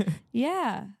yet?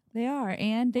 Yeah, they are,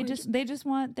 and they just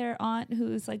want their aunt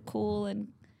who's like cool and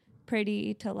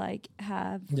pretty to like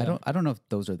have. Yeah. I don't know if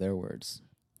those are their words.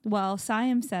 Well,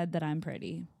 Siam said that I'm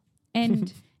pretty,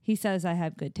 and he says I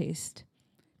have good taste.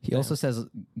 He also says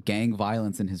gang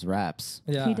violence in his raps.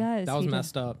 Yeah, He does, That was he does.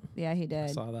 messed up. Yeah, he I did.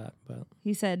 saw that, but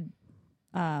He said,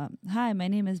 "Hi, my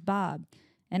name is Bob,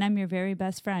 and I'm your very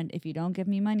best friend. If you don't give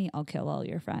me money, I'll kill all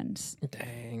your friends."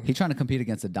 dang. He's trying to compete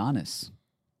against Adonis.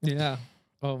 Yeah.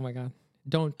 Oh my God.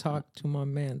 Don't talk to my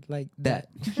man like that.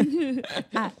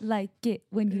 I like it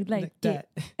when you like it.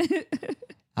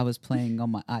 I was playing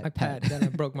on my iPad. iPad. Then I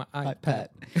broke my iPad.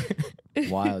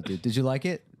 Wild, dude. Did you like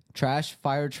it? Trash,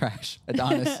 fire, trash.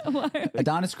 Adonis.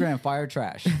 Adonis Graham, fire,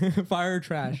 trash. Fire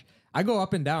trash. I go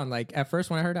up and down. Like at first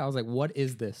when I heard it, I was like, what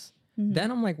is this? Then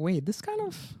I'm like, wait, this kind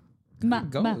of My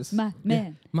goes. man. Yeah,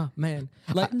 my man.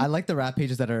 Like I like the rap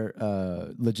pages that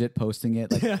are legit posting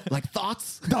it. Like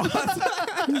thoughts?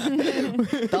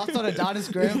 Thoughts on Adonis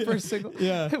Graham for a single?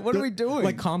 Yeah. What are we doing?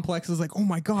 like Complex is like, oh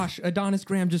my gosh, Adonis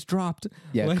Graham just dropped.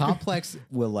 yeah, Like, Complex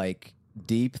will like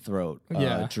deep throat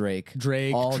Yeah. Drake.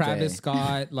 Drake, all Travis day.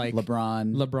 Scott, like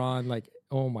LeBron. like,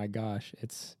 oh my gosh.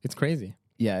 It's crazy.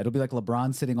 Yeah, it'll be like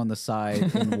LeBron sitting on the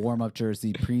side in warm-up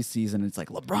jersey preseason. It's like,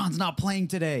 LeBron's not playing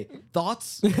today.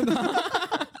 Thoughts?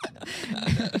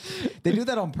 They do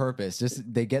that on purpose.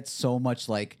 Just they get so much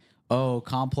like, oh,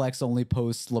 Complex only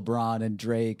posts LeBron and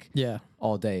Drake Yeah.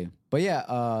 all day. But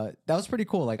yeah, that was pretty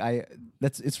cool. Like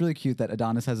it's really cute that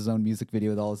Adonis has his own music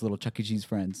video with all his little Chuck E. Cheese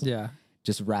friends. Yeah.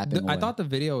 Just rapping. I away. thought the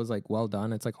video was like well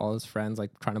done. It's like all his friends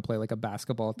like trying to play like a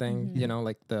basketball thing, you know,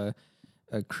 like the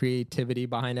creativity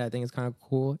behind it. I think is kind of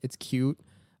cool. It's cute.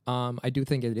 I do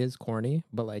think it is corny,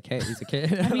 but like, hey, he's a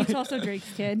kid. I mean, it's also Drake's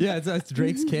kid. Yeah, it's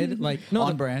Drake's kid. Like, no,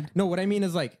 On brand. No, what I mean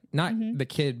is like not the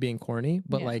kid being corny,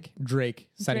 but Yeah. like Drake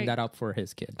setting Drake. that up for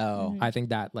his kid. Oh. I think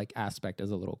that like aspect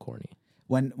is a little corny.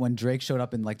 When Drake showed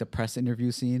up in like the press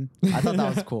interview scene, I thought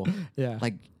that was cool. Yeah.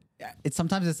 Like it's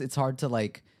sometimes it's hard to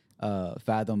like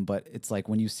fathom, but it's like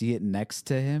when you see it next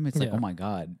to him, it's like, Yeah. oh my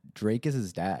God, Drake is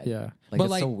his dad. Yeah, Like but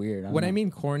it's like so weird. When I don't know. mean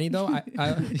corny though,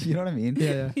 I you know what I mean?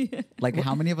 yeah. Like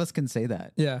how many of us can say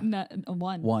that? Yeah. Not,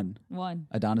 one. One.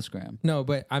 Adonis Graham. No,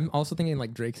 but I'm also thinking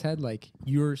like Drake's head, like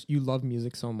you love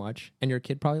music so much and your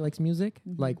kid probably likes music.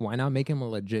 Like why not make him a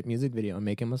legit music video and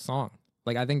make him a song?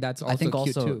 Like I think that's also I think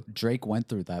cute also too. Drake went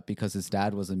through that because his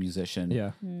dad was a musician.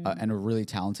 Yeah. And a really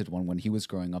talented one when he was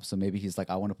growing up. So maybe he's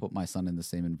like, I want to put my son in the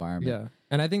same environment. Yeah.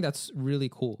 And I think that's really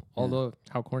cool. Although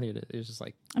how corny it is, it's just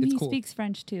like I mean, it's he cool. speaks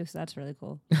French too, so that's really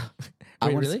cool. Wait,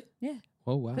 wanna really? Yeah.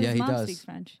 Oh wow. His Yeah, he mom does. speaks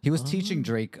French. He was teaching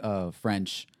Drake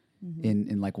French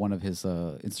in like one of his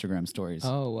Instagram stories.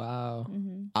 Oh wow.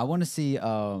 I want to see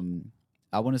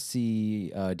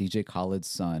DJ Khaled's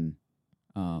son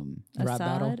Rap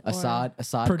battle? or-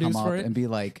 Assad Produce come for up it? and be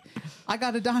like, I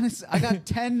got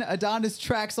 10 Adonis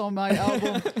tracks on my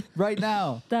album right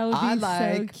now. That would I be so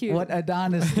like cute. what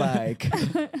Adonis like.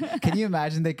 Can you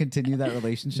imagine they continue that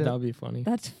relationship? That would be funny.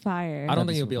 That's fire. I don't That'd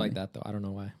be think so it'll be like funny. that though. I don't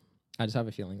know why. I just have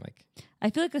a feeling like I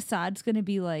feel like Assad's going to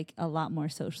be like a lot more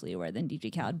socially aware than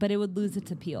DJ Khaled, but it would lose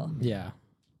its appeal. yeah.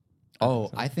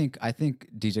 I think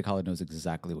DJ Khaled knows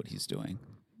exactly what he's doing.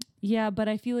 Yeah, but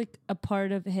I feel like a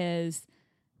part of his,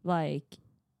 like,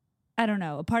 I don't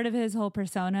know, a part of his whole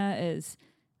persona is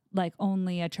like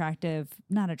only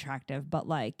not attractive, but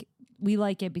like we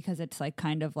like it because it's like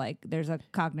kind of like there's a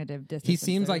cognitive dissonance. He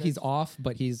seems like he's There's- off,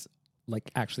 but he's like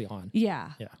actually on.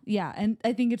 Yeah. Yeah. Yeah. And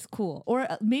I think it's cool. Or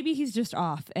maybe he's just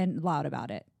off and loud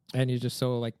about it. And he's just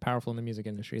so like powerful in the music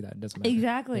industry that it doesn't matter.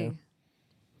 Exactly. Yeah.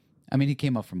 I mean, he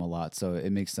came up from a lot, so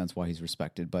it makes sense why he's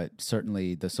respected. But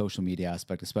certainly the social media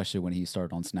aspect, especially when he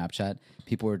started on Snapchat,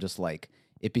 people were just like,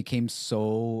 it became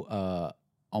so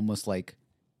almost like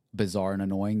bizarre and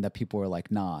annoying that people were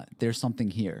like, nah, there's something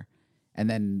here. And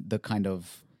then the kind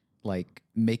of like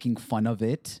making fun of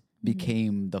it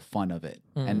became the fun of it.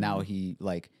 And now he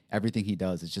like everything he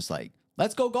does is just like,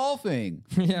 let's go golfing.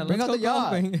 Yeah, bring let's out go the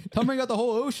yacht. golfing. Tell him bring out the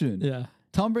whole ocean. Yeah.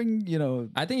 Tell him bring,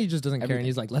 I think he just doesn't care and Everything.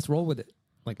 he's like, let's roll with it.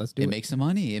 Like let's do it. it makes him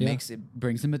money. It Yeah. makes it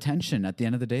brings him attention. At the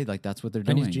end of the day, like that's what they're and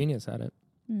doing. he's genius at it.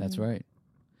 That's right.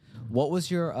 What was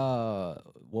your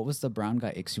what was the brown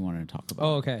guy icks you wanted to talk about?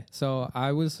 Oh, okay. So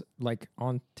I was like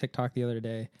on TikTok the other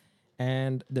day,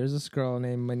 and there's this girl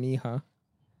named Maniha,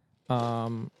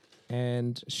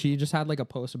 and she just had like a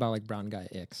post about like brown guy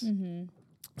icks.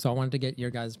 So I wanted to get your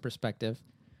guys' perspective,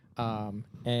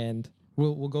 and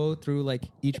we'll go through like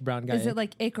each brown guy. Is it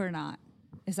like ick or not?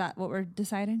 Is that what we're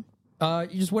deciding?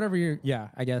 Just whatever you're. Yeah,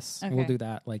 I guess we'll Okay. do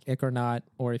that. Like ick or not,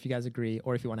 or if you guys agree,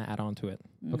 or if you want to add on to it.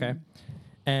 Okay.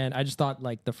 And I just thought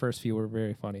like the first few were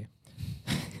very funny.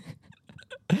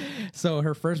 So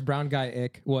her first brown guy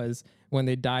ick was when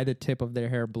they dye the tip of their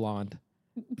hair blonde.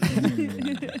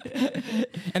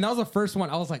 And that was the first one.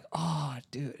 I was like, oh,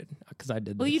 dude, because I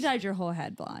did. Well, this. you dyed your whole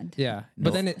head blonde. Yeah,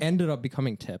 but then it ended up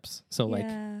becoming tips. So like,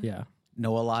 Yeah.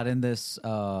 Know a lot in this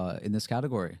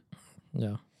category.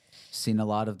 yeah. Seen a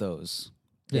lot of those.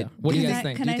 Yeah. What do you Can guys I-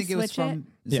 think? can Do you I think it was switch from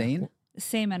Yeah. Zayn?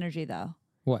 Same energy though.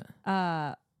 What?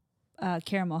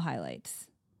 Caramel highlights.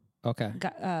 Okay.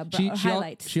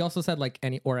 Highlights. She also said like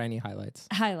any highlights.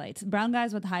 Highlights. Brown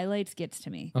guys with highlights gets to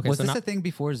me. Okay. Was so this not, a thing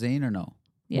before Zayn or no?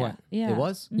 Yeah. What? Yeah. It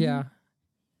was? yeah.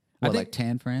 I What, think- like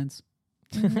tan France?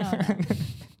 No.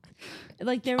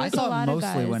 Like there I was a thought lot of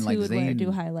mostly guys when, who like, would Zayn- do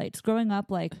highlights. Growing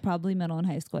up, like probably middle and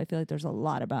high school, I feel like there's a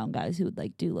lot of brown guys who would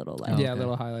like do little like. Yeah, okay.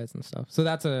 little highlights and stuff. So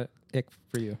that's a ick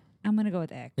for you. I'm gonna go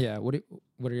with ick. Yeah. What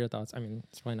are your thoughts? I mean,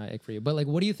 it's probably not ick for you, but like,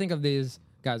 what do you think of these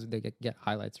guys? They get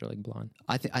highlights or like blonde?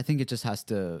 I think it just has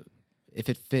to, if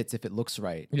it fits, if it looks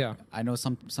right. Yeah. I know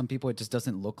some people it just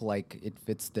doesn't look like it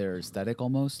fits their aesthetic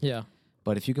almost. Yeah.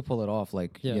 But if you could pull it off,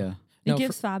 like Yeah. yeah. It No,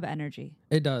 gives fab energy.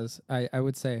 It does. I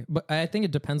would say, but I think it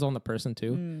depends on the person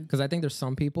too, because I think there's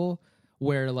some people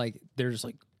where like they're just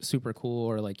like super cool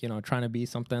or like trying to be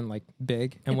something like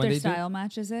big, and If when their they style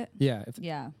matches it. yeah,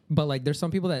 Yeah. but like there's some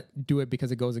people that do it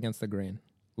because it goes against the grain,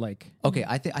 like Okay,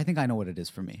 I think I know what it is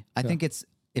for me. I think it's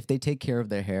if they take care of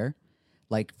their hair.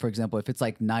 Like, for example, if it's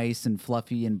like nice and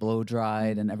fluffy and blow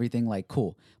dried and everything, like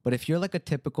cool. But if you're like a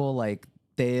typical like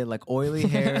oily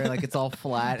hair, like it's all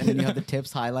flat and then you have the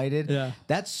tips highlighted, Yeah.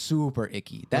 that's super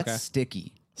icky. That's Okay.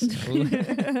 sticky.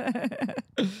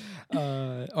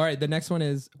 all right, the next one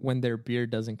is when their beard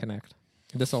doesn't connect.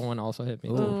 This one also hit me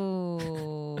too.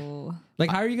 Oh. Like,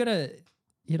 how are you gonna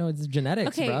it's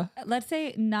genetics, Okay, bruh. let's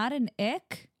say not an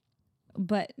ick,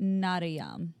 but not a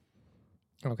yum.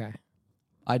 Okay,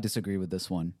 I disagree with this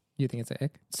one. you think it's an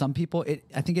ick? Some people,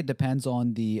 I think it depends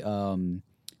on the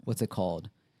what's it called,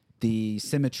 the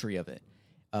symmetry of it.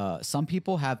 Some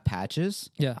people have patches,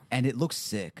 Yeah. and it looks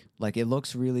sick. Like it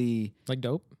looks really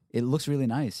Dope.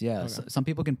 nice. Yeah, some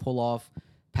people can pull off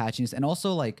patchiness, and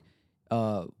also like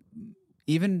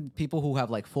even people who have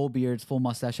like full beards, full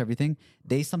mustache, everything,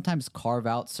 they sometimes carve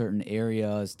out certain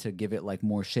areas to give it like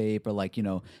more shape, or like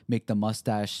make the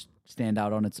mustache stand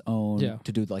out on its own. Yeah.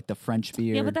 To do like the French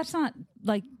beard. Yeah, but that's not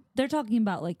like they're talking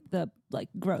about like the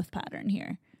growth pattern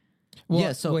here. Well,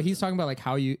 Yeah, so- well, he's talking about like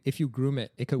how if you groom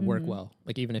it, it could work well.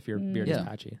 Like even if your beard is Yeah.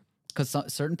 patchy. Because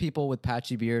certain people with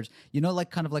patchy beards,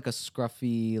 like kind of like a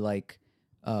scruffy, like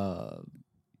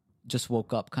just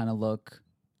woke up kind of look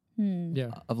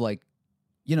Yeah. of like,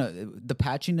 the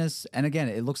patchiness. And again,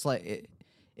 it looks like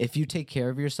if you take care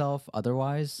of yourself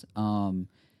otherwise,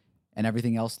 and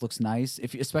everything else looks nice,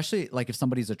 especially like if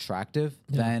somebody's attractive,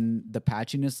 then the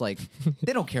patchiness, like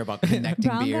they don't care about connecting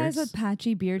Brown beards. guys with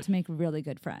patchy beards make really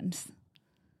good friends.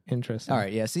 Interesting. All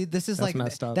right, yeah. See, this is That's like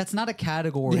messed up. that's not a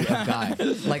category of guy.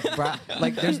 Like,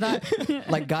 like there's not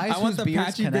like guys I want whose the beards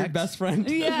patchy beard connect. best friend.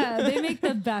 Yeah, they make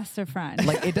the best of friends.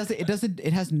 Like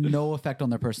it has no effect on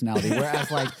their personality.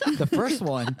 Whereas like the first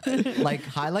one, like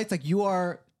highlights, like you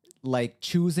are like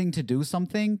choosing to do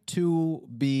something to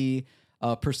be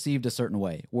perceived a certain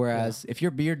way. Whereas if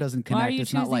your beard doesn't Why are connect, you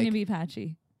it's not choosing like to be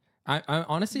patchy? I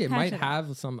honestly, it might Passionate.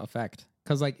 have some effect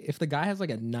because like if the guy has like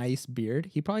a nice beard,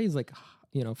 he probably is like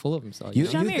full of himself. You-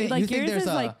 Show me, think- like you think yours there's is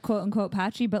a- like quote unquote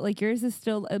patchy, but like yours is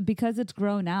still because it's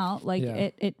grown out. Like Yeah.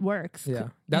 it works. Yeah,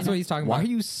 that's what he's talking why about.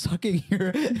 are you sucking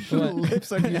your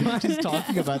lips on you just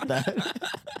talking about that?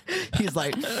 He's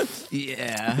like,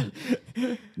 yeah.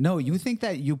 No, you think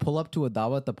that you pull up to a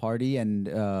dawa at the party and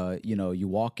you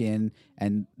walk in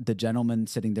and the gentleman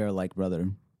sitting there like, brother,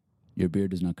 your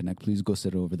beard does not connect. Please go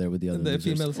sit over there with the other the losers."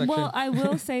 female section? Well, I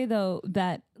will say though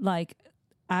that like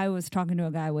I was talking to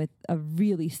a guy with a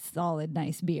really solid,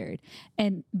 nice beard,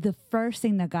 and the first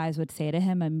thing that guys would say to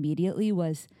him immediately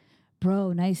was,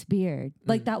 "Bro, nice beard."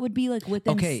 Like that would be like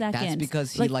within Okay, seconds. that's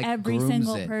because he like every grooms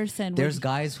single it. person. There's would,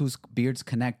 guys whose beards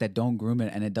connect that don't groom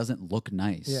it and it doesn't look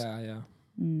nice. Yeah.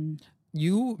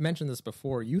 You mentioned this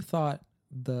before. You thought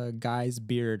the guy's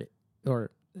beard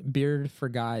or beard for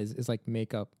guys is like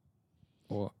makeup.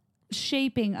 Or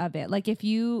shaping of it. Like if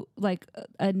you like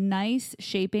a nice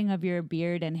shaping of your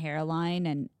beard and hairline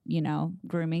and,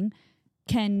 grooming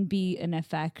can be an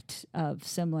effect of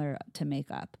similar to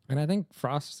makeup. And I think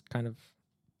Frost kind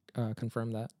of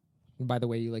confirmed that by the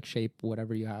way you like shape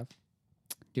whatever you have. Do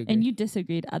you agree? And you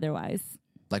disagreed otherwise.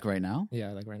 Like right now?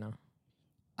 Yeah, like right now.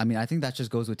 I mean, I think that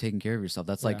just goes with taking care of yourself.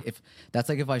 That's like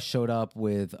if I showed up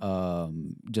with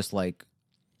just like,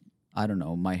 I don't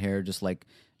know, my hair just like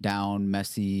down,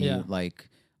 messy, like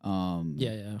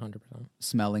 100%.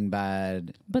 smelling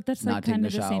bad. But that's not like kind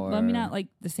of taking the a same. Well, I mean, shower. not like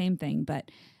the same thing, but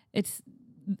it's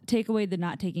take away the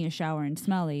not taking a shower and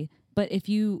smelly. But if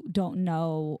you don't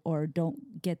know or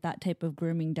don't get that type of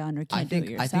grooming done or can't do it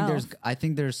yourself, I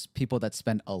think there's people that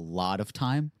spend a lot of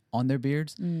time on their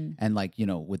beards and like,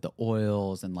 with the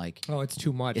oils and like Oh, it's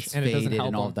too much. it's and it doesn't faded help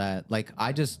and all them. of that. Like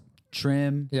I just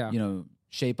trim,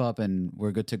 shape up and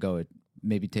we're good to go. It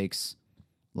maybe takes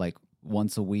like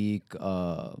once a week,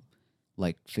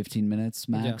 like 15 minutes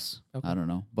max. Okay. I don't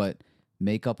know. But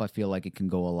makeup, I feel like it can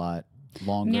go a lot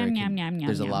longer. Yum, It yum, can- yum, yum,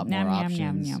 there's a yum, lot more yum, yum,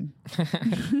 options. yum,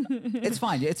 yum. It's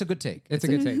fine. It's a good take. It's a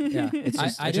good take. Yeah. It's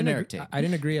just I a didn't generic agree, take. I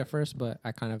didn't agree at first, but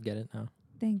I kind of get it now.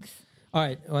 Thanks. All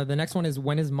right. Well, the next one is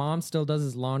when his mom still does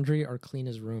his laundry or clean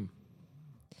his room.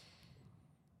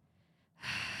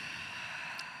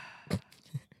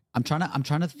 I'm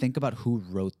trying to think about who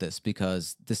wrote this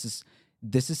because this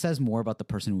says more about the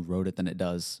person who wrote it than it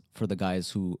does for the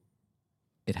guys who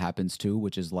it happens to,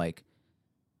 which is like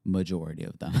majority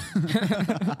of them.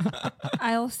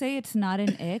 I'll say it's not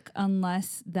an ick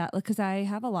unless that, because I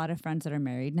have a lot of friends that are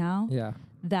married now. Yeah.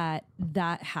 That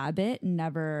habit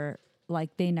never,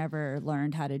 like they never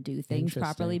learned how to do things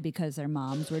properly Interesting. because their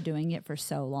moms were doing it for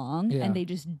so long Yeah. and they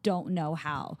just don't know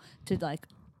how to like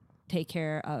take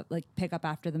care of, like pick up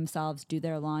after themselves, do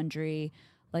their laundry,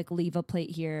 like leave a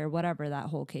plate here, whatever that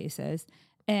whole case is.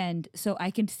 And so I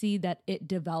can see that it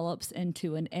develops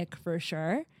into an ick for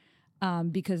sure.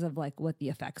 Because of like what the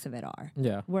effects of it are.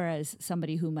 Yeah. Whereas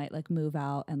somebody who might like move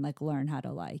out and like learn how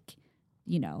to like,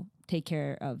 take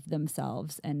care of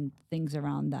themselves and things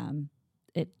around them,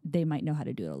 they might know how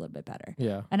to do it a little bit better.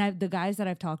 Yeah. And the guys that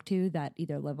I've talked to that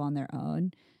either live on their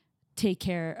own take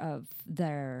care of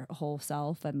their whole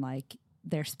self and like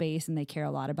their space and they care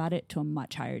a lot about it to a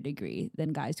much higher degree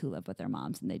than guys who live with their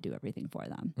moms and they do everything for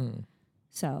them.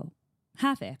 So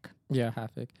half ick. Yeah,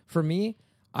 Hafik. For me,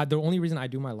 the only reason I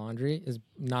do my laundry is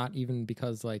not even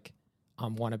because like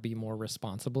want to be more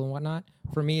responsible and whatnot.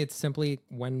 For me, it's simply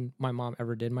when my mom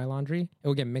ever did my laundry, it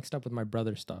would get mixed up with my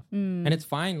brother's stuff, and it's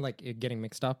fine like it getting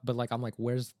mixed up. But like I'm like,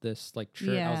 where's this like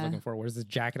shirt I was Yeah. looking for? Where's this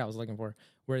jacket I was looking for?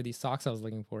 Where are these socks I was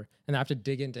looking for? And I have to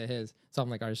dig into his. So I'm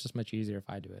like, it's just much easier if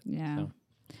I do it. Yeah. So.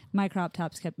 My crop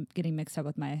tops kept getting mixed up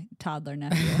with my toddler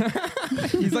nephew.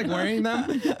 He's like wearing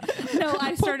them. No,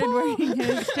 I started wearing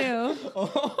his too.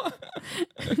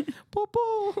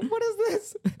 Popo, what is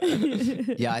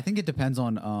this? Yeah, I think it depends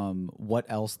on what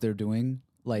else they're doing.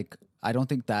 Like I don't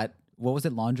think that what was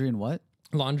it, laundry and what?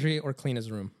 Laundry or clean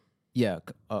his room. Yeah,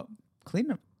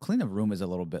 clean a room is a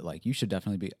little bit like you should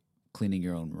definitely be cleaning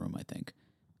your own room, I think.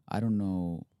 I don't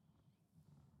know.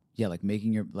 Yeah, like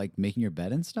making your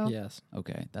bed and stuff? Yes.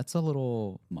 Okay, that's a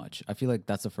little much. I feel like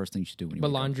that's the first thing you should do when you But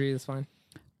wake up. laundry is fine.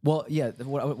 Well, yeah,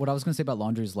 what I was going to say about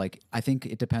laundry is like I think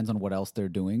it depends on what else they're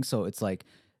doing. So it's like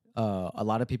a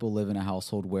lot of people live in a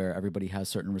household where everybody has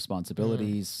certain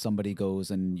responsibilities. Somebody goes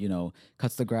and,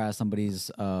 cuts the grass. Somebody's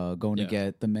going to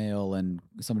get the mail and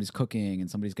somebody's cooking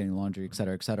and somebody's getting laundry, et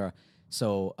cetera, et cetera.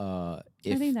 So I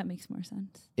if think that makes more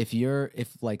sense. if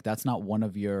like that's not one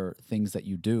of your things that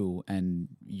you do and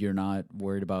you're not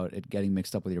worried about it getting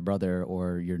mixed up with your brother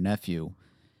or your nephew,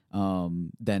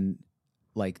 then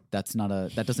like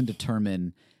that doesn't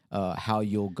determine how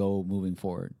you'll go moving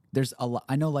forward. There's a lot.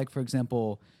 I know, like for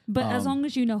example, But as long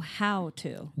as you know how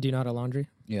to. Do you know how to laundry?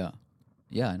 yeah,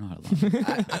 I know how to laundry.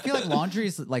 I feel like laundry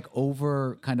is like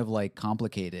over kind of like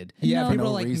complicated. Yeah, for people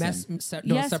no like reason. don't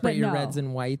Yes, separate but your no. reds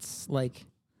and whites. Like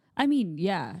I mean,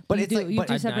 yeah. But you it's do. like- you but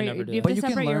have I to separate, never do you have that. to But you can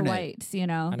separate your learn it. whites, you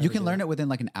know? never You can do learn that. it within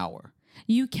like an hour.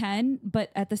 You can,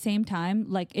 but at the same time,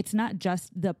 like it's not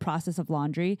just the process of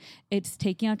laundry. It's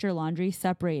taking out your laundry,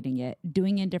 separating it,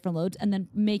 doing it in different loads, and then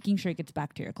making sure it gets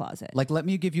back to your closet. Like, let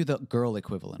me give you the girl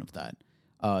equivalent of that.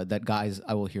 That guys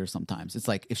I will hear sometimes. It's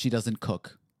like if she doesn't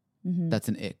cook, that's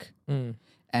an ick.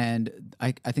 And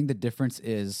I think the difference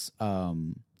is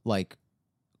like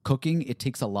cooking. It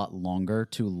takes a lot longer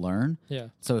to learn. yeah,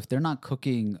 So if they're not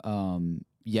cooking,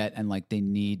 yet, and like they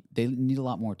need a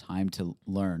lot more time to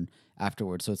learn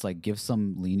afterwards. So it's like give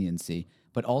some leniency,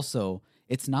 but also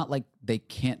it's not like they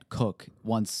can't cook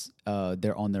once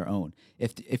they're on their own.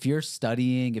 If you're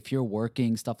studying, if you're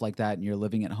working, stuff like that, and you're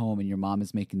living at home and your mom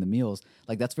is making the meals,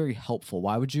 like that's very helpful.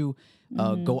 Why would you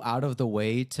go out of the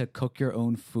way to cook your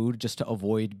own food just to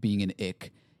avoid being an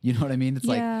ick? You know what I mean? It's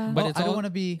Yeah. like, But oh, it's I don't all- want to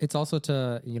be. It's also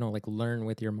to, you know, like learn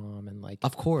with your mom and like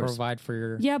Of course. provide for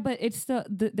your Yeah, but it's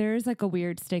there is like a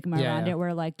weird stigma Yeah, around yeah. it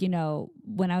where like, you know,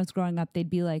 when I was growing up,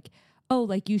 they'd be like, oh,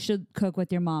 like you should cook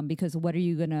with your mom because what are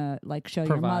you gonna like show your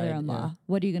Provide, mother-in-law? yeah.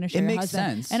 What are you gonna show It your makes husband?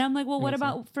 sense. And I'm like, well, what makes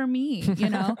about for me? You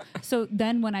know? So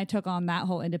then when I took on that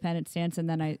whole independent stance and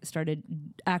then I started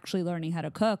actually learning how to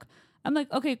cook, I'm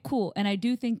like, okay, cool. And I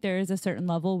do think there is a certain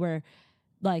level where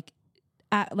like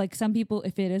like some people,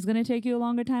 if it is going to take you a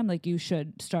longer time, like you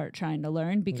should start trying to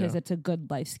learn because Yeah. it's a good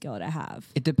life skill to have.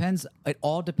 It depends. It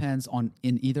all depends on,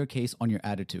 in either case, on your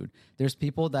attitude. There's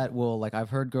people that will, like,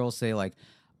 I've heard girls say, like,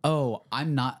 oh,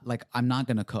 I'm not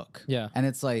gonna cook. Yeah. And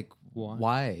it's like, Why?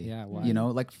 why? Yeah, why? You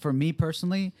know, like for me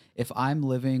personally, if I'm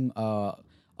living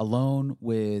alone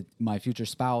with my future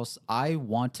spouse, I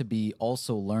want to be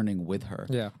also learning with her.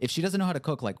 Yeah. If she doesn't know how to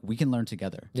cook, like we can learn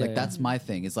together. Yeah, like yeah. that's my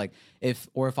thing. It's like if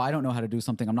I don't know how to do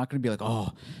something, I'm not going to be like,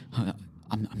 oh,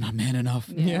 I'm not man enough.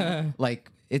 Yeah.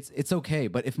 Like it's okay.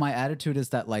 But if my attitude is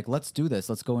that like, let's do this,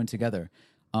 let's go in together.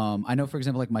 I know, for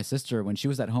example, like my sister, when she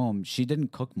was at home, she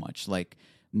didn't cook much. Like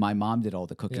my mom did all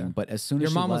the cooking. Yeah. But as soon as Your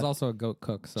she mom was left- also a goat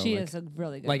cook, so She like, is a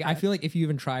really good like I cook. feel like if you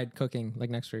even tried cooking like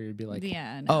next to her, you'd be like,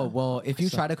 Yeah. No. Oh well, if you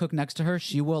try to cook next to her,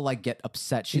 she will like get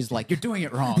upset. She's like, "You're doing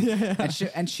it wrong,"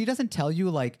 and she doesn't tell you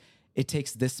like it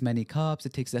takes this many cups,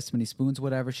 it takes this many spoons,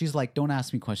 whatever. She's like, "Don't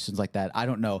ask me questions like that. I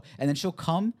don't know." And then she'll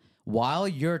come while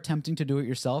you're attempting to do it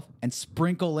yourself and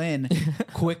sprinkle in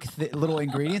quick little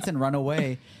ingredients and run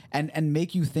away and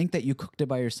make you think that you cooked it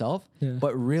by yourself. Yeah.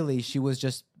 But really, she was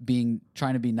just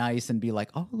trying to be nice and be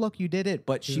like, "Oh, look, you did it."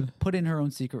 But she put in her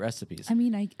own secret recipes. I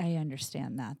mean, I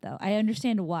understand that though. I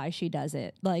understand why she does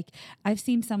it. Like I've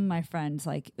seen some of my friends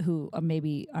like who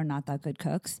maybe are not that good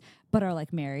cooks, but are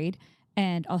like married.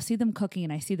 And I'll see them cooking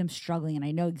and I see them struggling and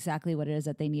I know exactly what it is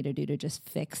that they need to do to just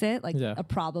fix it, like Yeah. a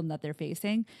problem that they're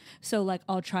facing. So like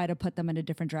I'll try to put them in a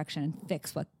different direction and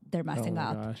fix what they're messing oh my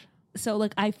up. gosh. So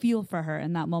like I feel for her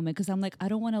in that moment because I'm like, I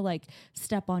don't want to like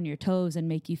step on your toes and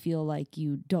make you feel like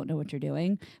you don't know what you're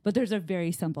doing. But there's a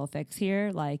very simple fix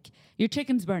here. Like your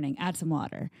chicken's burning, add some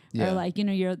water. Yeah. Or like, you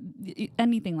know,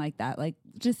 anything like that. Like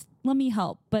just let me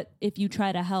help. But if you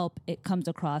try to help, it comes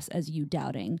across as you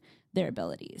doubting their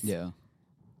abilities. Yeah.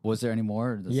 Was there any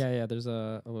more? Yeah, there's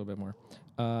a little bit more.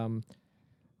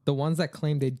 The ones that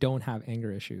claim they don't have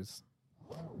anger issues.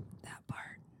 That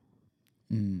part.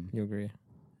 You agree?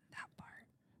 That part.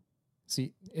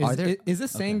 See, Are there- is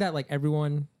this saying that like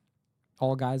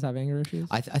all guys have anger issues?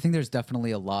 I think there's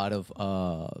definitely a lot of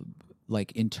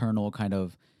like internal kind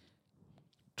of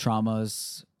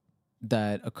traumas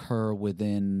that occur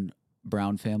within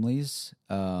brown families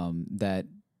that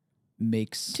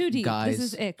makes Too deep. guys.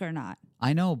 This is ick or not.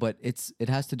 I know, but it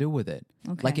has to do with it.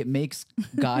 Okay. Like it makes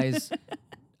guys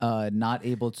not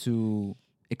able to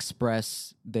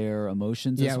express their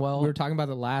emotions yeah, as well. we were talking about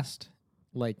the last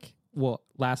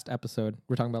episode.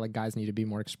 We're talking about like guys need to be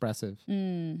more expressive,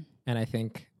 and I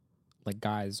think like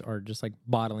guys are just like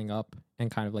bottling up and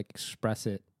kind of like express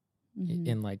it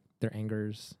in like their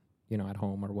angers, you know, at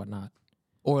home or whatnot.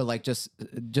 Or like just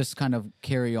kind of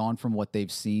carry on from what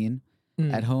they've seen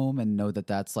at home and know that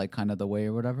that's like kind of the way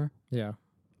or whatever. Yeah.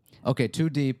 Okay, too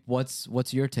deep. What's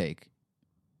your take?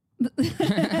 Just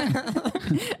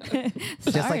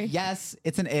Sorry. like, yes,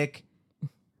 it's an ick,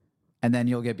 and then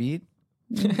you'll get beat.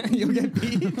 You'll get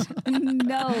beat.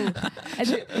 No.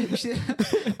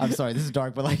 I'm sorry, this is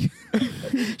dark, but like,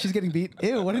 she's getting beat.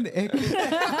 Ew, what an ick!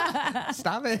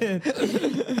 Stop it.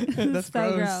 That's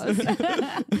So gross.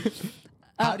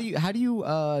 How do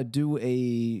you do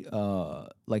a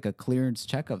like a clearance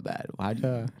check of that? How do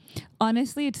you,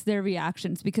 Honestly, it's their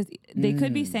reactions because they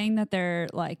could be saying that they're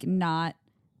like not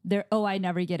I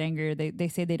never get angry. They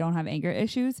say they don't have anger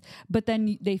issues, but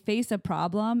then they face a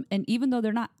problem. And even though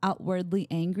they're not outwardly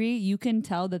angry, you can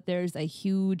tell that there's a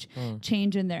huge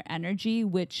change in their energy,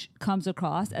 which comes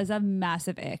across as a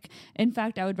massive ick. In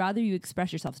fact, I would rather you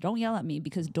express yourself. Don't yell at me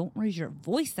because don't raise your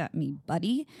voice at me,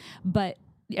 buddy. But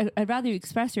I'd rather you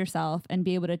express yourself and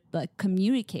be able to like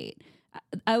communicate.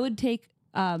 I would take,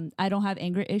 I don't have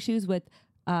anger issues with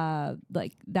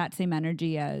like that same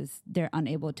energy as they're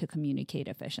unable to communicate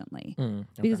efficiently.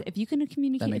 Because if you can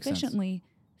communicate makes sense. efficiently,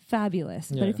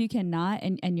 fabulous. Yeah. But if you cannot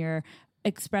and you're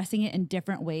expressing it in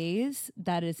different ways,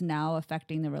 that is now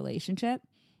affecting the relationship.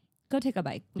 go take a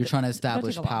bike. You're trying to Go take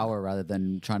establish a walk. power rather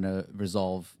than trying to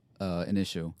resolve an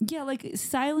issue. Yeah, like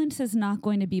silence is not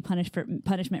going to be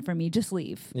punishment for me. Just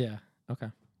leave. Yeah. Okay.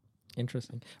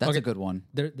 Interesting. That's okay. a good one.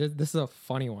 This is a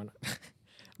funny one.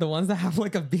 The ones that have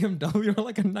like a BMW or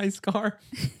like a nice car,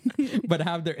 but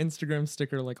have their Instagram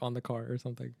sticker like on the car or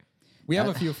something. We have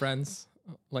a few friends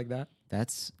like that.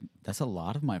 That's a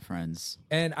lot of my friends.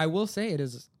 And I will say it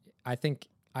is, I think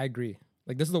I agree.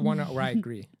 Like this is the one where I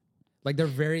agree. Like they're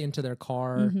very into their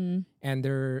car and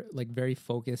they're like very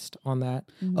focused on that.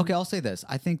 Okay, I'll say this.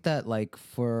 I think that like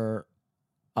for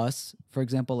us, for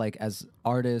example, like as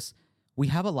artists, we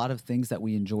have a lot of things that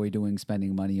we enjoy doing,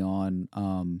 spending money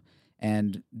on,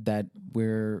 and that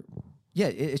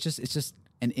it's just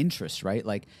an interest, right?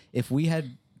 Like if we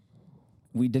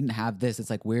didn't have this, it's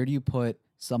like, where do you put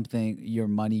something, your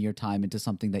money, your time into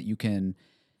something that you can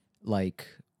like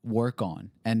work on?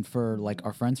 And for like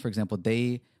our friends, for example,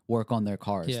 they work on their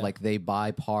cars. Yeah. Like they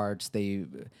buy parts, they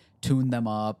tune them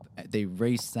up, they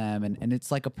race them, and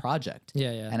it's like a project.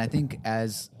 Yeah. And I think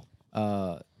as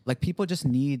like people just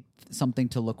need something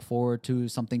to look forward to,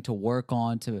 something to work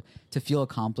on, to feel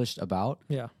accomplished about.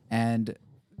 Yeah. And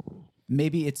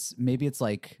maybe it's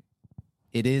like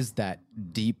it is that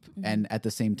deep and at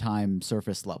the same time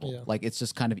surface level. Yeah. Like it's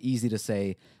just kind of easy to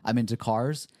say I'm into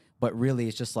cars, but really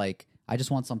it's just like I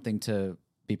just want something to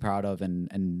be proud of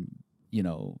and you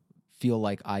know, feel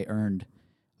like I earned.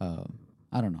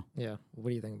 I don't know. Yeah. What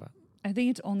do you think about I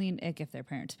think it's only an ick if their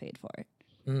parents paid for it.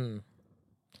 it?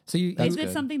 So you, That's If it's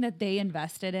good. something that they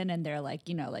invested in and they're like,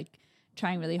 you know, like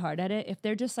trying really hard at it, if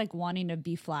they're just like wanting to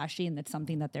be flashy and it's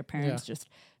something that their parents just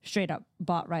straight up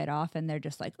bought right off and they're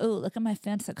just like, oh, look at my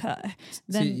fancy car. so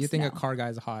Then you think no. a car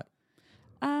guy's hot?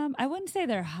 I wouldn't say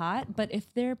they're hot, but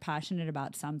if they're passionate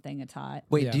about something, it's hot.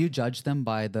 Wait, Yeah. do you judge them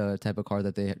by the type of car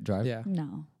that they drive? Yeah.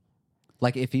 No.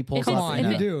 Like if he pulls If Come up it's- on, in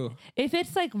if you a, do. If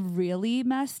it's like really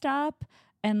messed up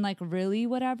and like really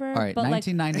whatever, all right, but like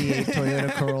 1998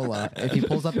 Toyota Corolla. If he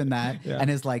pulls up in that and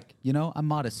is like, you know, I'm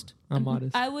modest. I'm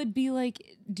modest. I would be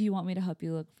like, do you want me to help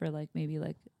you look for like maybe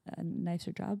like a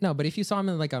nicer job? No, but if you saw him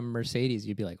in like a Mercedes,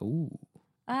 you'd be like, ooh.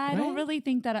 I don't Right? really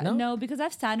think that. No? No, because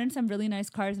I've sat in some really nice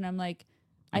cars and I'm like,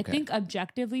 I Okay. think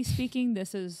objectively speaking,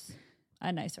 this is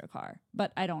a nicer car,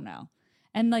 but I don't know.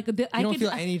 And like, I You don't could, feel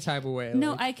any type of way.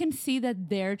 no, like, I can see that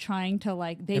they're trying to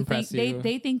like, they Impress think you.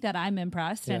 they think that I'm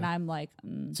impressed and Yeah. I'm like,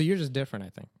 so you're just different, I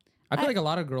think. I feel like a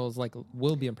lot of girls like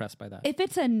will be impressed by that. if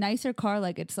it's a nicer car,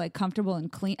 like it's like comfortable and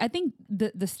clean. I think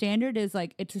the standard is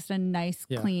like, it's just a nice,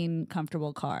 Yeah. clean,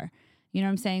 comfortable car. You know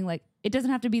what I'm saying? Like, it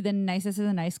doesn't have to be the nicest of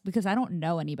the nice because I don't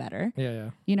know any better. Yeah.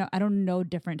 You know, I don't know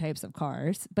different types of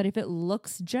cars, but if it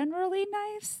looks generally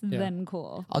nice, Yeah. then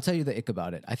cool. I'll tell you the ick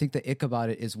about it. I think the ick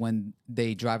about it is when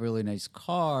they drive a really nice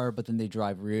car, but then they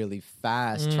drive really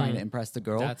fast trying to impress the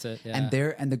girl. That's it, yeah.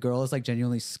 And the girl is like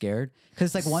genuinely scared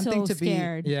because it's like one thing So to be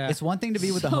scared. Yeah. it's one thing to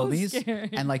be with the So homies scared.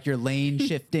 and like you're lane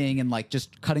shifting and like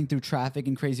just cutting through traffic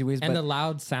in crazy ways. And but the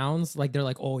loud sounds, like they're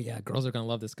like, oh yeah, girls are gonna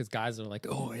love this because guys are like,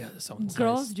 oh yeah, this sounds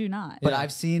Girls nice. do not. but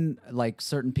I've seen like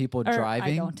certain people Or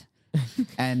driving I don't.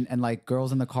 and like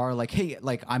girls in the car like, hey,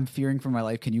 like I'm fearing for my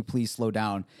life, can you please slow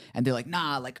down? And they're like,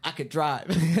 nah, like I could drive.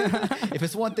 If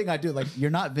it's one thing I do, like you're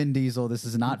not Vin Diesel, this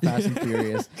is not Fast and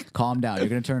Furious, calm down. You're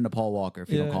gonna turn into Paul Walker if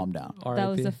you don't Yeah. calm down. That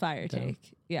was RIP. a fire Damn.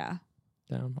 take. Yeah.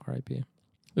 Damn, RIP.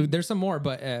 Ooh, there's some more,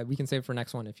 but we can save for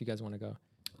next one if you guys want to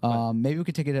go. Maybe we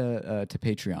could take it to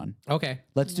Patreon. Okay.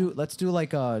 Let's do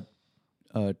like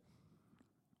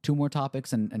two more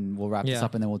topics and we'll wrap this Yeah.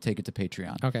 up and then we'll take it to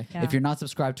Patreon. Okay. Yeah. If you're not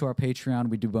subscribed to our Patreon,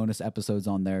 we do bonus episodes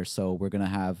on there. So we're gonna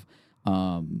have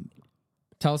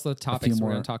Tell us the topics we're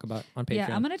more. going to talk about on Patreon.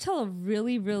 Yeah. I'm going to tell a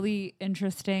really, really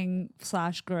interesting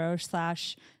 / gross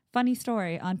 / funny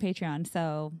story on Patreon.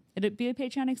 So it'd be a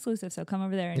Patreon exclusive. So come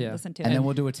over there and Yeah. listen to and it. then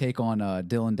we'll do a take on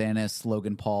Dylan Dennis,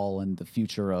 Logan Paul, and the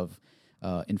future of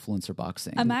influencer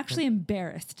boxing. I'm actually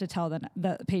embarrassed to tell the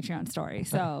Patreon story.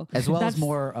 So as well as that's-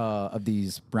 more of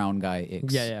these brown guy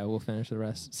icks. Yeah, we'll finish the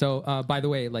rest. So, by the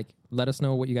way, like, let us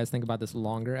know what you guys think about this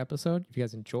longer episode. If you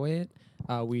guys enjoy it,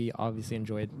 we obviously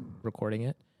enjoyed recording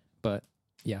it, but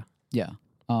yeah. Yeah.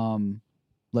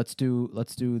 Let's do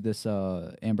this.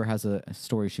 Amber has a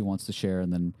story she wants to share,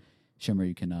 and then Shimmer,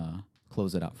 you can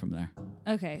close it out from there.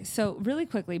 Okay, so really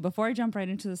quickly, before I jump right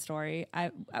into the story,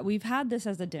 we've had this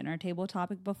as a dinner table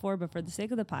topic before, but for the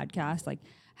sake of the podcast, like,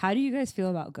 how do you guys feel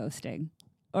about ghosting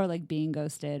or like being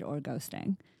ghosted or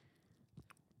ghosting?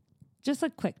 Just a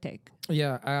quick take.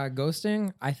 Yeah,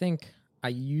 ghosting, I think I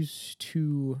used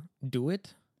to do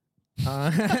it.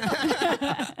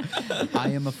 I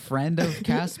am a friend of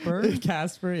Casper.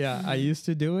 Casper, yeah, I used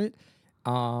to do it.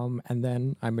 And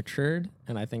then I matured,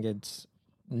 and I think it's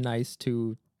nice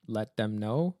to let them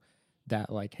know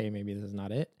that like, hey, maybe this is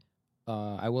not it.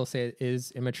 I will say it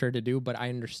is immature to do, but I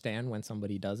understand when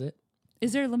somebody does it.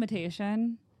 Is there a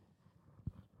limitation?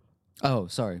 Oh,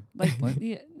 sorry. Like, What?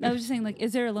 yeah, I was just saying, like,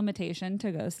 is there a limitation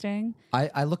to ghosting?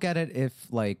 I look at it if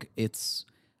like it's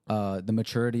the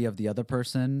maturity of the other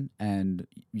person and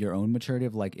your own maturity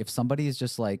of like if somebody is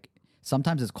just like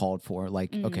sometimes it's called for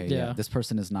like okay Yeah. this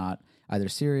person is not either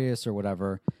serious or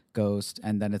whatever, ghost,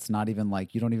 and then it's not even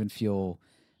like you don't even feel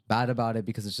bad about it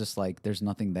because it's just like there's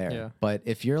nothing there. Yeah. But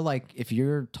if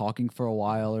you're talking for a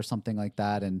while or something like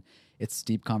that and it's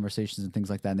deep conversations and things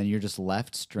like that and then you're just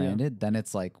left stranded, then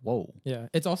it's like whoa. Yeah.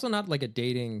 It's also not like a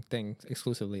dating thing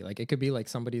exclusively. Like it could be like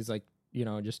somebody's like, you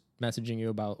know, just messaging you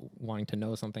about wanting to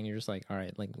know something. You're just like, all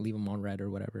right, like leave them on red or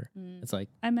whatever. It's like,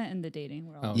 I meant in the dating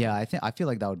world. Oh. Yeah, I feel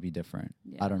like that would be different.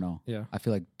 Yeah. I don't know. yeah. I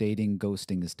feel like dating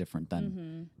ghosting is different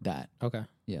than that. Okay.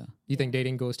 Yeah. You think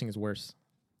dating ghosting is worse?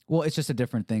 Well, it's just a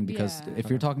different thing because Yeah. if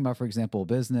you're talking about, for example,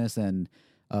 business and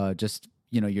just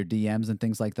your DMs and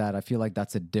things like that, I feel like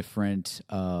that's a different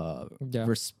Yeah.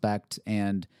 respect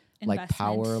and like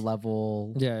power Investment.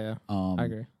 level. Yeah. Yeah. I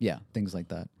agree. Yeah, things like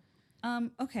that.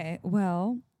 Okay.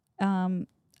 Well, I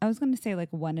was going to say like,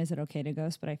 when is it okay to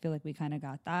ghost? But I feel like we kind of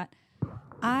got that.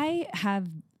 I have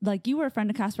like, you were a friend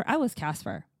of Casper. I was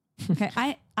Casper.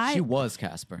 Okay. She was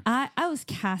Casper. I was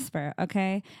Casper.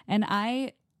 Okay. And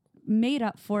I made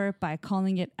up for it by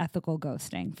calling it ethical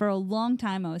ghosting. For a long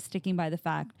time, I was sticking by the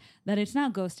fact that it's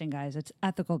not ghosting, guys. It's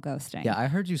ethical ghosting. Yeah, I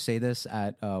heard you say this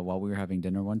at while we were having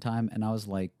dinner one time, and I was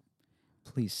like,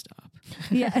 please stop.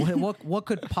 Yeah. what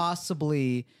could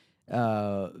possibly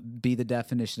be the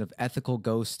definition of ethical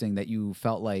ghosting that you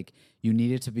felt like you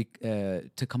needed to be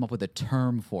to come up with a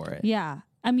term for it? Yeah.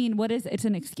 I mean, it's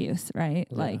an excuse, right?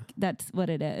 Yeah. Like that's what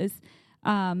it is.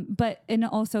 But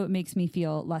also it makes me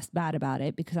feel less bad about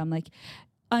it because I'm like,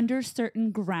 under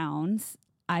certain grounds,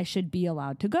 I should be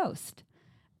allowed to ghost.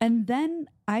 And then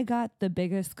I got the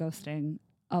biggest ghosting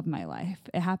of my life.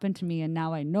 It happened to me, and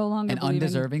now I no longer An believe in.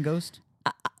 undeserving ghost?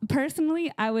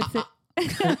 Personally, I would say.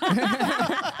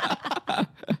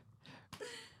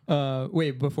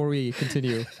 Wait, before we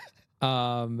continue,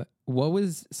 someone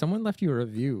left you a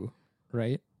review,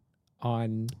 right?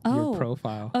 On your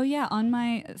profile. Oh yeah, on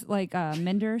my like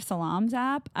Minder Salams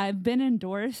app, I've been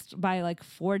endorsed by like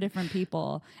 4 different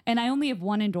people, and I only have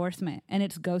one endorsement, and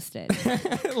it's ghosted.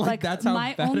 like that's how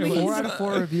my bad only- it 4 was. out of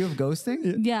 4 review of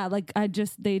ghosting? Yeah, like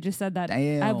they just said that. I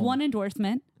have Damn. one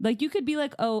endorsement. Like you could be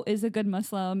like, oh, is a good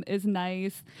Muslim, is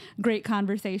nice, great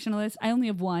conversationalist. I only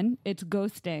have one. It's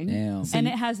ghosting, Damn. and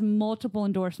it has multiple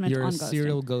endorsements You're on a ghosting.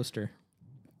 serial ghoster.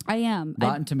 I am.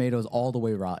 Rotten Tomatoes all the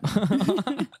way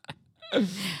rotten.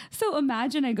 So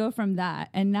imagine I go from that,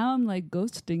 and now I'm like,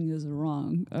 ghosting is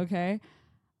wrong. Okay,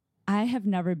 I have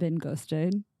never been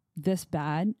ghosted this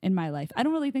bad in my life. I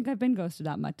don't really think I've been ghosted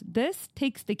that much. This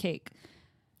takes the cake.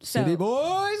 So, City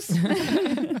boys.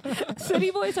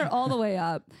 City boys are all the way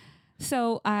up.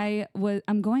 So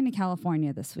I'm going to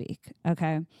California this week,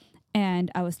 okay?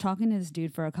 And I was talking to this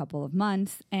dude for a couple of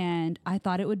months, and I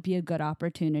thought it would be a good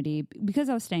opportunity because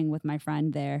I was staying with my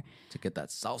friend there To get that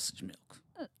sausage milk.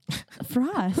 for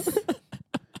us.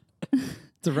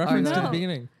 It's a reference to the know.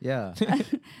 beginning. Yeah.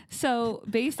 So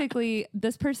basically,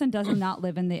 this person does not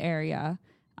live in the area.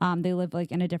 They live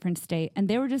like in a different state, and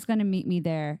they were just going to meet me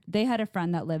there. They had a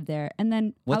friend that lived there, and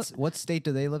then What state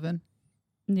do they live in?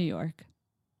 New York.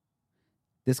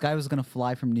 This guy was going to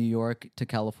fly from New York to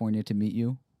California to meet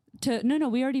you. No,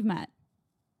 we already met.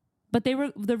 But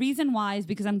the reason why is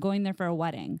because I'm going there for a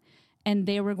wedding, and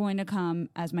they were going to come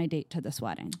as my date to this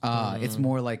wedding. It's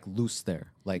more like loose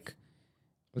there. Like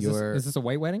Is this a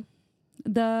white wedding?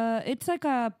 It's like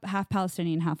a half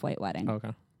Palestinian, half white wedding.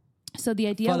 Okay. So the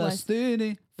idea was,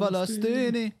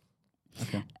 Palestini.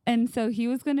 Okay. and so he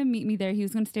was going to meet me there. He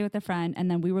was going to stay with a friend, and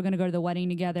then we were going to go to the wedding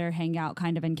together, hang out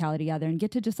kind of in Cali together, and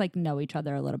get to just like know each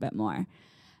other a little bit more.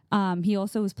 He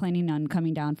also was planning on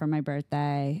coming down for my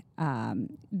birthday.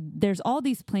 There's all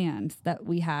these plans that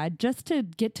we had just to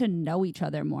get to know each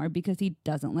other more because he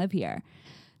doesn't live here.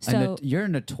 So You're a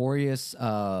notorious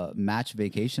match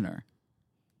vacationer.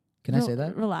 Can I say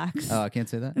that? Relax. Oh, I can't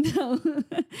say that? No,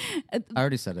 I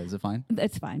already said it. Is it fine?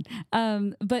 it's fine.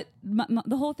 But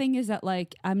the whole thing is that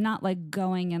like I'm not like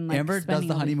going and like Amber does spending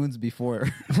the a week- honeymoons before.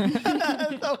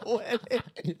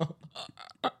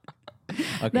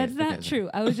 Okay, That's not okay. true.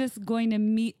 I was just going to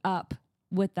meet up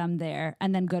with them there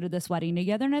and then go to this wedding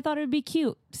together, and I thought it would be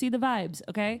cute. See the vibes,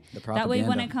 okay? The That way,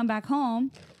 when I propaganda. come back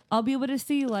home, I'll be able to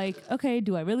see like, okay,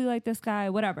 do I really like this guy?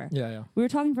 Whatever. Yeah. We were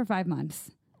talking for 5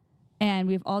 months, and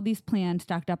we have all these plans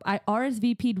stacked up. I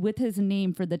RSVP'd with his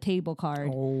name for the table card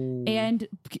Oh. and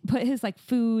put his like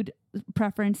food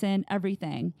preference in,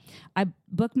 everything. I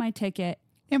booked my ticket.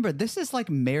 Amber, this is like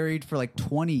married for like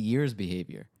 20 years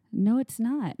behavior. No, it's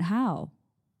not. How?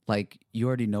 Like, you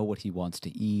already know what he wants to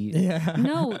eat. Yeah.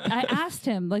 No, I asked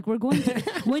him, like, we're going to,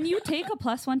 when you take a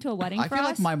 +1 to a wedding I for feel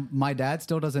us, like my dad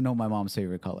still doesn't know my mom's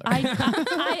favorite color.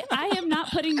 I am not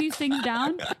putting these things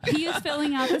down. He is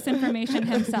filling out this information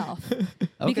himself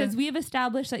because we have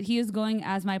established that he is going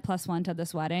as my +1 to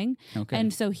this wedding. Okay.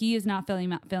 And so he is not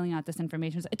filling out this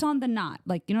information. It's on the Knot,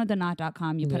 like, you know, the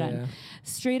knot.com you put Yeah. on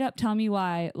straight up, tell me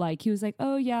why. Like, he was like,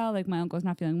 oh yeah, like my uncle's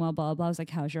not feeling well, blah, blah, blah. I was like,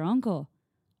 how's your uncle?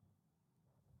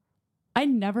 I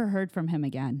never heard from him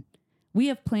again. We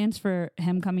have plans for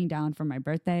him coming down for my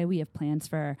birthday. We have plans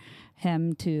for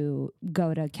him to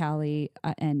go to Cali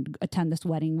and attend this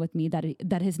wedding with me.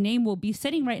 That his name will be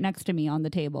sitting right next to me on the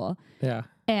table. Yeah.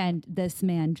 And this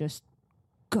man just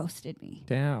ghosted me.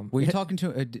 Damn. Were you talking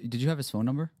to did you have his phone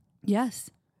number? Yes.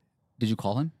 Did you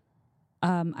call him?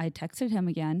 I texted him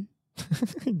again.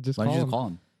 Just Why call did you him. just call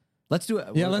him? Let's do it.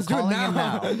 Yeah, We're let's do it calling him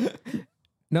now.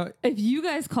 No. If you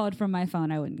guys called from my phone,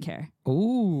 I wouldn't care.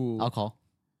 Ooh. I'll call.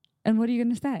 And what are you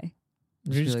going to say?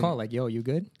 You just Like- call like, yo, you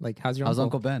good? Like, how's your How's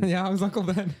uncle? Uncle Ben? Yeah, how's Uncle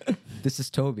Ben? This is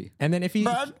Toby. And then if he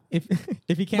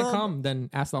if he can't Ben. come, then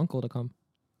ask the uncle to come.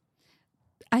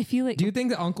 I feel like... Do you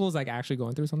think the uncle's like actually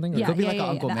going through something? Or yeah, could be yeah, like yeah, an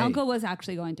yeah. Uncle The May. uncle was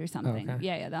actually going through something. Okay.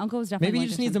 Yeah, the uncle was definitely Maybe he going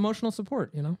just through needs something. emotional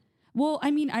support, you know? Well,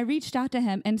 I mean, I reached out to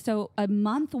him, and so a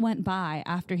month went by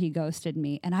after he ghosted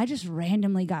me, and I just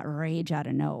randomly got rage out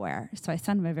of nowhere. So I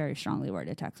sent him a very strongly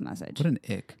worded text message. What an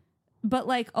ick. But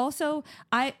like, also,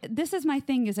 this is my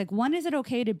thing: is like, when is it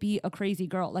okay to be a crazy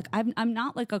girl? Like, I'm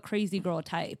not like a crazy girl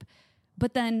type,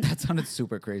 but then, That sounded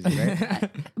super crazy, right?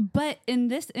 but in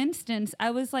this instance,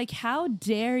 I was like, how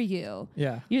dare you?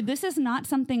 Yeah. This is not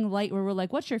something light where we're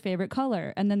like, what's your favorite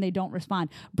color? And then they don't respond.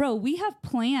 Bro, we have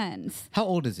plans. How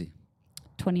old is he?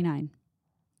 29.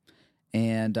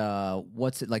 And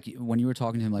what's it like when you were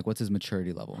talking to him? Like, what's his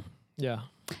maturity level? Yeah.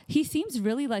 He seems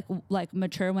really like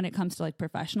mature when it comes to like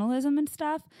professionalism and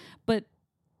stuff, but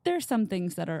there's some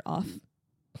things that are off.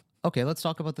 Okay, let's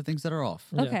talk about the things that are off.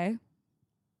 Yeah. Okay.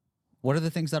 What are the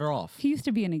things that are off? He used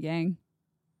to be in a gang.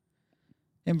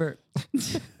 Amber,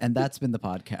 and that's been the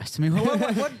podcast. I mean,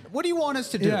 what do you want us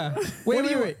to do? Yeah.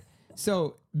 Wait.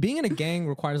 So being in a gang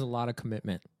requires a lot of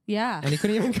commitment. Yeah. And he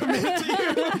couldn't even commit to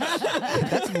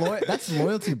you. That's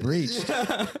loyalty breached.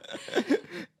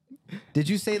 Did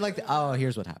you say like, oh,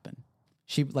 here's what happened?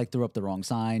 She like threw up the wrong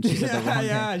sign. She said the wrong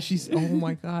Yeah. thing. She's, oh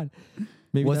my God.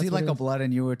 Maybe Was that's he what like it a was. blood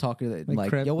and you were talking like,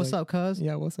 Crip, yo, what's like- up, cuz?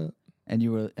 Yeah, what's up? And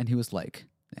he was like,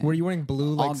 Were you wearing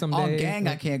blue like on, someday? on gang,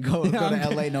 I can't go Yeah, to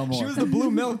on LA gang. no more. She was the blue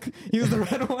milk. He was the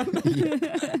red one.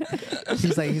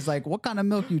 he's like, what kind of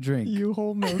milk you drink? You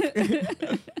whole milk.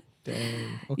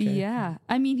 Dang. Okay. Yeah.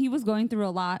 I mean, he was going through a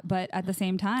lot, but at the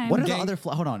same time, What are the Gang- other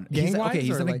hold on? gang-wise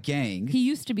He's or in a like- gang. he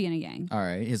used to be in a gang. All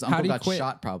right. His How uncle did he got quit?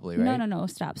 shot probably, right? No.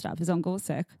 Stop. His uncle was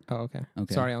sick. Oh, okay.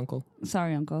 Okay. Sorry, uncle.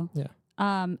 Sorry, uncle. Yeah.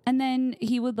 And then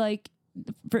he would like,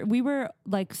 we were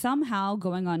like somehow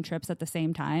going on trips at the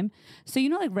same time. So, you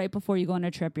know, like right before you go on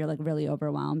a trip, you're like really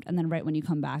overwhelmed. And then right when you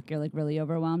come back, you're like really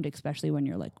overwhelmed, especially when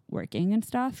you're like working and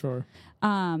stuff. Sure.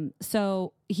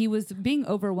 So he was being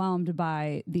overwhelmed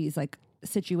by these like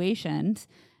situations.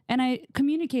 And I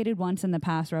communicated once in the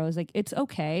past where I was like, it's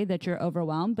okay that you're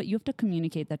overwhelmed, but you have to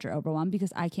communicate that you're overwhelmed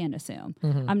because I can't assume.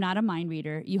 I'm not a mind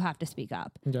reader. You have to speak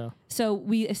up. Yeah. So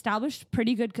we established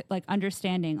pretty good like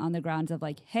understanding on the grounds of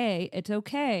like, hey, it's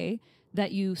okay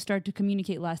that you start to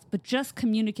communicate less, but just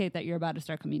communicate that you're about to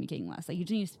start communicating less. Like you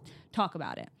just need to talk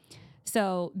about it.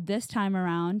 So this time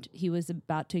around, he was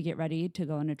about to get ready to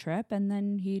go on a trip, and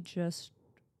then he just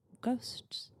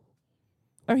ghosts.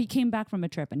 Or he came back from a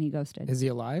trip and he ghosted. Is he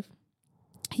alive?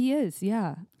 He is,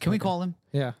 yeah. Can we call him?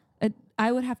 Yeah.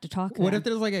 I would have to talk to What him. if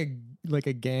there's like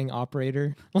a gang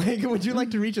operator? Like, would you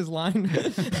like to reach his line?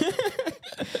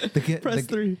 Press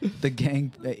 3. The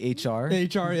gang HR.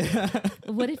 HR, yeah.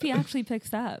 What if he actually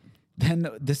picks up? Then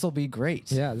this will be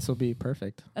great. Yeah, this will be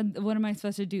perfect. What am I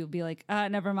supposed to do? Be like,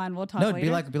 never mind, we'll talk No,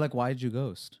 later? be like, why did you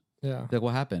ghost? Yeah. Like,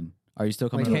 what happened? Are you still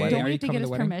coming Like, to the hey, wedding? Don't are we you have to coming get to his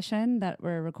the wedding? permission that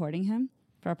we're recording him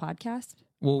for our podcast?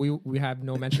 Well, we have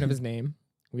no mention of his name.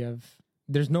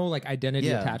 There's no like identity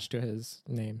Yeah. attached to his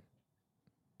name.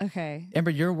 Okay.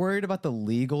 Amber, you're worried about the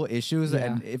legal issues, Yeah.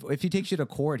 and if he takes you to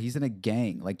court, he's in a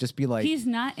gang. Like, just be like, He's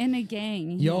not in a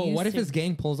gang. He Yo, used what if to- his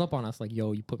gang pulls up on us? Like,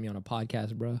 yo, you put me on a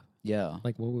podcast, bro. yeah.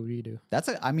 Like, what would we do?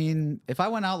 I mean, if I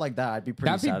went out like that, I'd be pretty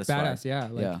That'd be satisfied. badass. Yeah.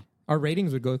 Like, Yeah. Our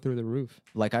ratings would go through the roof.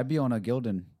 Like, I'd be on a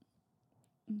Gildan.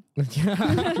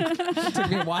 It took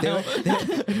me a while.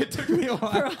 It took me a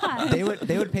while.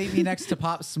 They would paint me next to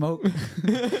Pop Smoke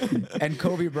and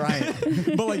Kobe Bryant.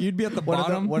 But like you'd be at the One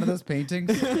bottom. of those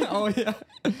paintings. Oh yeah.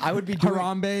 I would be doing,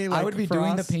 Harambe. I would be for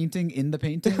doing us. the painting in the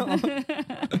painting.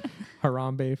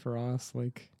 Harambe for us,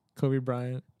 like Kobe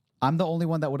Bryant. I'm the only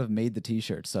one that would have made the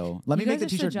T-shirt. So let me You make guys the are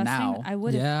T-shirt suggesting now. I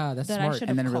would. Yeah, that's that smart. I should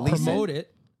And then have release called. it. Promote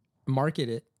it, market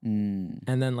it, Mm.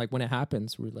 and then like when it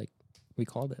happens, we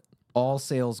called it. All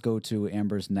sales go to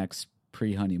Amber's next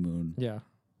pre-honeymoon. Yeah.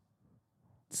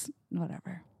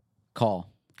 Whatever. Call.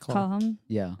 Call him.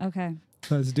 Yeah. Okay.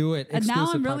 Let's do it. And now I'm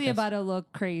Exclusive really podcast. about to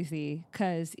look crazy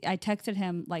because I texted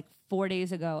him like 4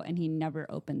 days ago and he never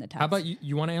opened the text. How about you?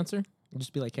 You want to answer?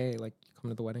 Just be like, hey, like,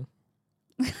 come to the wedding.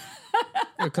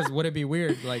 Because would it be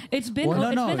weird? Like, It's been Well, no,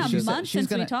 it's no, been a she's- month she's since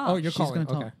we gonna- talked. oh, you're She's calling.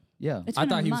 gonna Okay. talk. Yeah. It's I been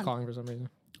thought a he was month. calling for some reason.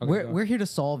 Okay, go. We're here to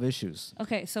solve issues.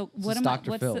 Okay, so This what is am I?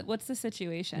 Dr. Phil. What's the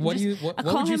situation? What do Just you- what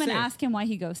call would you him and say? ask him why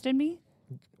he ghosted me.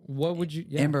 What would you?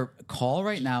 Yeah. Amber, call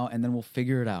right now and then we'll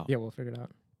figure it out. Yeah, we'll figure it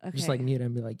out. Okay. Just like mute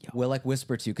and be like, yo. We'll like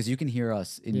whisper to you because you can hear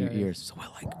us in your Yeah, yeah. ears. So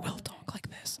we'll talk like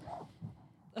this.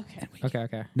 Okay.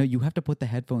 Okay. No, you have to put the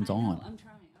headphones I know, on. I'm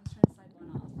trying. I was trying to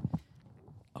slide one off.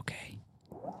 Okay.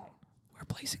 We're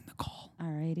placing the call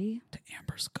Alrighty. to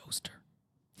Amber's ghoster.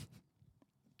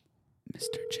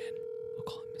 Mr. Jin. We'll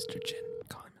call him Mr. Jin.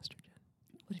 Call him Mr. Jen.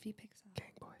 What if he picks up?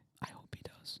 Gang boy. I hope he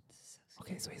does.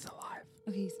 Okay, so he's alive.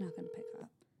 Okay, he's not gonna pick up.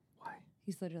 Why?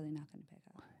 He's literally not gonna pick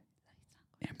up.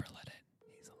 Amber, let it.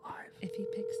 He's alive. If he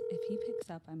picks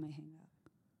up, I might hang up.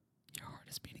 Your heart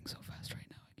is beating so fast right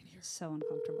now. I can hear. It's so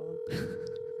uncomfortable.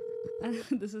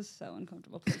 This is so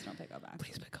uncomfortable. Please don't pick up. Actually,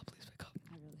 Please pick up. Please pick up.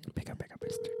 I really. Pick up.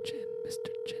 Mr. Jin. Mr.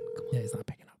 Jin. Come on. Yeah, he's not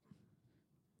picking up.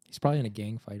 He's probably in a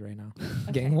gang fight right now.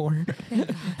 Gang war.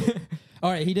 All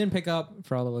right, he didn't pick up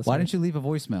for all of us. Why didn't you leave a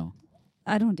voicemail?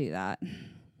 I don't do that.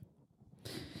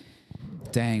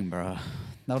 Dang, bro.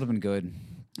 That would have been good.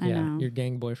 I Yeah, know. your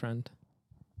gang boyfriend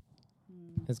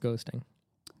is ghosting.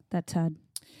 That's sad.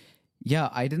 Yeah,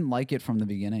 I didn't like it from the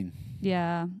beginning.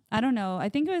 Yeah, I don't know. I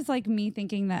think it was like me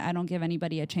thinking that I don't give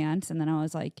anybody a chance, and then I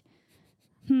was like,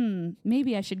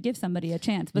 maybe I should give somebody a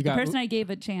chance. But You the got- person I gave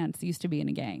a chance used to be in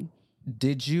a gang.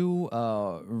 Did you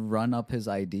run up his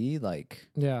ID? Like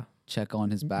Yeah. check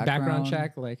on his background?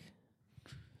 check, like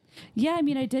Yeah, I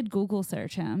mean, I did Google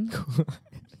search him.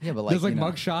 Yeah, but like, there's like you know,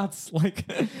 mug shots. Like,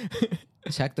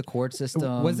 check the court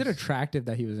system. was it attractive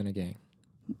that he was in a gang?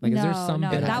 Like, is there some no,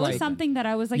 bit of, that was like- something that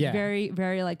I was like Yeah. very,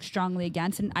 very like strongly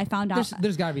against, and I found out.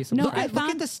 There's got to be some. No, Look I at, look at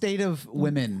found- the state of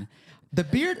women. The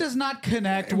beard does not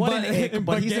connect. What But- an ick, but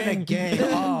but he's in a gang. gang.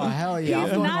 Oh, hell yeah. I'm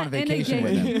He's going not on in a vacation gang.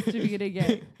 with He him. used to be in a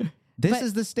gang. This But-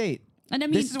 is the state. And I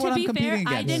mean, This is what to I'm be fair, competing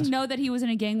I against. didn't know that he was in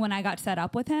a gang when I got set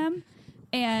up with him.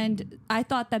 And I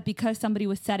thought that because somebody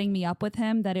was setting me up with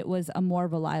him, that it was a more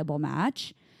reliable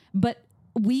match. But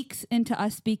weeks into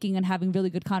us speaking and having really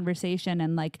good conversation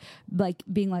and like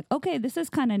being like, okay, this is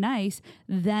kind of nice.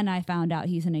 Then I found out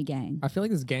he's in a gang. I feel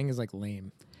like this gang is like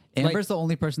lame. Amber's the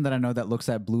only person that I know that looks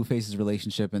at Blueface's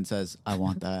relationship and says, I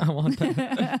want that. I want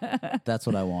that. That's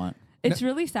what I want. It's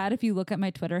really sad if you look at my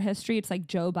Twitter history. It's like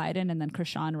Joe Biden and then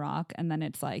Krishan Rock, and then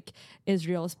it's like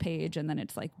Israel's page, and then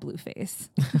it's like Blueface.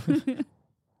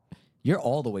 You're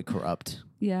all the way corrupt.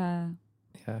 Yeah.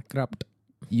 Yeah, corrupt.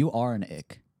 You are an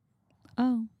ick.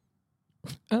 Oh.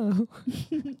 Oh,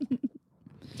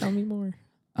 tell me more.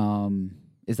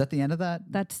 Is that the end of that?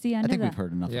 That's the end I think of we've that.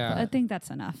 heard enough Yeah. of I that. think that's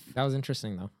enough. That was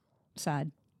interesting though.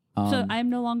 Sad. So Um, I'm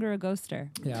no longer a ghoster.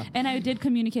 Yeah. And I did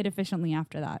communicate efficiently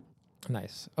after that.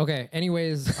 Nice. Okay.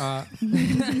 Anyways,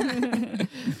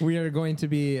 we are going to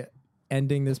be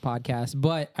ending this podcast,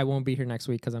 but I won't be here next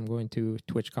week because I'm going to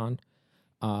TwitchCon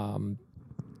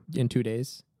in 2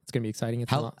 days. It's gonna be exciting.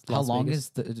 It's in how Las long Vegas. is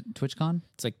the TwitchCon?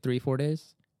 It's like 3-4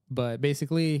 days. But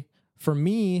basically, for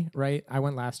me, right, I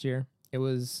went last year. It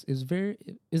was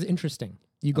interesting.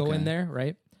 You go Okay. in there,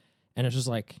 right, and it's just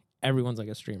like everyone's like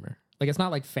a streamer. Like it's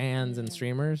not like fans and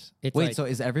streamers. It's Wait, like, so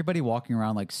is everybody walking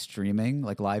around like streaming,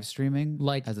 like live streaming,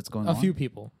 like as it's going a on? few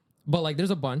people, but like there's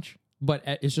a bunch, but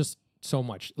it's just so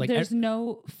much. Like There's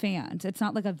no fans. It's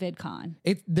not like a VidCon.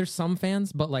 there's some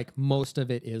fans, but like most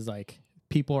of it is like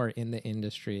people are in the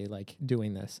industry like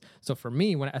doing this. So for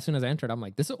me, as soon as I entered, I'm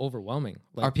like, this is overwhelming.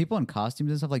 Like, Are people in costumes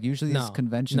and stuff? Like usually these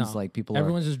conventions, no. like people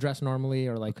everyone's just dressed normally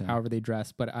or like Okay. however they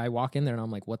dress. But I walk in there and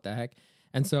I'm like, what the heck?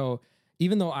 And so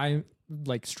even though I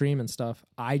like stream and stuff,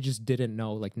 I just didn't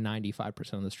know like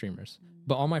 95% of the streamers.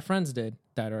 But all my friends did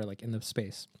that are like in the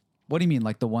space. are. What do you mean?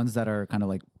 Like the ones that are kind of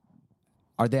like,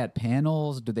 are they at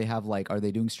panels? Do they have like, are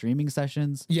they doing streaming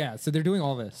sessions? Yeah, so they're doing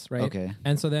all this, right? Okay.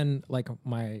 And so then like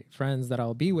my friends that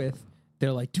I'll be with,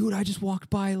 they're like, dude, I just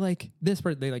walked by like this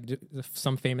person. They like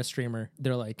some famous streamer.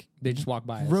 They're like, they just walked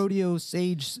by us. Rodeo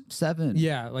Sage 7.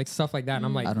 Yeah, like stuff like that. And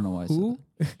I'm like, I don't know why I said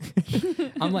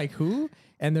who? I'm like, who?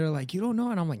 And they're like, you don't know?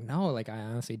 And I'm like, no, like I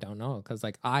honestly don't know, because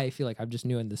like I feel like I'm just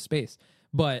new in this space.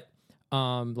 But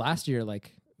last year,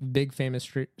 like big famous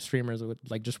streamers would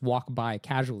like just walk by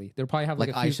casually. They'll probably have like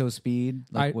a few, iShowSpeed.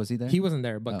 Like, was he there? He wasn't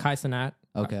there, but Oh. Kai Cenat.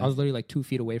 Okay. I was literally like 2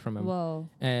 feet away from him. Whoa.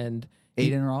 And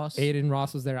Aiden Ross. Aiden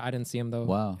Ross was there. I didn't see him though.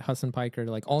 Wow. Hudson Piker,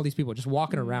 like all these people just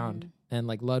walking around, and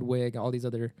like Ludwig, all these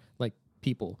other like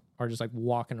people are just like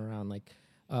walking around, like,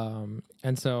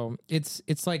 and so it's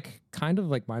like kind of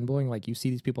like mind blowing. Like you see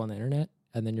these people on the internet,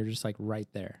 and then you're just like right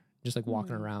there, just like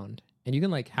walking around, and you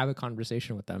can like have a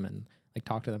conversation with them and like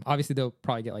talk to them. Obviously, they'll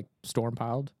probably get like storm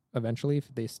piled eventually if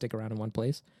they stick around in one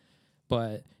place.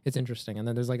 But it's interesting, and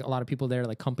then there's like a lot of people there,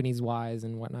 like companies wise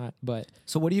and whatnot. But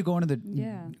So what are you going to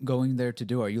Yeah. going there to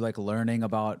do? Are you like learning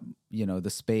about, you know, the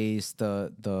space,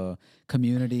 the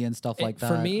community and stuff like that?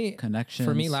 for me, connections.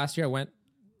 For me, last year I went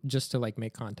just to like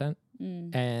make content,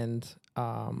 Mm.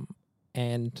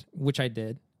 and which I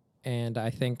did, and I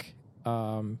think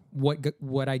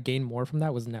what I gained more from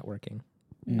that was networking.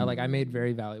 I made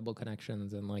very valuable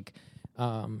connections, and like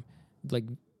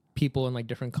people in like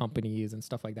different companies and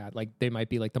stuff like that. Like they might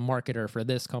be like the marketer for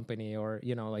this company, or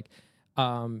you know, like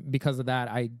because of that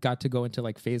I got to go into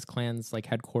like FaZe Clan's like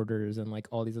headquarters and like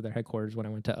all these other headquarters when I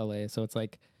went to LA. So it's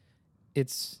like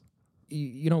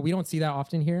you know, we don't see that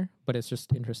often here, but it's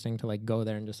just interesting to like go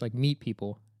there and just like meet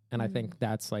people. And I think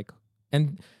that's like,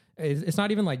 and it's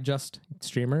not even like just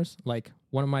streamers. Like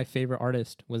one of my favorite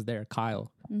artists was there,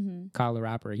 Kyle the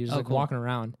rapper. He was just like cool. walking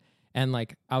around, and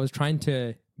like I was trying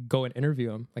to go and interview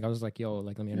him. Like I was like, yo,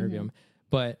 like let me interview him.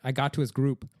 But I got to his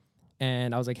group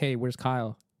and I was like, hey, where's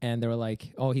Kyle? And they were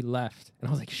like, oh, he left. And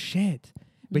I was like, shit.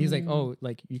 But he's like, oh,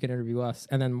 like you can interview us.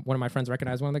 And then one of my friends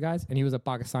recognized one of the guys, and he was a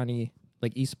Pakistani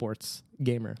like esports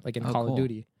gamer, like in Call cool. of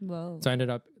Duty. Whoa. So I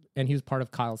ended up, and he was part of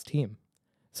Kyle's team.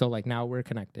 So like now we're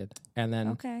connected. And then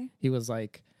Okay. he was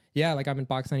like, yeah, like I'm in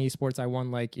Pakistani esports. I won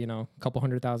like, you know, a couple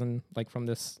 100,000 like from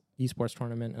this esports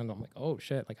tournament. And I'm like, oh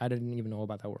shit, like I didn't even know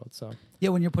about that world. So Yeah,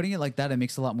 when you're putting it like that, it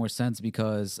makes a lot more sense,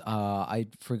 because I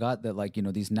forgot that, like, you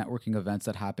know, these networking events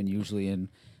that happen usually in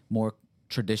more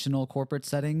traditional corporate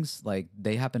settings, like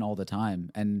they happen all the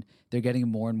time, and they're getting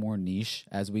more and more niche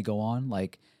as we go on.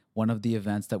 Like one of the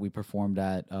events that we performed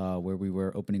at where we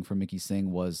were opening for Mickey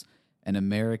Singh was an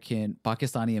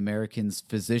Pakistani Americans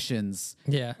physicians.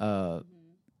 yeah.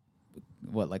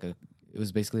 It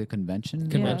was basically a convention.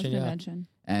 Convention, Yeah, yeah. convention.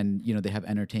 And, you know, they have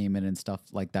entertainment and stuff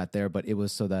like that there, but it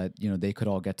was so that, you know, they could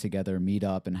all get together, meet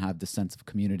up, and have the sense of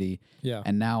community. Yeah.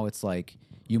 And now it's like,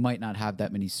 you might not have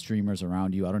that many streamers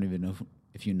around you. I don't even know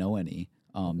if you know any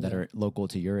that are local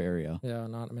to your area. Yeah,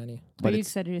 not many. But Are you it's-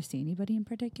 excited to see anybody in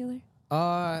particular?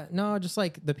 No, just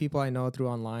like the people I know through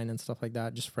online and stuff like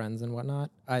that, just friends and whatnot.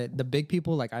 The big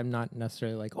people, like I'm not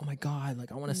necessarily like, oh my God,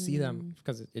 like I want to see them,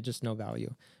 because it's just no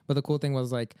value. But the cool thing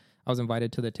was like, I was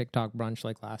invited to the TikTok brunch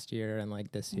like last year and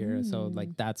like this year. So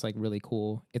like, that's like really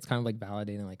cool. It's kind of like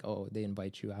validating, like, oh, they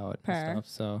invite you out Per. and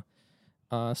stuff.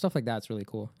 So, stuff like that's really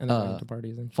cool. And then going to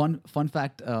parties and Fun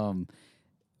fact,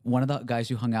 one of the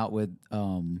guys you hung out with,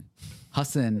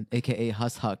 Hassan, aka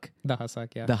Huck, the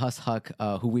Husak, yeah. the Huck,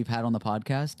 who we've had on the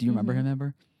podcast. Do you remember him,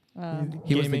 Ember?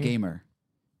 He was the Gaming. gamer.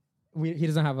 He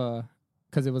doesn't have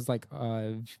because it was like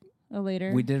Oh,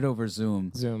 later. We did it over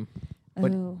Zoom, Zoom.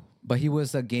 but- oh, but he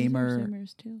was a these are gamer.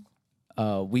 Zoomers too.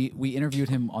 We interviewed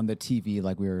him on the TV,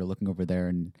 like we were looking over there,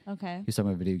 and Okay. he was talking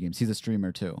about video games. He's a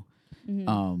streamer too.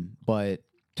 Mm-hmm. But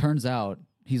turns out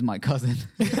he's my cousin.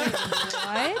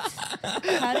 What?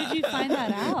 How did you find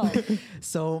that out?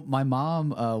 So my mom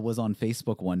was on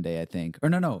Facebook one day, I think. Or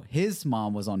no, his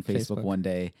mom was on Facebook Facebook. one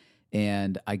day,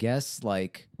 and I guess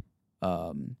like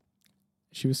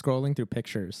She was scrolling through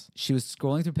pictures. she was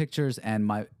scrolling through pictures, and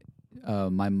my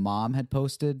mom had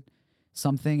posted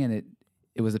something, and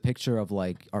it was a picture of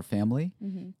like our family,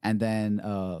 and then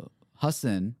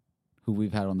Hassan, who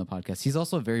we've had on the podcast, he's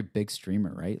also a very big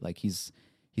streamer, right? Like he's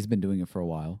been doing it for a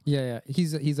while. Yeah.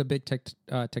 He's a big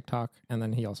TikTok, and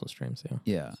then he also streams. Yeah.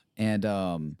 Yeah,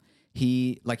 and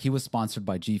he was sponsored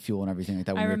by G Fuel and everything like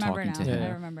that when I we were remember talking now. to him.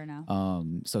 I remember now.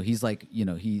 So he's like, you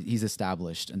know, he's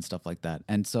established and stuff like that.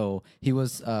 And so he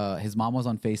was, his mom was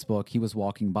on Facebook. He was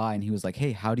walking by and he was like,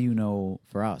 hey, how do you know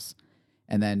for us?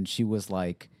 And then she was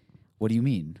like, what do you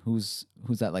mean? Who's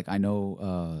that? Like, I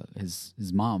know his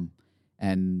mom.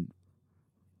 And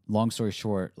long story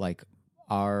short, like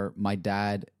my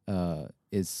dad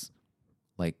is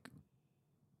like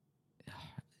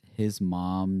his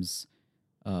mom's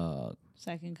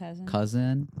Second cousin.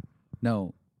 cousin.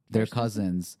 No, They're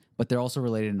cousins, but they're also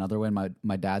related in another way. And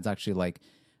my dad's actually like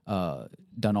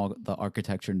done all the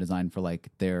architecture and design for like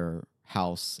their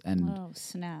house and Oh,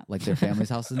 snap. like their family's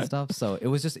houses and stuff. So it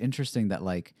was just interesting that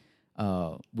like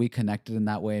we connected in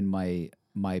that way. And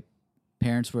my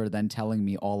parents were then telling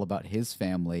me all about his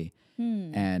family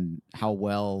and how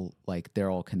well like they're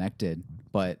all connected,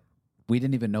 but we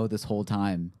didn't even know this whole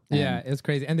time. Yeah, And it's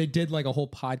crazy. And they did like a whole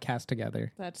podcast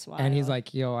together. That's wild. And he's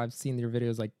like, yo, I've seen your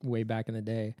videos like way back in the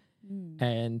day.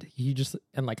 And he just,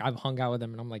 and like I've hung out with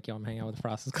him and I'm like, yo, I'm hanging out with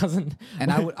Frost's cousin.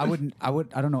 and I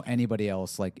don't know anybody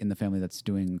else like in the family that's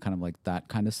doing kind of like that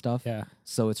kind of stuff. Yeah.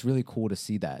 So it's really cool to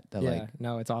see that Yeah, like,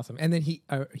 no, it's awesome. And then he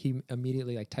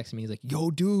immediately like texted me. He's like,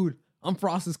 yo, dude, I'm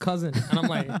Frost's cousin. And I'm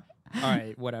like, all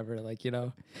right, whatever. Like, you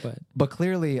know, but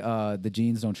clearly the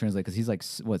genes don't translate because he's like,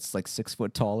 what's like 6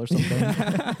 foot tall or something.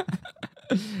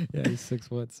 yeah, he's 6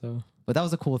 foot. So But that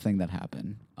was a cool thing that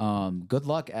happened. Good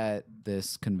luck at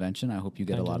this convention. I hope you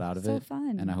get Thank a lot you. out of So it.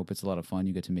 fun. And I hope it's a lot of fun.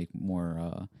 You get to make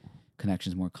more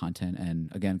connections, more content.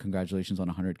 And again, congratulations on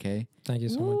 100K. thank you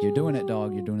so much. You're doing it,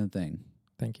 dog. You're doing the thing.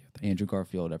 Thank you. Andrew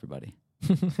Garfield, everybody.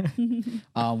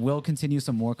 We'll continue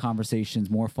some more conversations,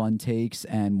 more fun takes,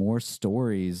 and more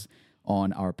stories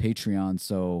on our Patreon.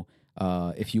 So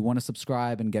if you want to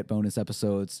subscribe and get bonus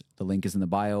episodes, the link is in the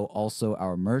bio. Also,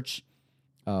 our merch,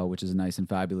 which is nice and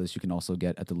fabulous, you can also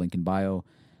get at the link in bio.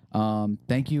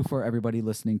 Thank you for everybody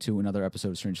listening to another episode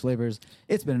of Strange Flavors.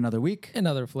 It's been another week.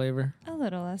 Another flavor. A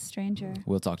little less stranger.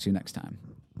 We'll talk to you next time.